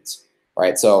warm leads,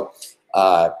 right? So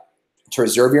to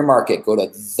reserve your market, go to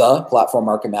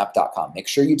theplatformmarketmap.com. Make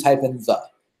sure you type in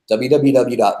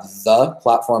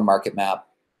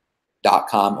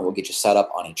www.theplatformmarketmap.com, and we'll get you set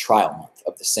up on a trial month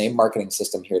of the same marketing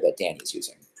system here that Danny's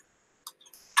using.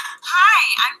 Hi,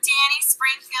 I'm Danny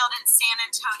Springfield in San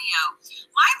Antonio.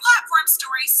 My platform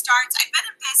story starts, I've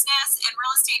been in business and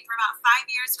real estate for about 5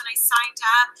 years. When I signed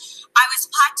up, I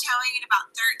was plateauing at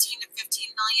about 13 to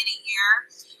 15 million a year.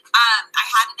 I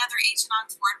had another agent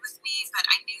on board with me, but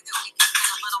I knew that we could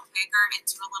get a little bigger and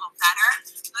do a little better.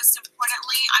 Most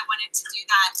importantly, I wanted to do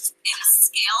that in a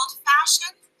scaled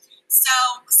fashion. So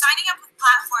signing up with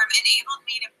Platform enabled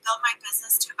me to build my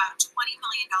business to about $20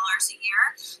 million a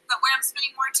year, but where I'm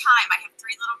spending more time, I have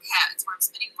 3 little kids, where I'm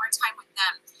spending more time with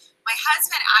them. My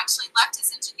husband actually left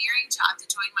his engineering job to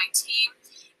join my team,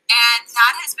 and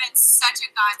that has been such a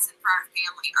godsend for our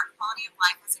family. Our quality of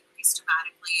life has increased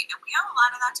dramatically, and we owe a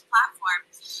lot of that to Platform.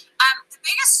 The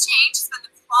biggest change has been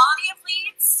the quality of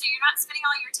leads, so you're not spending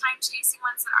all your time chasing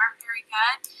ones that aren't very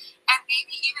good, and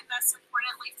maybe even most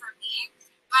importantly for me,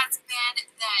 has been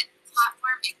that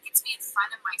Platform, it gets me in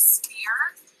front of my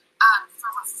sphere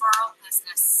for referral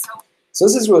business. So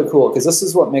this is really cool because this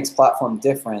is what makes Platform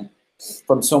different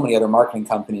from so many other marketing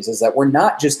companies, is that we're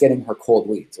not just getting her cold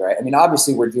leads, right? I mean,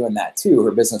 obviously we're doing that too.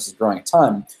 Her business is growing a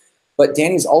ton, but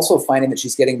Danny's also finding that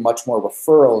she's getting much more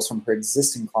referrals from her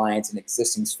existing clients and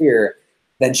existing sphere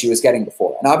than she was getting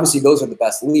before. And obviously those are the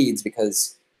best leads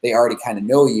because they already kind of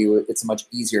know you. It's a much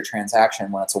easier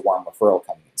transaction when it's a warm referral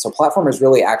coming in. So Platform has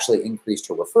really actually increased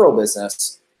her referral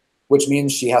business, which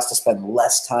means she has to spend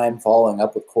less time following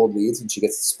up with cold leads and she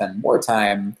gets to spend more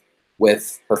time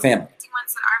with her family.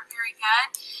 Ones that aren't very good,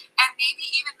 and maybe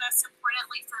even most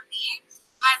importantly for me,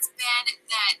 has been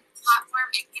that Platform,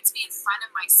 it gets me in front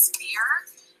of my sphere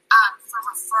for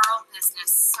referral business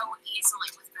so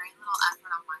easily with very little effort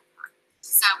on my part.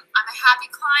 So I'm a happy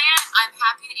client. I'm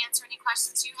happy to answer any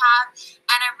questions you have,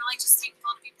 and I'm really just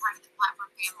thankful to be part of the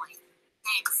Platform family.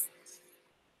 Thanks.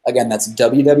 Again, that's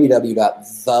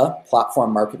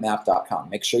www.theplatformmarketmap.com.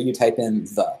 Make sure you type in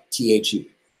the, T-H-E,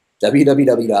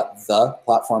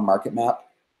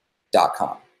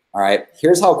 www.theplatformmarketmap.com. All right.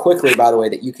 Here's how quickly, by the way,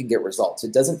 that you can get results.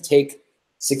 It doesn't take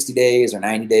 60 days or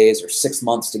 90 days or 6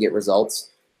 months to get results.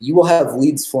 You will have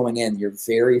leads flowing in your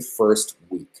very first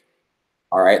week.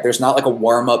 All right. There's not like a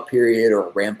warm-up period or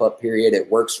a ramp-up period.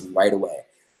 It works right away.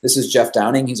 This is Jeff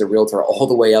Downing. He's a realtor all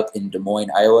the way up in Des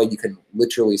Moines, Iowa. You can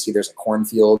literally see there's a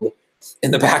cornfield in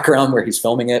the background where he's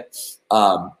filming it.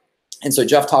 And so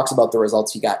Jeff talks about the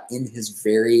results he got in his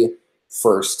very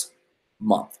first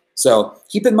month. So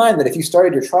keep in mind that if you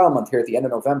started your trial month here at the end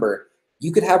of November,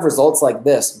 you could have results like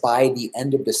this by the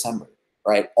end of December,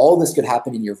 right? All this could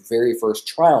happen in your very first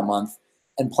trial month,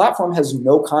 and Platform has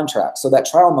no contract. So that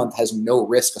trial month has no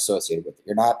risk associated with it.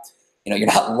 You're not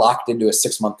locked into a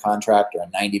 6-month contract or a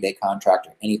 90-day contract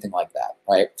or anything like that,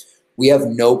 right? We have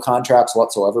no contracts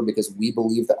whatsoever because we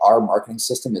believe that our marketing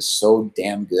system is so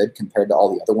damn good compared to all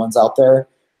the other ones out there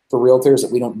for realtors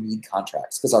that we don't need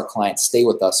contracts because our clients stay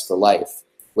with us for life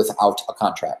without a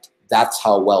contract. That's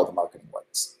how well the marketing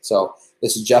works. So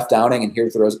this is Jeff Downing, and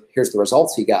here's the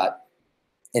results he got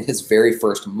in his very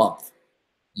first month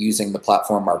using the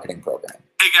Platform marketing program.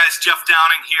 Hey guys, Jeff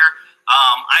Downing here.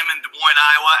 I'm in Des Moines,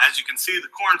 Iowa. As you can see, the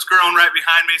corn's growing right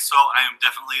behind me, so I am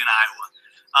definitely in Iowa.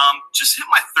 Just hit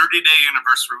my 30-day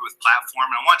anniversary with Platform,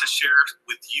 and I want to share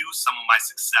with you some of my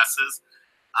successes.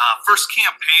 First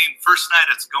campaign, first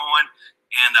night it's going,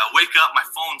 and wake up, my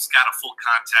phone's got a full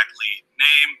contact lead.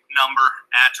 Name, number,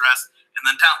 address, and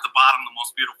then down at the bottom, the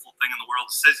most beautiful thing in the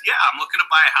world, says, yeah, I'm looking to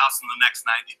buy a house in the next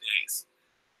 90 days.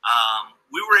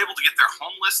 We were able to get their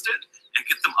home listed and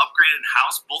get them upgraded in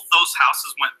house. Both those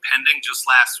houses went pending just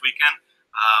last weekend,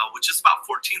 which is about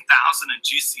 $14,000 in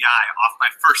GCI off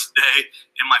my first day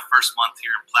in my first month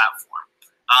here in Platform.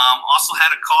 Also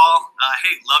had a call,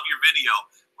 hey, love your video.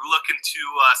 We're looking to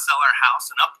sell our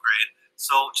house and upgrade.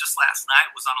 So just last night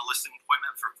was on a listing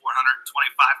appointment for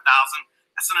 $425,000.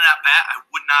 That's an at-bat I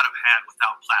would not have had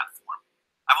without Platform.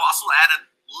 I've also added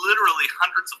literally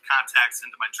hundreds of contacts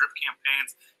into my drip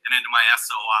campaigns and into my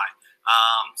SOI.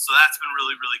 So that's been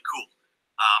really, really cool.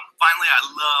 Finally, I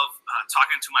love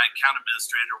talking to my account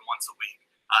administrator once a week.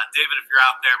 David, if you're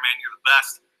out there, man, you're the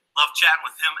best. Love chatting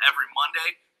with him every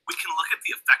Monday. We can look at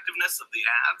the effectiveness of the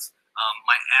ads,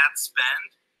 my ad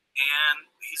spend, and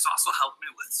he's also helped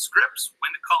me with scripts,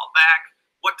 when to call back,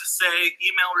 what to say,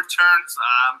 email returns.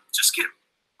 Just get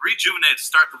rejuvenated to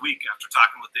start the week after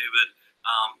talking with David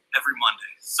every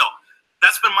Monday. So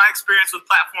that's been my experience with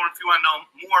Platform. If you want to know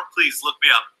more, please look me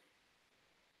up.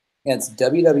 And it's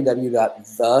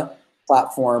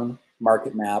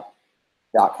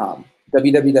www.theplatformmarketmap.com.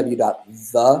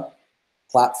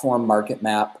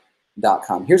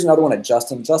 www.theplatformmarketmap.com. Here's another one at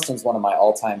Justin. Justin's one of my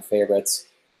all-time favorites.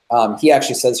 He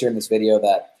actually says here in this video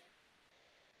that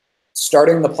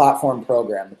starting the platform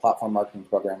program, the platform marketing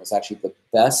program, was actually the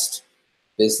best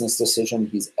business decision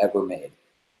he's ever made.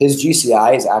 His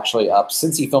GCI is actually up,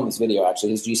 since he filmed this video,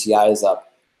 actually, his GCI is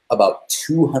up about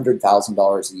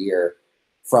 $200,000 a year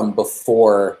from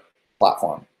before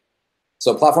Platform.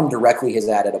 So Platform directly has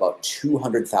added about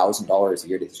 $200,000 a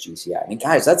year to his GCI. I mean,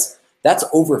 guys, that's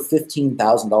over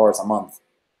 $15,000 a month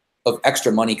of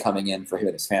extra money coming in for him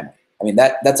and his family. I mean,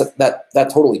 that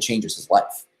totally changes his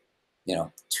life. You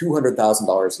know,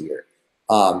 $200,000 a year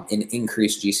in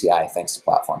increased GCI thanks to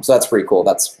Platform. So that's pretty cool.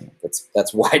 That's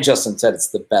why Justin said it's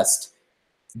the best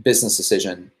business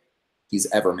decision he's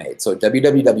ever made. So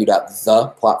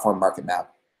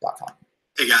www.theplatformmarketmap.com.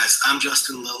 Hey guys, I'm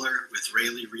Justin Liller with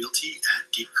Rayleigh Realty at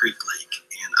Deep Creek Lake,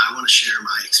 and I want to share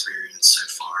my experience so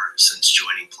far since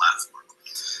joining Platform.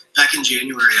 Back in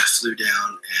January, I flew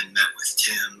down and met with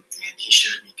Tim, and he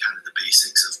showed me kind of the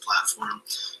basics of Platform,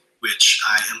 which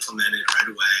I implemented right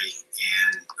away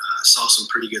and saw some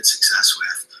pretty good success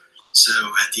with. So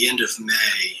at the end of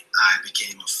May, I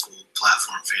became a full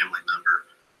Platform family member.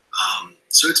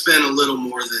 So it's been a little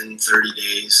more than 30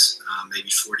 days, maybe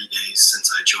 40 days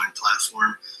since I joined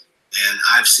Platform, and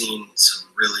I've seen some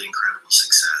really incredible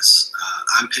success.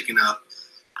 I'm picking up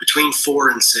between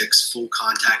 4 and 6 full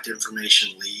contact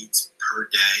information leads per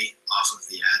day off of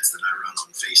the ads that I run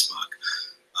on Facebook.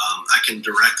 I can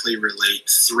directly relate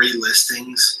 3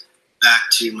 listings back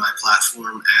to my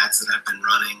Platform ads that I've been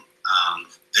running.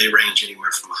 They range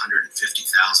anywhere from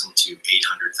 $150,000 to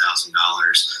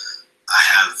 $800,000. I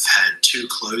have had 2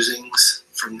 closings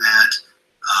from that,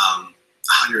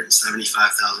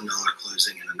 $175,000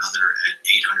 closing and another at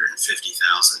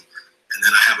 $850,000. And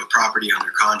then I have a property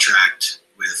under contract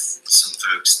with some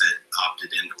folks that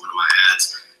opted into one of my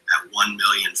ads at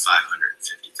 $1,550,000.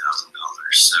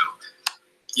 So,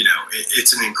 you know,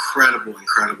 it's an incredible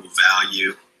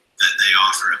value that they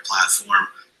offer at Platform.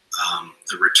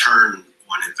 The return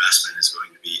on investment is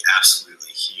going to be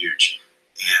absolutely huge.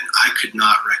 And I could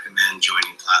not recommend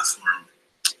joining Platform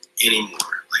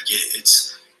anymore. Like it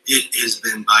has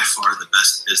been by far the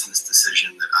best business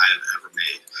decision that I have ever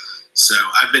made. So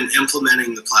I've been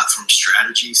implementing the Platform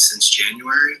strategy since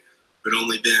January, but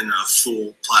only been a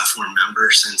full Platform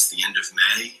member since the end of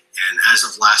May. And as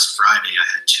of last Friday, I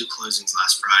had 2 closings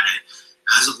last Friday.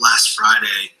 As of last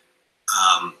Friday,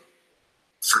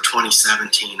 for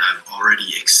 2017, I've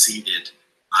already exceeded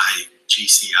my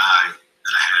GCI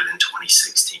that I had in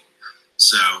 2016.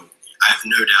 So I have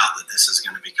no doubt that this is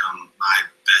going to become my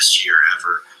best year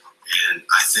ever. And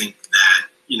I think that,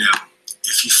 you know,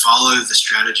 if you follow the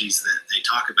strategies that they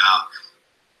talk about,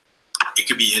 it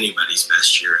could be anybody's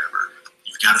best year ever.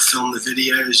 You've got to film the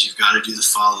videos, you've got to do the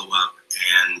follow-up,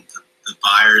 and the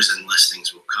buyers and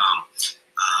listings will come.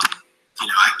 You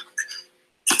know,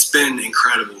 it's been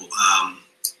incredible.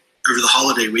 Over the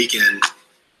holiday weekend,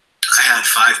 I had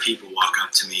 5 people walk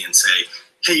up to me and say,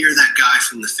 "Hey, you're that guy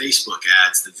from the Facebook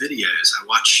ads, the videos. I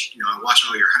watch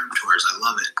all your home tours. I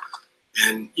love it."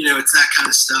 And you know, it's that kind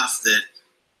of stuff that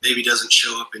maybe doesn't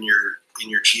show up in your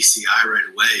GCI right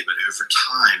away, but over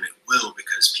time it will,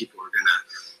 because people are gonna,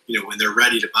 you know, when they're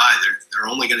ready to buy, they're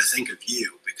only gonna think of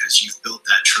you because you've built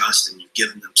that trust and you've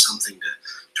given them something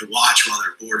to watch while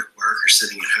they're bored at work or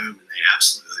sitting at home, and they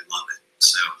absolutely love it.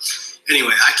 So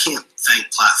anyway, I can't thank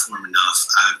Platform enough.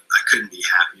 I couldn't be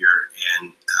happier.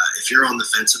 And if you're on the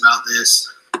fence about this,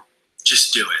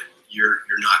 just do it. You're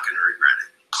not going to regret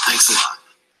it. Thanks a lot.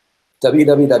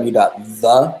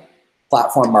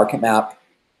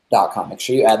 www.theplatformmarketmap.com. Make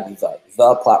sure you add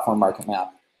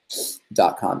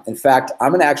theplatformmarketmap.com. In fact, I'm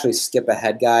going to actually skip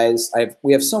ahead, guys.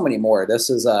 We have so many more.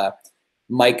 This is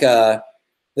Micah.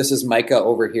 This is Micah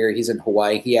over here. He's in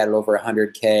Hawaii. He added over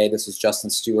 100K. This is Justin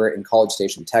Stewart in College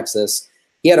Station, Texas.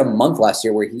 He had a month last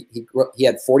year where he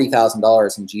had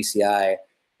 $40,000 in GCI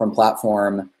from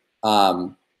Platform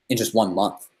in just 1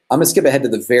 month. I'm going to skip ahead to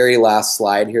the very last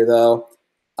slide here, though.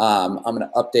 I'm going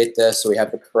to update this so we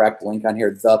have the correct link on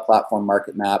here,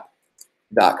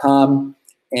 theplatformmarketmap.com.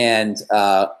 And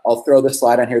I'll throw this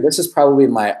slide on here. This is probably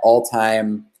my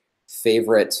all-time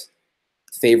favorite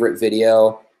favorite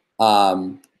video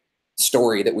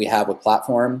story that we have with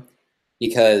Platform,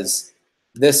 because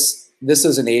this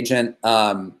is an agent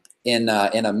in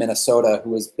a Minnesota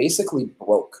who was basically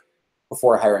broke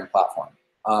before hiring Platform.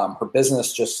 Her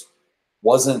business just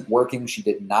wasn't working. She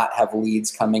did not have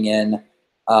leads coming in.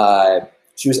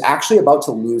 She was actually about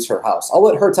to lose her house. I'll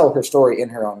let her tell her story in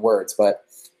her own words, but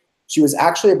she was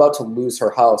actually about to lose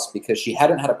her house because she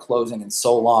hadn't had a closing in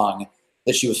so long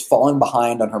that she was falling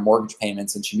behind on her mortgage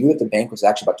payments, and she knew that the bank was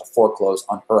actually about to foreclose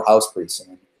on her house pretty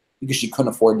soon because she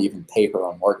couldn't afford to even pay her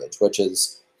own mortgage, which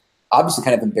is obviously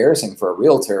kind of embarrassing for a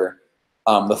realtor,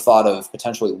 the thought of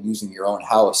potentially losing your own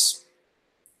house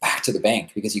back to the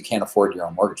bank because you can't afford your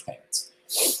own mortgage payments.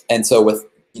 And so with,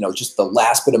 just the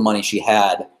last bit of money she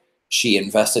had, she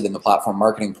invested in the Platform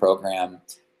marketing program,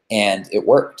 and it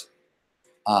worked.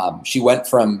 She went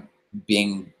from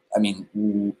being,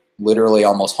 literally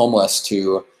almost homeless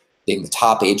to being the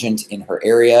top agent in her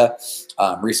area.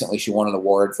 Recently, she won an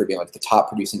award for being like the top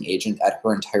producing agent at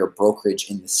her entire brokerage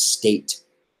in the state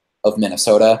of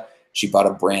Minnesota. She bought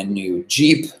a brand new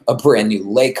Jeep, a brand new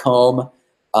lake home,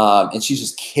 and she's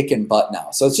just kicking butt now.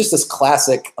 So it's just this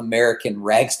classic American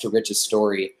rags to riches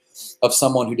story of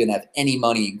someone who didn't have any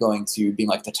money going to being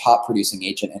like the top producing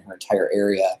agent in her entire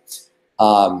area.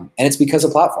 And it's because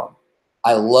of Platform.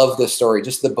 I love this story,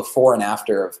 just the before and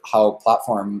after of how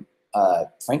Platform,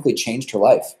 frankly, changed her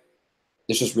life.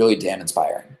 It's just really damn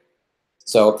inspiring.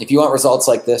 So if you want results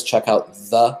like this, check out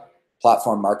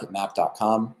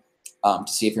theplatformmarketmap.com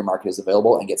to see if your market is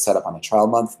available and get set up on a trial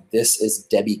month. This is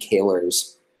Debbie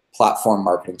Kaler's Platform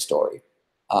marketing story.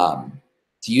 To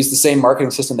use the same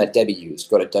marketing system that Debbie used,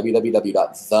 go to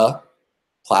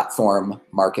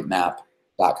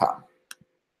www.theplatformmarketmap.com.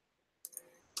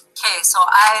 Okay, so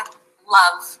I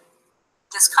love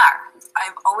this car.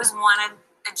 I've always wanted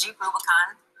a Jeep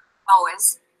Rubicon,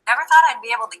 always. Never thought I'd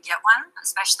be able to get one,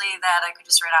 especially that I could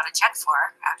just write out a check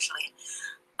for, actually.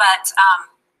 But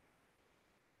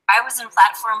I was in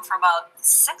Platform for about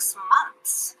 6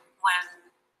 months when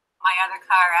my other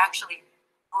car actually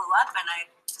blew up, and I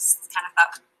just kind of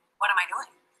thought, what am I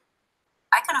doing?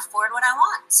 I can afford what I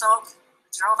want. So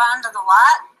drove onto the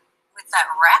lot with that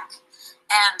wreck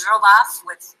and drove off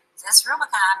with this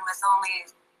Rubicon with only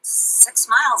 6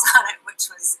 miles on it,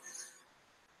 which was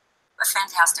a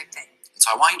fantastic day. So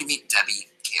I want you to meet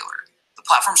Debbie Kaler. The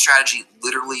Platform strategy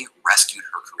literally rescued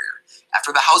her career.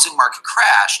 After the housing market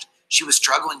crashed, she was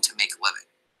struggling to make a living.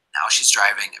 Now she's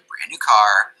driving a brand new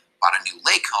car, bought a new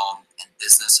lake home, and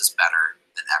business is better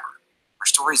than ever. Her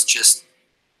story is just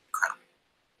incredible.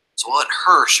 So I'll let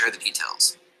her share the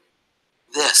details.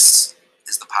 This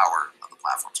is the power of the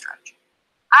Platform strategy.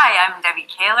 Hi, I'm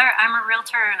Debbie Kaler. I'm a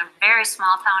realtor in a very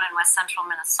small town in west central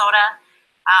Minnesota.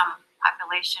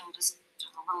 Population just a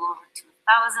little over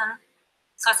 2,000.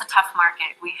 So it's a tough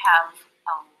market. We have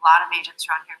a lot of agents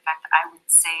around here. In fact, I would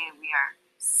say we are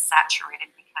saturated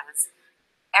because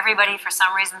everybody, for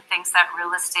some reason, thinks that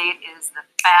real estate is the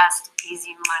fast,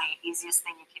 easy money, easiest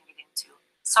thing you can get into.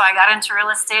 So I got into real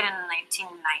estate in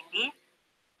 1990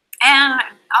 and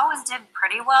always did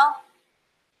pretty well,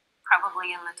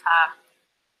 probably in the top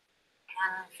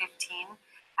 10, 15,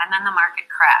 and then the market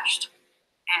crashed.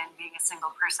 And being a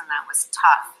single person, that was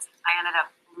tough. I ended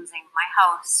up losing my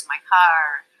house, my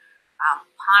car,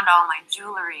 pawned all my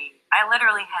jewelry. I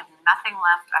literally had nothing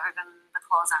left other than the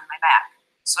clothes on my back.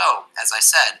 So, as I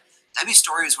said, Debbie's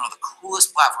story is one of the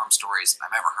coolest Platform stories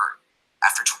I've ever heard.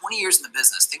 After 20 years in the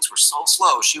business, things were so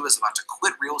slow, she was about to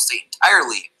quit real estate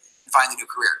entirely and find a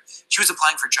new career. She was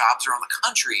applying for jobs around the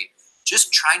country,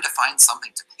 just trying to find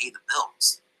something to pay the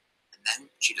bills. And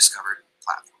then she discovered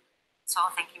Platform. So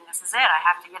thinking, this is it. I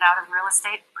have to get out of real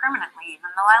estate permanently,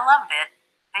 even though I loved it.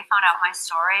 They found out my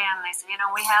story, and they said,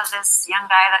 we have this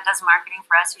young guy that does marketing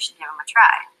for us. You should give him a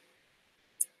try.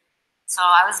 So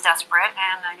I was desperate,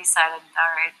 and I decided,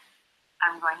 all right,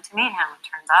 I'm going to meet him.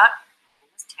 Turns out it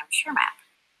was Tim Shermack.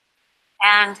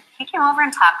 And he came over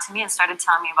and talked to me and started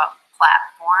telling me about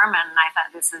Platform, and I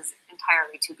thought, this is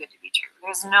entirely too good to be true.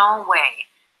 There's no way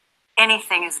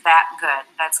anything is that good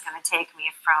that's going to take me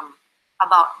from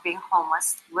about being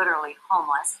homeless, literally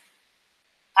homeless,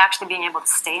 to actually being able to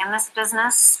stay in this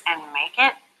business and make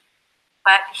it.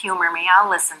 But humor me, I'll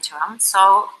listen to him.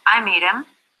 So I meet him.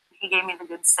 He gave me the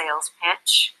good sales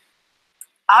pitch.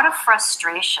 Out of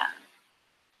frustration,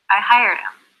 I hired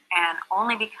him. And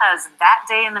only because that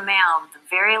day in the mail, the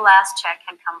very last check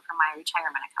had come from my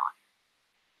retirement account.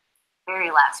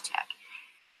 Very last check.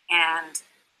 And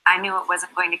I knew it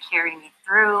wasn't going to carry me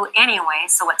through anyway,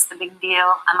 so what's the big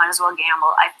deal? I might as well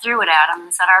gamble. I threw it at him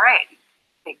and said, all right,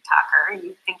 big talker,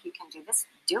 you think you can do this?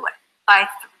 Do it.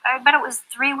 I bet it was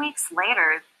 3 weeks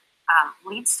later,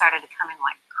 leads started coming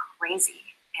like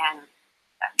crazy, and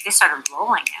they started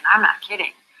rolling in. I'm not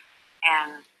kidding.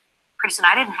 And pretty soon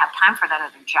I didn't have time for that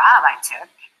other job I took.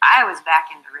 I was back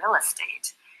into real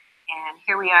estate. And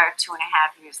here we are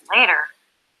 2.5 years later.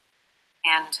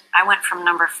 And I went from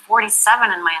number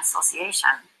 47 in my association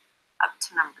up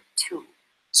to number 2.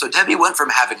 So Debbie went from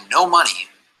having no money,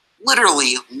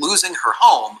 literally losing her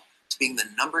home, to being the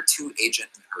number 2 agent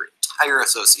in her entire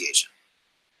association.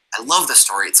 I love this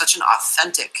story. It's such an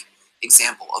authentic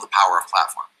example of the power of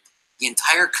platform. The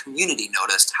entire community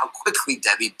noticed how quickly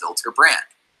Debbie built her brand.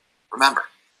 Remember,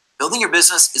 building your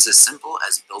business is as simple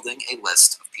as building a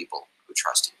list of people who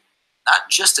trust you. Not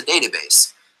just a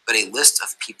database, but a list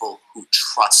of people who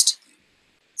trust you.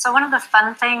 So one of the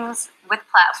fun things with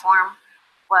platform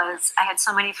was I had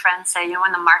so many friends say, you know,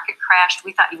 when the market crashed,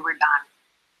 we thought you were done.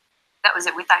 That was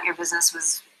it. We thought your business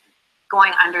was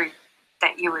going under,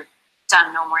 that you were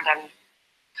done, no more Debbie.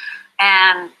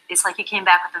 And it's like you came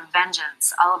back with a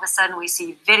vengeance. All of a sudden we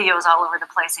see videos all over the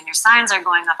place and your signs are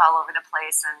going up all over the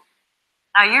place. And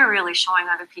now you're really showing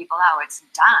other people how it's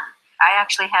done. I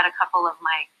actually had a couple of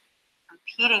my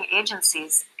competing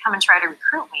agencies come and try to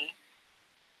recruit me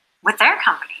with their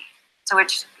company. So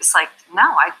it's like, no,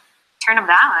 I turned them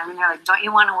down. I mean, they're like, don't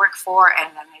you want to work for,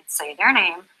 and then they'd say their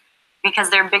name because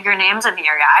they're bigger names in the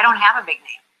area. I don't have a big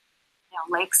name. You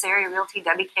know, Lakes Area Realty,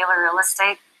 Debbie Kaler Real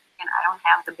Estate. And I don't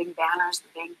have the big banners, the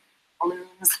big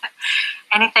balloons,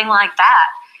 anything like that.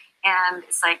 And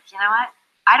it's like, you know what?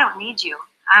 I don't need you.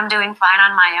 I'm doing fine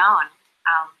on my own.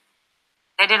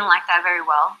 They didn't like that very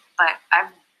well, but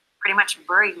I've pretty much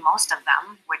buried most of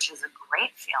them, which is a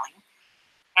great feeling.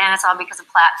 And it's all because of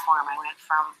platform. I went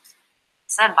from,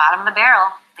 said, bottom of the barrel,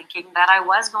 thinking that I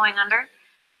was going under,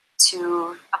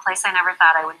 to a place I never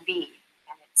thought I would be.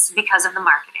 And it's because of the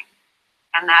marketing.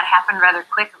 And that happened rather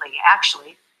quickly,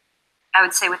 actually. I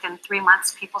would say within 3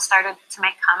 months, people started to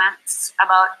make comments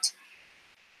about,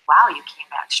 wow, you came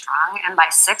back strong. And by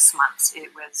 6 months, it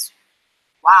was,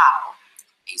 wow.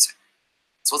 Amazing.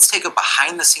 So let's take a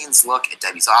behind-the-scenes look at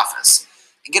Debbie's office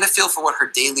and get a feel for what her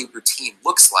daily routine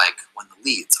looks like when the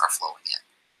leads are flowing in.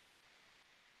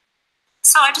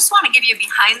 So I just want to give you a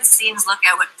behind-the-scenes look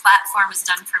at what Platform has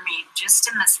done for me.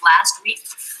 Just in this last week,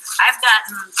 I've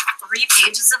gotten 3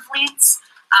 pages of leads.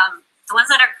 The ones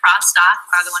that are crossed off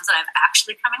are the ones that I've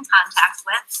actually come in contact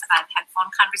with, I've had phone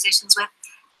conversations with,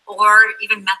 or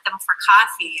even met them for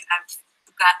coffee. I've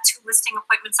got 2 listing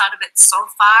appointments out of it so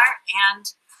far, and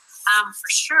for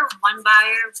sure 1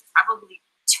 buyer, probably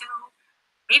 2,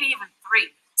 maybe even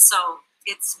 3. So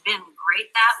it's been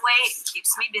great that way. It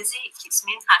keeps me busy. It keeps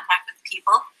me in contact with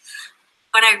people.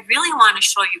 But I really want to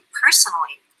show you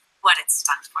personally what it's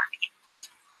done for me.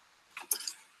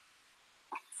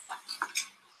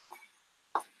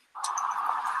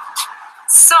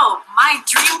 So my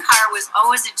dream car was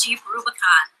always a Jeep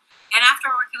Rubicon. And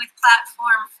after working with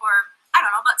Platform for, I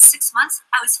don't know, about 6 months,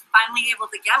 I was finally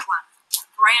able to get one.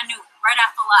 Brand new, right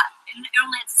off the lot. And it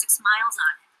only had 6 miles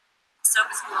on it. So it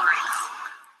was glorious.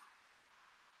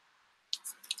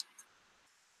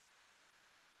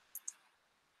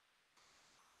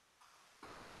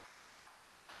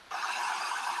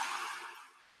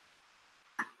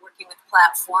 Working with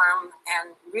Platform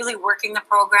and really working the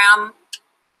program,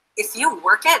 if you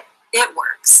work it, it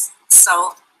works.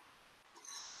 So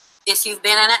if you've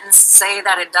been in it and say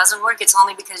that it doesn't work, it's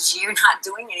only because you're not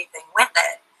doing anything with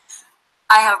it.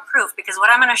 I have proof, because what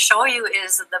I'm going to show you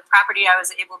is the property I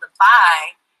was able to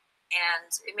buy, and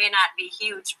it may not be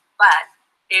huge, but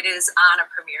it is on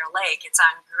a premier lake. It's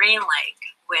on Green Lake,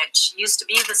 which used to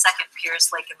be the 2nd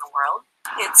purest lake in the world.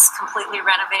 It's completely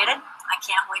renovated. I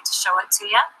can't wait to show it to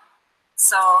you.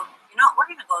 So, you know,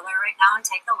 we're going to go there right now and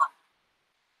take a look.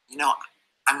 You know,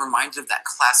 I'm reminded of that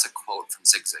classic quote from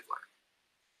Zig Ziglar.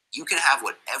 You can have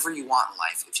whatever you want in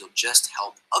life if you'll just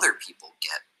help other people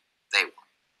get what they want.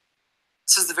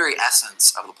 This is the very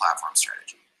essence of the platform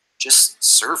strategy. Just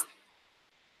serve people.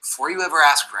 Before you ever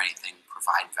ask for anything,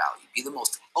 provide value. Be the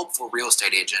most helpful real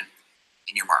estate agent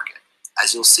in your market.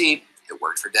 As you'll see, it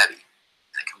worked for Debbie,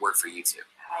 and it can work for you too.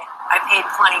 I paid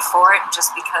plenty for it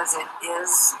just because it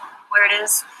is where it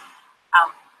is.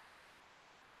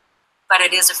 But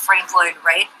it is a Frank Lloyd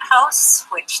Wright house,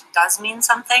 which does mean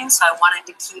something, so I wanted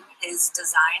to keep his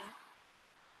design.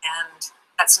 And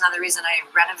that's another reason I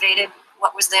renovated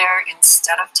what was there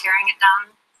instead of tearing it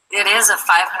down. It is a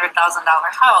 $500,000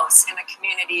 house in a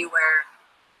community where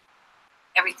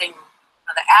everything,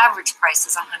 the average price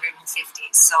is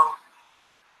 $150,000. So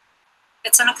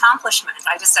it's an accomplishment.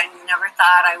 I never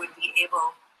thought I would be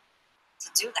able to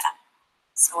do that.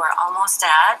 So we're almost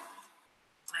at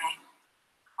my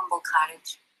humble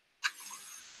cottage.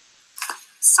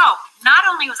 So, not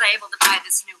only was I able to buy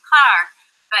this new car,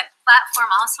 but Platform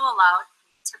also allowed me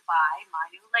to buy my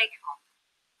new lake home.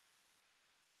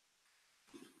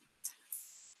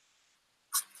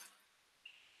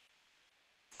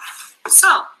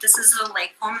 So, this is the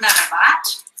lake home that I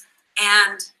bought,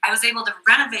 and I was able to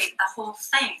renovate the whole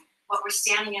thing. What we're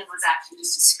standing in was actually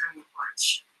just a skirting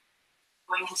porch.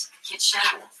 Going into the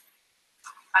kitchen,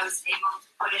 I was able to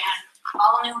put in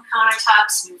all new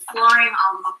countertops, new flooring,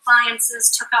 all new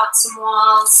appliances, took out some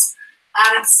walls,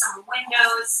 added some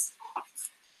windows,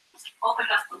 opened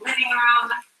up the living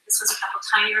room. This was a couple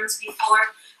tiny rooms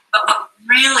before. But what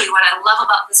I love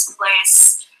about this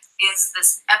place is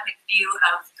this epic view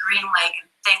of Green Lake,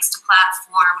 and thanks to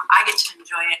Platform, I get to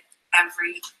enjoy it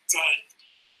every day.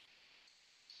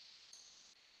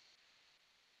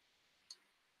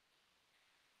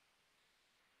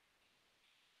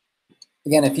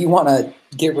 Again, if you want to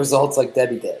get results like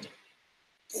Debbie did,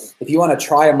 if you want to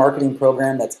try a marketing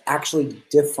program that's actually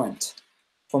different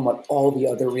from what all the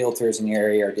other realtors in your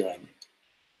area are doing,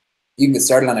 you can get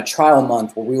started on a trial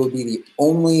month where we will be the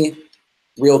only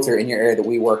realtor in your area that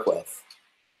we work with.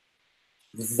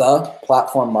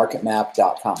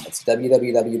 theplatformmarketmap.com. It's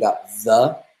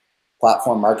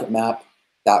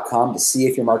www.theplatformmarketmap.com to see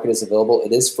if your market is available.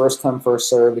 It is first come, first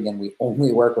served. Again, we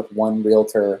only work with one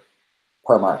realtor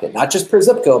per market, not just per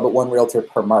zip code, but one realtor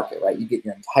per market, right? You get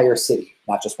your entire city,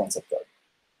 not just one zip code.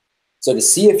 So to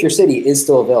see if your city is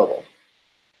still available,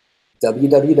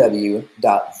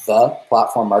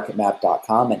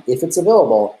 www.theplatformmarketmap.com, and if it's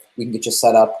available, we can get you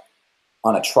set up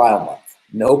on a trial month.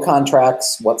 No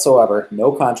contracts whatsoever,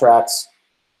 no contracts,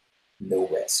 no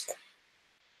risk.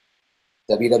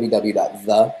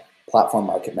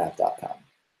 www.theplatformmarketmap.com. All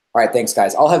right, thanks,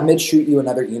 guys. I'll have Mitch shoot you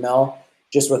another email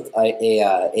just with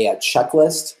a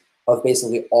checklist of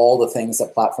basically all the things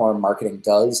that platform marketing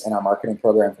does in our marketing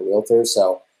program for realtors.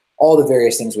 So all the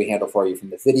various things we handle for you, from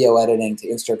the video editing to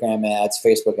Instagram ads,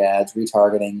 Facebook ads,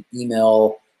 retargeting,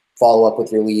 email, follow up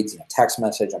with your leads, text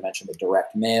message. I mentioned the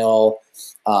direct mail,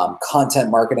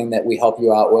 content marketing that we help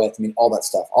you out with. I mean, all that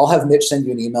stuff. I'll have Mitch send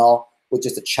you an email with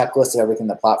just a checklist of everything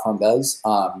the platform does.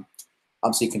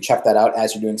 So you can check that out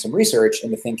as you're doing some research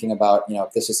into thinking about,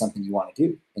 if this is something you want to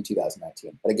do in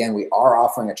 2019. But again, we are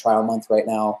offering a trial month right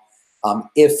now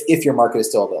if your market is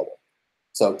still available.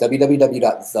 So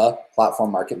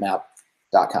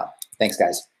www.theplatformmarketmap.com. Thanks,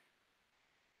 guys.